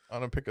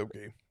 On a pickup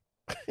game.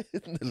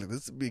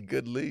 This would be a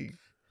good league.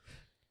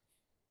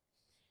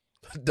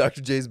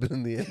 Dr. J's been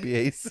in the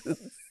NBA since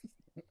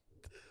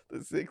the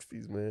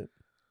 60s, man.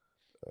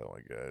 Oh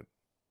my God.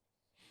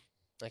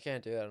 I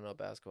can't do that. I don't know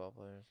basketball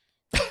players.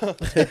 I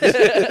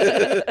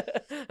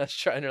was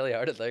trying really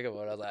hard to think of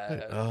what I was like. I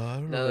don't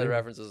None of know. the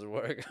references would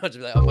work. I'll just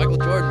be like, oh, Michael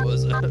Jordan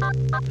was.